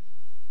 keringanan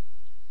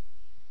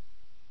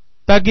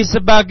bagi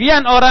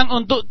sebagian orang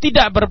untuk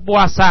tidak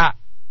berpuasa.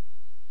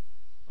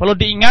 Perlu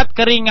diingat,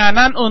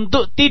 keringanan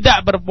untuk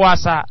tidak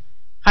berpuasa.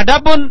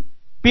 Adapun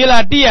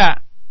bila dia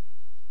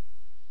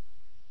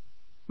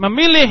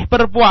memilih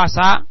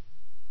berpuasa,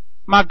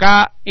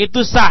 maka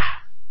itu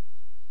sah.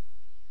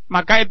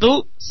 Maka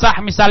itu sah.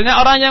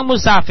 Misalnya orang yang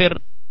musafir.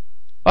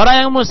 Orang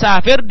yang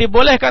musafir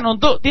dibolehkan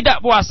untuk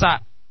tidak puasa.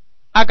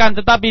 Akan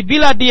tetapi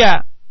bila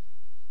dia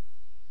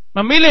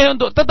memilih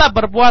untuk tetap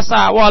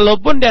berpuasa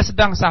walaupun dia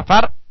sedang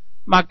safar,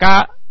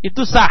 maka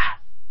itu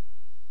sah.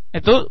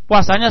 Itu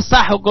puasanya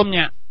sah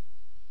hukumnya.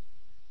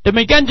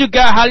 Demikian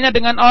juga halnya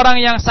dengan orang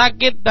yang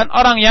sakit dan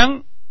orang yang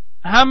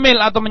hamil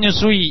atau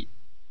menyusui.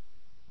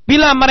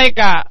 Bila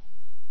mereka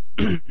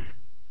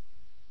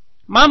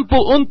mampu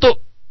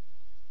untuk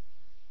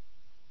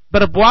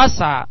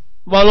berpuasa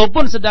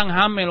walaupun sedang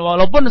hamil,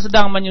 walaupun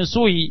sedang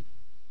menyusui,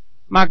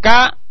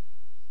 maka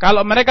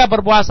kalau mereka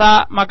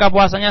berpuasa maka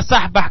puasanya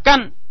sah.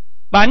 Bahkan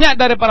banyak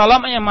dari para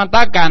ulama yang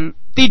mengatakan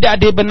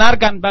tidak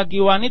dibenarkan bagi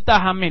wanita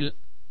hamil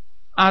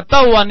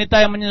atau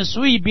wanita yang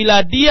menyusui bila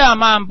dia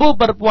mampu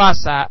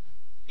berpuasa,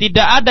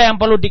 tidak ada yang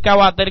perlu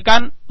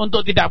dikhawatirkan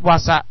untuk tidak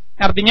puasa.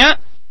 Artinya,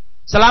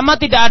 selama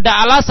tidak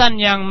ada alasan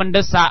yang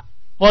mendesak,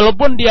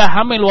 walaupun dia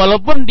hamil,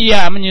 walaupun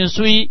dia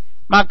menyusui,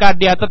 maka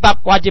dia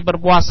tetap wajib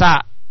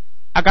berpuasa.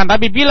 Akan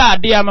tapi bila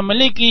dia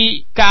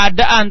memiliki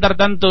keadaan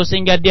tertentu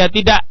sehingga dia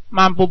tidak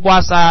mampu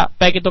puasa,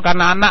 baik itu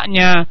karena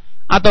anaknya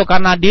atau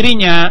karena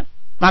dirinya,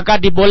 maka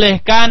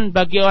dibolehkan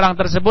bagi orang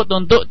tersebut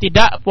untuk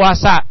tidak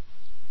puasa.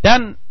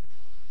 Dan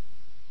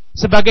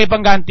sebagai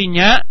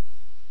penggantinya,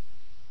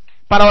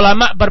 para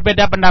ulama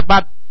berbeda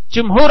pendapat.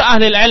 Jumhur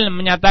ahli ilm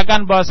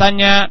menyatakan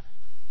bahwasanya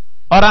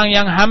orang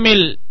yang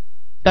hamil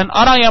dan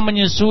orang yang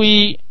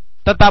menyusui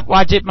tetap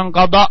wajib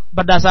mengqadha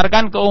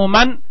berdasarkan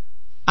keumuman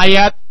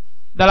ayat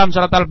dalam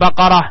surat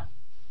Al-Baqarah.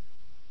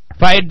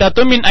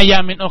 Fa'iddatu min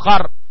ayyamin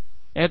ukhar,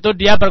 yaitu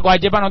dia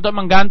berkewajiban untuk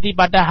mengganti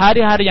pada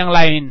hari-hari yang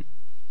lain.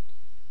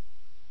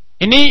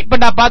 Ini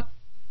pendapat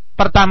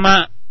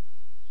pertama.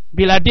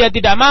 Bila dia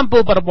tidak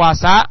mampu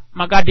berpuasa,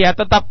 maka dia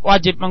tetap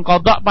wajib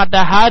mengqadha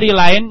pada hari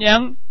lain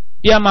yang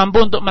dia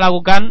mampu untuk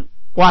melakukan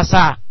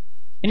puasa.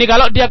 Ini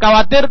kalau dia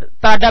khawatir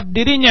terhadap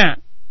dirinya,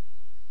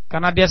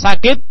 karena dia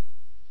sakit,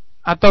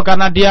 atau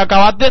karena dia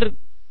khawatir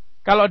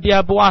kalau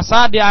dia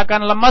puasa dia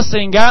akan lemas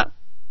sehingga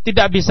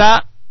tidak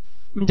bisa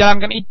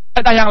menjalankan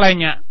ibadah yang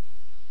lainnya.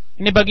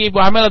 Ini bagi ibu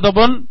hamil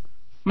ataupun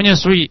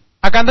menyusui.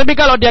 Akan tapi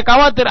kalau dia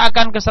khawatir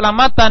akan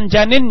keselamatan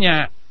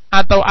janinnya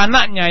atau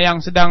anaknya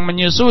yang sedang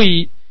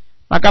menyusui,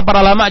 maka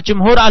para ulama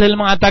jumhur ahli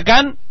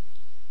mengatakan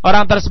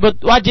orang tersebut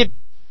wajib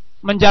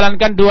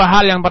menjalankan dua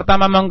hal. Yang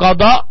pertama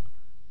mengqadha,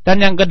 dan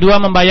yang kedua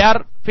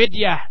membayar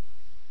fidyah.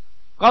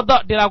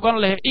 Qadha dilakukan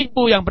oleh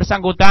ibu yang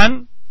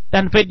bersangkutan,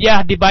 dan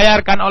fidyah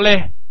dibayarkan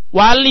oleh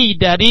wali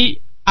dari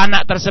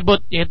anak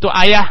tersebut, yaitu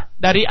ayah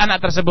dari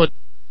anak tersebut.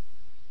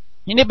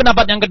 Ini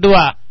pendapat yang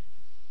kedua.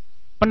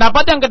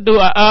 Pendapat yang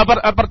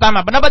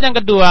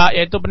kedua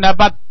yaitu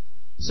pendapat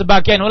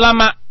sebagian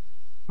ulama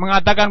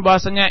mengatakan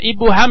bahwasanya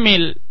ibu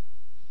hamil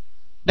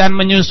dan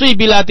menyusui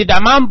bila tidak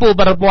mampu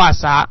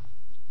berpuasa,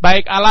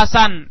 baik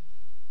alasan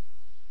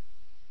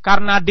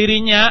karena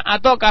dirinya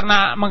atau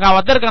karena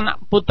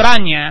mengkhawatirkan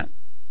putranya,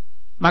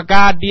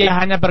 maka dia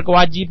hanya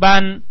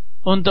berkewajiban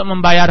untuk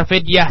membayar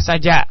fidyah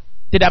saja,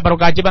 tidak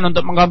berkewajiban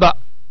untuk mengqadha.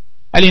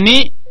 Hal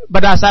ini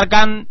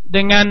berdasarkan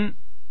dengan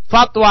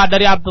fatwa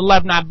dari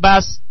Abdullah bin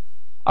Abbas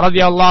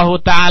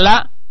radhiyallahu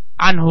taala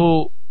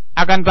anhu.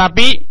 Akan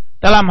tapi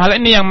dalam hal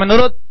ini yang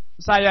menurut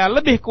saya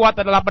lebih kuat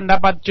adalah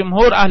pendapat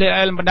jumhur ahli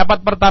ilmu.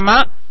 Pendapat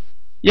pertama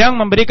yang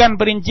memberikan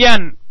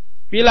perincian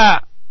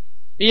bila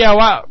ia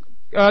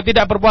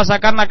tidak berpuasa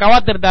karena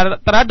khawatir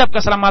terhadap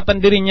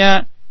keselamatan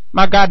dirinya,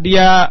 maka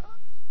dia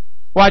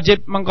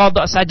wajib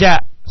mengqadha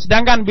saja.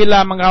 Sedangkan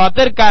bila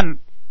mengkhawatirkan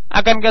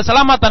akan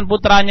keselamatan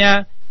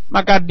putranya,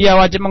 maka dia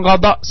wajib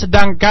mengqadha.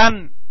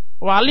 Sedangkan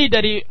wali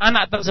dari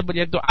anak tersebut,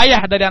 yaitu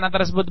ayah dari anak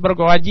tersebut,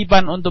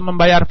 berkewajiban untuk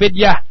membayar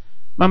fidyah,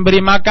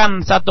 memberi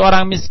makan satu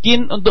orang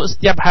miskin untuk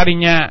setiap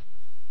harinya.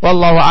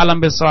 Wallahu a'lam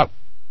bishawab.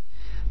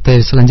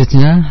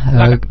 Selanjutnya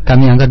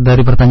kami angkat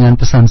dari pertanyaan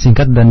pesan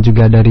singkat dan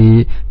juga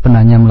dari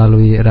penanya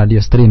melalui radio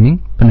streaming,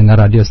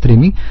 pendengar radio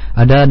streaming.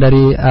 Ada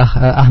dari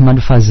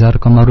Ahmad Fazar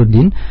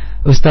Komarudin.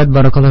 Ustadz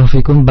barakallahu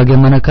fikum,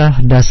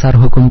 bagaimanakah dasar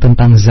hukum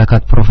tentang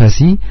zakat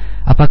profesi?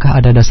 Apakah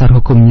ada dasar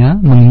hukumnya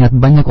mengingat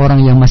banyak orang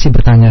yang masih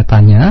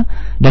bertanya-tanya?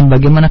 Dan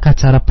bagaimanakah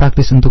cara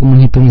praktis untuk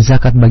menghitung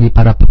zakat bagi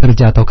para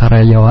pekerja atau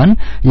karyawan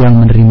yang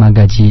menerima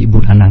gaji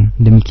bulanan?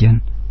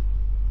 Demikian.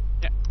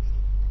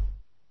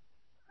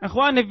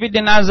 Akhwani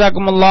fiddin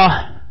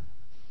azakumullah.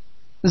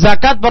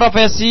 Zakat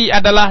profesi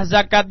adalah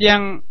zakat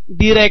yang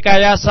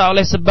direkayasa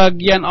oleh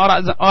sebagian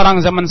orang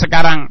zaman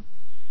sekarang.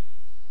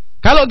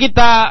 Kalau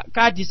kita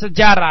kaji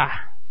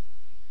sejarah,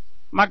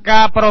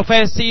 maka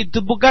profesi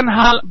itu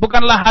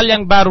bukanlah hal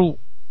yang baru.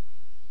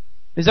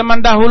 Di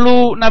zaman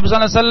dahulu Nabi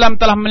SAW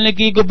telah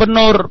memiliki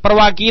gubernur,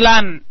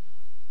 perwakilan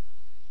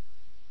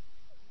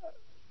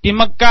di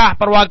Mekah,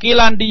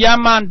 perwakilan di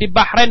Yaman, di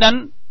Bahrain dan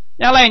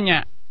yang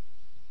lainnya.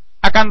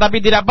 Akan tapi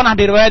tidak pernah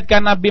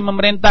diriwayatkan Nabi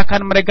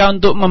memerintahkan mereka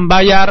untuk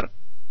membayar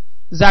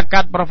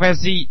zakat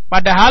profesi.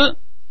 Padahal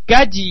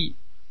gaji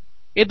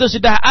itu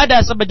sudah ada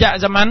sejak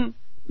zaman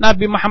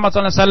Nabi Muhammad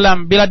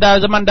SAW. Bila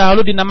zaman dahulu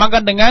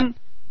dinamakan dengan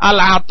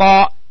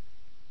al-ata,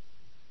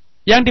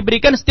 yang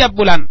diberikan setiap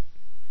bulan.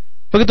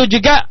 Begitu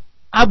juga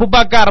Abu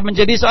Bakar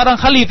menjadi seorang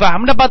khalifah,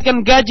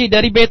 mendapatkan gaji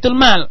dari Baitul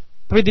Mal,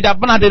 tapi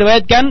tidak pernah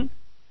diriwayatkan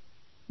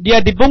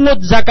dia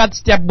dipungut zakat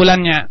setiap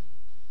bulannya.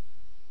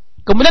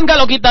 Kemudian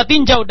kalau kita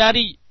tinjau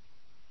dari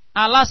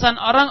alasan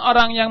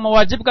orang-orang yang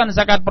mewajibkan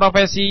zakat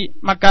profesi,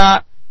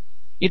 maka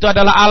itu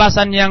adalah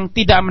alasan yang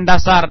tidak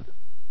mendasar.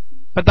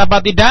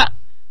 Betapa tidak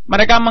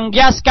mereka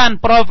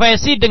mengkiaskan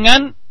profesi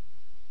dengan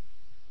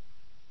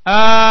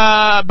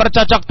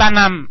bercocok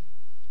tanam.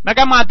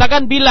 Mereka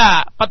mengatakan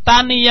bila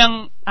petani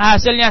yang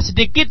hasilnya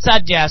sedikit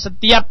saja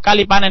setiap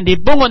kali panen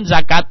dipungut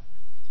zakat,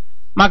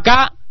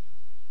 maka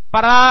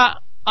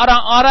para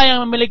orang-orang yang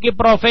memiliki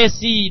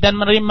profesi dan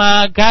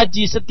menerima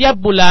gaji setiap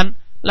bulan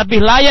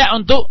lebih layak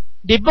untuk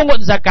dipungut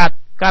zakat,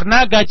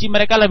 karena gaji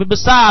mereka lebih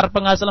besar,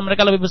 penghasilan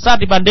mereka lebih besar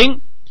dibanding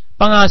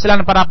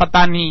penghasilan para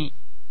petani.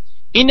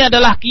 Ini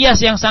adalah kias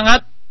yang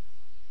sangat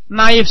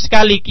naif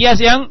sekali, kias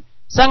yang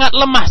sangat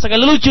lemah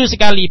sekali, lucu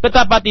sekali.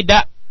 Betapa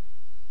tidak,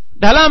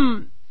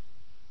 dalam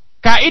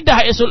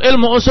kaidah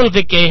ilmu usul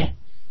fikih,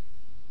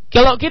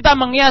 kalau kita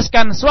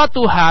mengiaskan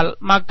suatu hal,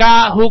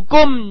 maka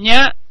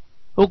hukumnya,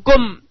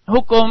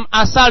 hukum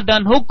asal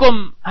dan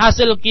hukum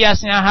hasil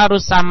kiasnya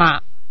harus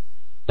sama.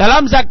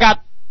 Dalam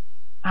zakat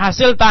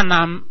hasil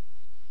tanam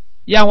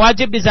yang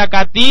wajib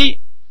dizakati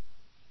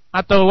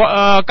atau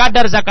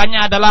kadar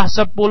zakatnya adalah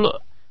 10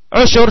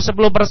 usyur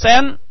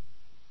 10%,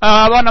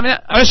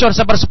 usyur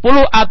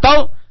 1/10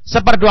 atau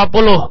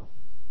 1/20.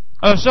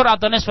 Usyur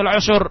atau nisful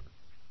usyur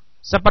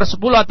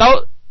 1/10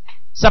 atau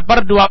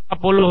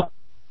 1/20.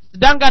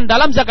 Sedangkan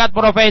dalam zakat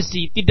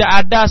profesi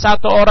tidak ada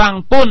satu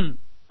orang pun,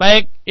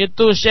 baik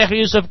itu Syekh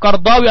Yusuf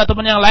Qardawi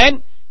ataupun yang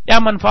lain,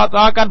 yang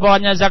menfatwakan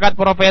bahwanya zakat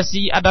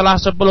profesi adalah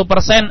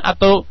 10%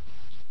 atau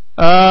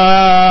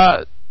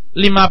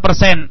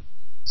 5%.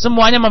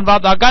 Semuanya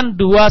memfatwakan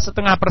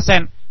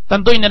 2,5%.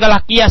 Tentu ini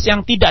adalah kias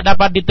yang tidak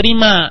dapat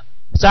diterima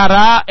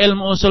secara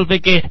ilmu usul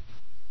fikih.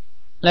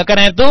 Oleh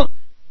karena itu,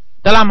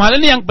 dalam hal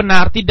ini yang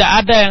benar,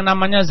 tidak ada yang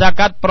namanya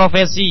zakat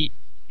profesi.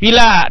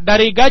 Bila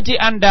dari gaji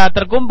Anda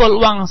terkumpul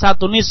uang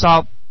 1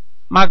 nisab,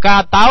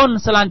 maka tahun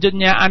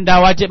selanjutnya Anda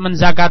wajib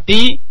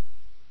menzakati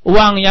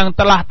uang yang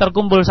telah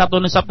terkumpul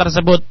 1 nisab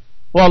tersebut.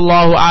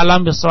 Wallahu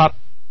a'lam bishawab.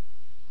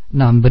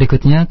 Nah,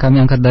 berikutnya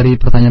kami angkat dari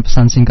pertanyaan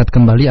pesan singkat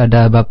kembali.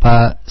 Ada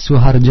Bapak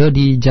Suharjo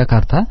di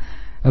Jakarta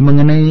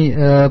mengenai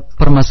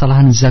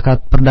permasalahan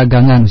zakat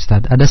perdagangan,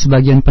 Ustaz. Ada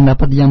sebagian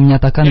pendapat yang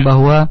menyatakan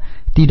bahwa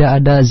tidak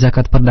ada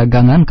zakat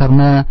perdagangan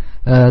karena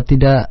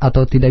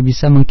tidak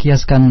bisa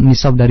mengkiaskan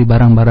nisab dari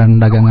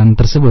barang-barang dagangan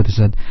tersebut,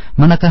 Ustaz.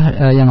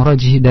 Manakah yang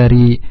rajih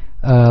dari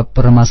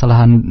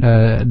permasalahan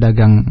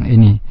dagang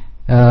ini,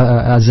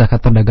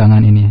 zakat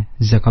perdagangan ini?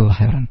 Jazakallahu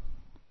khairan.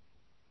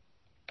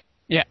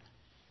 Ya.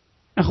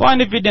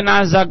 Ikhwani fi din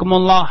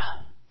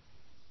azakumullah.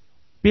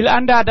 Bila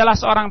Anda adalah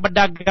seorang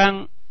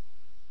pedagang,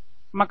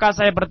 maka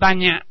saya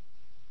bertanya,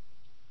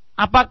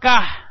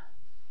 apakah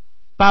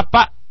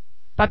Bapak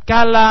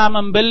tatkala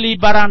membeli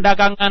barang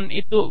dagangan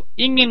itu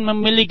ingin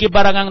memiliki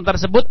barang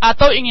tersebut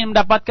atau ingin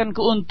mendapatkan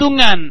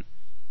keuntungan,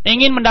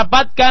 ingin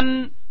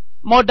mendapatkan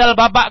modal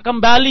Bapak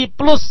kembali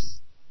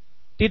plus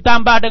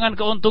ditambah dengan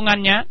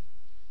keuntungannya?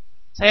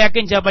 Saya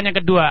yakin jawabannya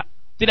kedua.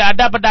 Tidak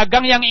ada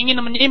pedagang yang ingin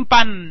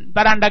menyimpan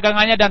barang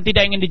dagangannya dan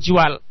tidak ingin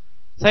dijual.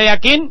 Saya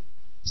yakin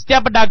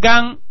setiap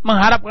pedagang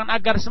mengharapkan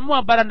agar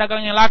semua barang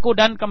dagangnya laku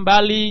dan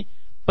kembali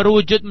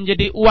berwujud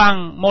menjadi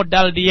uang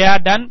modal dia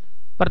dan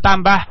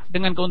bertambah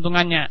dengan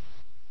keuntungannya.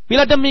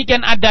 Bila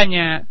demikian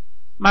adanya,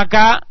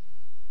 maka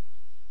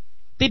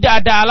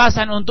tidak ada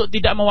alasan untuk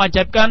tidak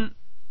mewajibkan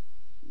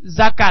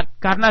zakat,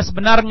 karena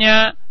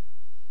sebenarnya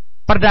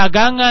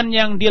perdagangan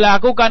yang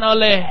dilakukan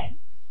oleh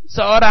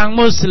seorang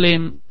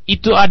muslim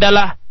itu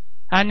adalah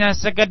hanya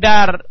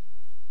sekedar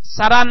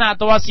sarana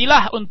atau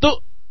wasilah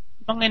untuk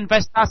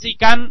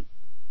menginvestasikan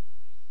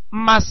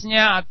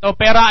emasnya atau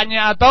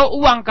peraknya atau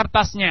uang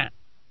kertasnya,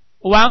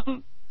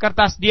 uang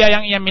kertas dia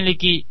yang ia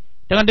miliki.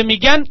 Dengan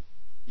demikian,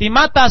 di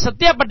mata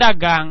setiap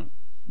pedagang,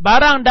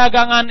 barang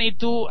dagangan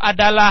itu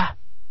adalah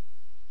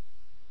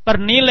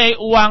bernilai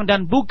uang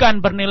dan bukan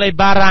bernilai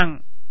barang.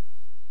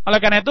 Oleh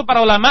karena itu,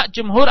 para ulama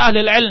jumhur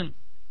ahli ilm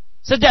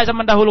sejak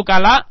zaman dahulu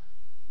kala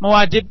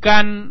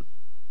mewajibkan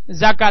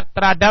zakat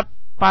terhadap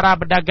para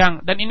pedagang,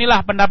 dan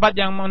inilah pendapat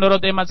yang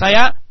menurut hemat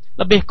saya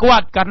lebih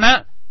kuat,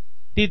 karena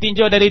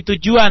ditinjau dari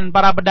tujuan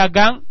para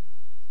pedagang,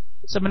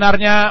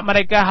 sebenarnya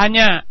mereka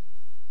hanya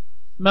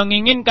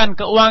menginginkan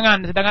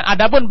keuangan, sedangkan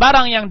adapun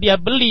barang yang dia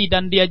beli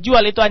dan dia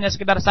jual itu hanya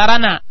sekedar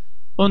sarana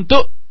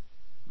untuk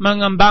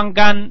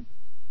mengembangkan,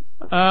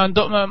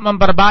 untuk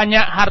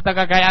memperbanyak harta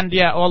kekayaan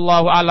dia.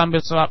 Wallahu a'lam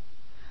bishawab.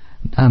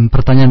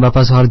 Pertanyaan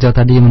Bapak Suharjo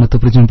tadi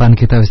menutup perjumpaan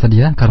kita, Ustaz,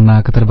 ya,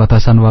 karena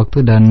keterbatasan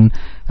waktu dan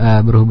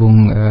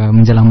berhubung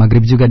menjelang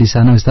maghrib juga di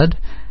sana, Ustaz.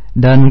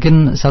 Dan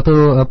mungkin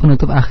satu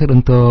penutup akhir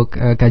untuk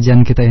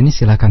kajian kita ini,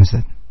 silakan,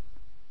 Ustaz.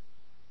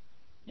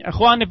 Ya,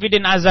 ikhwani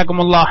fillah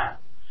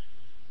azakumullah.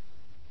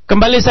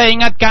 Kembali saya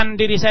ingatkan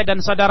diri saya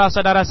dan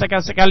saudara-saudara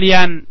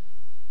sekalian,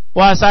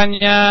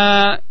 bahwasanya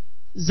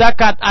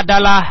zakat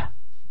adalah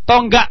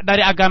tonggak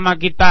dari agama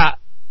kita.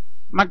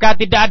 Maka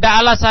tidak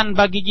ada alasan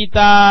bagi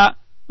kita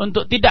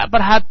untuk tidak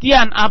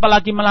perhatian,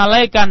 apalagi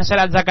melalaikan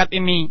syariat zakat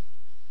ini.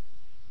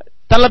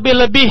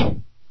 Terlebih-lebih,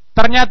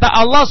 ternyata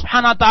Allah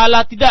subhanahu wa ta'ala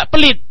tidak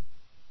pelit.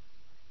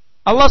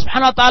 Allah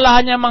subhanahu wa ta'ala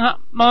hanya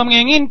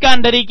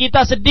menginginkan dari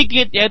kita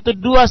sedikit, yaitu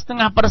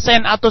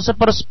 2,5% atau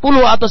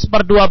 1/10 atau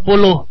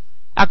 1/20.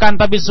 Akan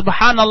tapi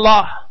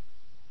subhanallah,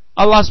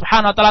 Allah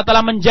subhanahu wa ta'ala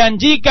telah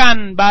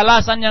menjanjikan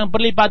balasan yang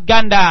berlipat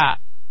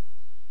ganda.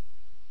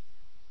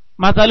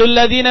 Mathalul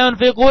ladzina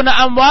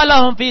yunfiquna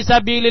amwalahum fi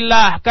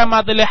sabilillah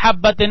kamathali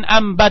habbatin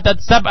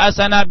ambatat sab'a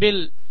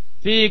sanabil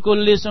fi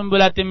kulli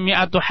sumbulatin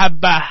mi'atu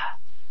habbah.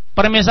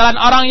 Permisalan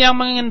orang yang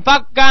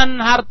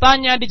menginfakkan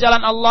hartanya di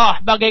jalan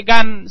Allah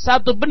bagaikan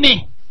satu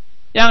benih,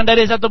 yang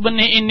dari satu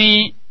benih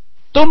ini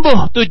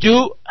tumbuh 7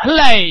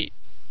 helai,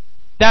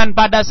 dan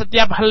pada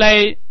setiap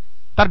helai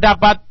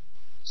terdapat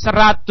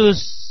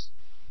 100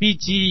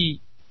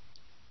 biji.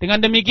 Dengan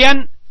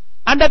demikian,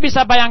 Anda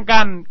bisa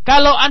bayangkan,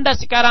 kalau Anda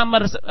sekarang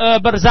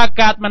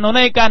berzakat,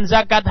 menunaikan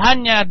zakat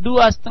hanya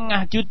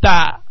 2,5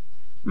 juta,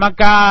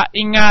 maka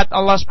ingat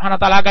Allah Subhanahu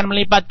wa taala akan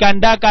melipat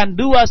gandakan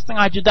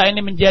 2,5 juta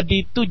ini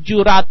menjadi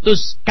 700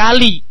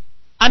 kali.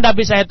 Anda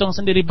bisa hitung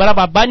sendiri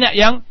berapa banyak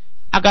yang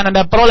akan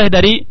Anda peroleh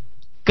dari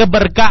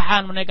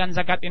keberkahan menunaikan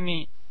zakat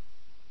ini.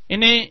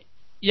 Ini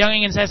yang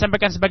ingin saya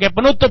sampaikan sebagai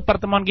penutup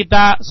pertemuan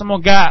kita.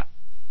 Semoga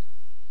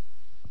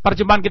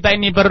perjumpaan kita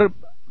ini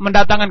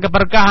mendatangkan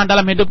keberkahan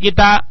dalam hidup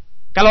kita.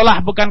 Kalaulah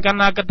bukan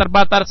karena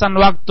keterbatasan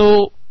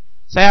waktu,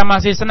 saya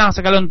masih senang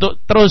sekali untuk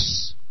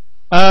terus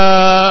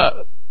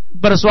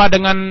bersua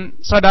dengan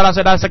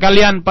saudara-saudara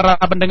sekalian, para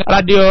pendengar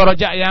radio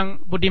Rojak yang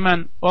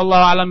budiman.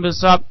 Wallahu a'lam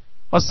bishawab.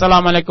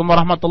 Wassalamualaikum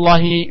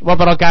warahmatullahi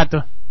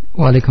wabarakatuh.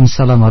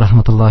 Waalaikumsalam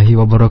warahmatullahi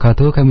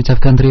wabarakatuh. Kami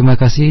ucapkan terima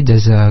kasih,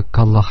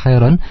 jazakallah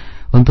khairan,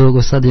 untuk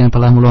Ustadz yang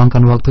telah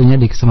meluangkan waktunya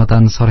di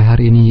kesempatan sore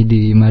hari ini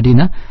di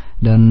Madinah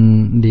dan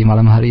di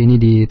malam hari ini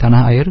di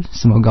tanah air.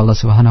 Semoga Allah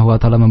Subhanahu wa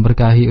taala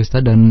memberkahi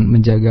Ustadz dan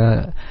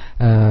menjaga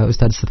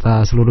Ustadz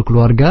serta seluruh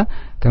keluarga.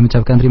 Kami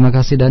ucapkan terima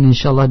kasih, dan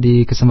insyaallah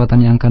di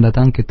kesempatan yang akan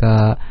datang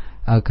kita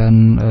akan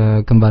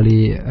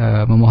kembali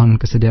memohon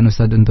kesediaan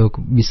Ustadz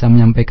untuk bisa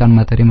menyampaikan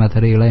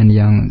materi-materi lain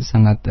yang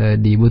sangat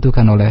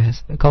dibutuhkan oleh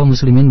kaum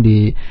muslimin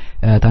di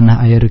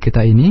tanah air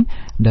kita ini.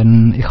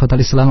 Dan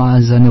ikhwatal Islam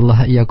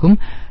a'azanillah iyyakum,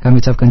 kami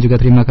ucapkan juga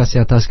terima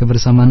kasih atas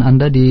kebersamaan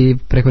Anda di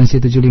frekuensi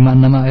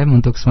 756 AM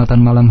untuk kesempatan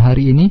malam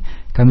hari ini.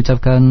 Kami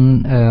ucapkan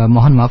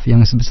mohon maaf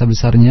yang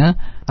sebesar-besarnya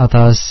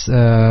atas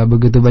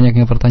begitu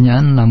banyaknya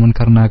pertanyaan, namun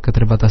karena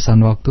keterbatasan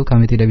waktu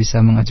kami tidak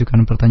bisa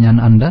mengajukan pertanyaan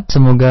Anda.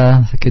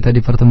 Semoga kita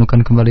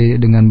dipertemukan kembali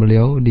dengan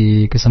beliau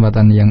di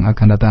kesempatan yang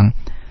akan datang.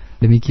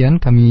 Demikian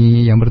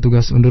kami yang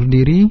bertugas undur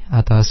diri.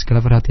 Atas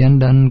segala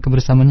perhatian dan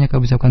kebersamaannya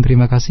kami ucapkan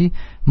terima kasih.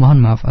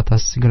 Mohon maaf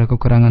atas segala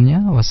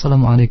kekurangannya.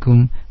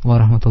 Wassalamualaikum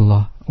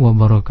warahmatullahi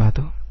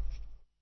wabarakatuh.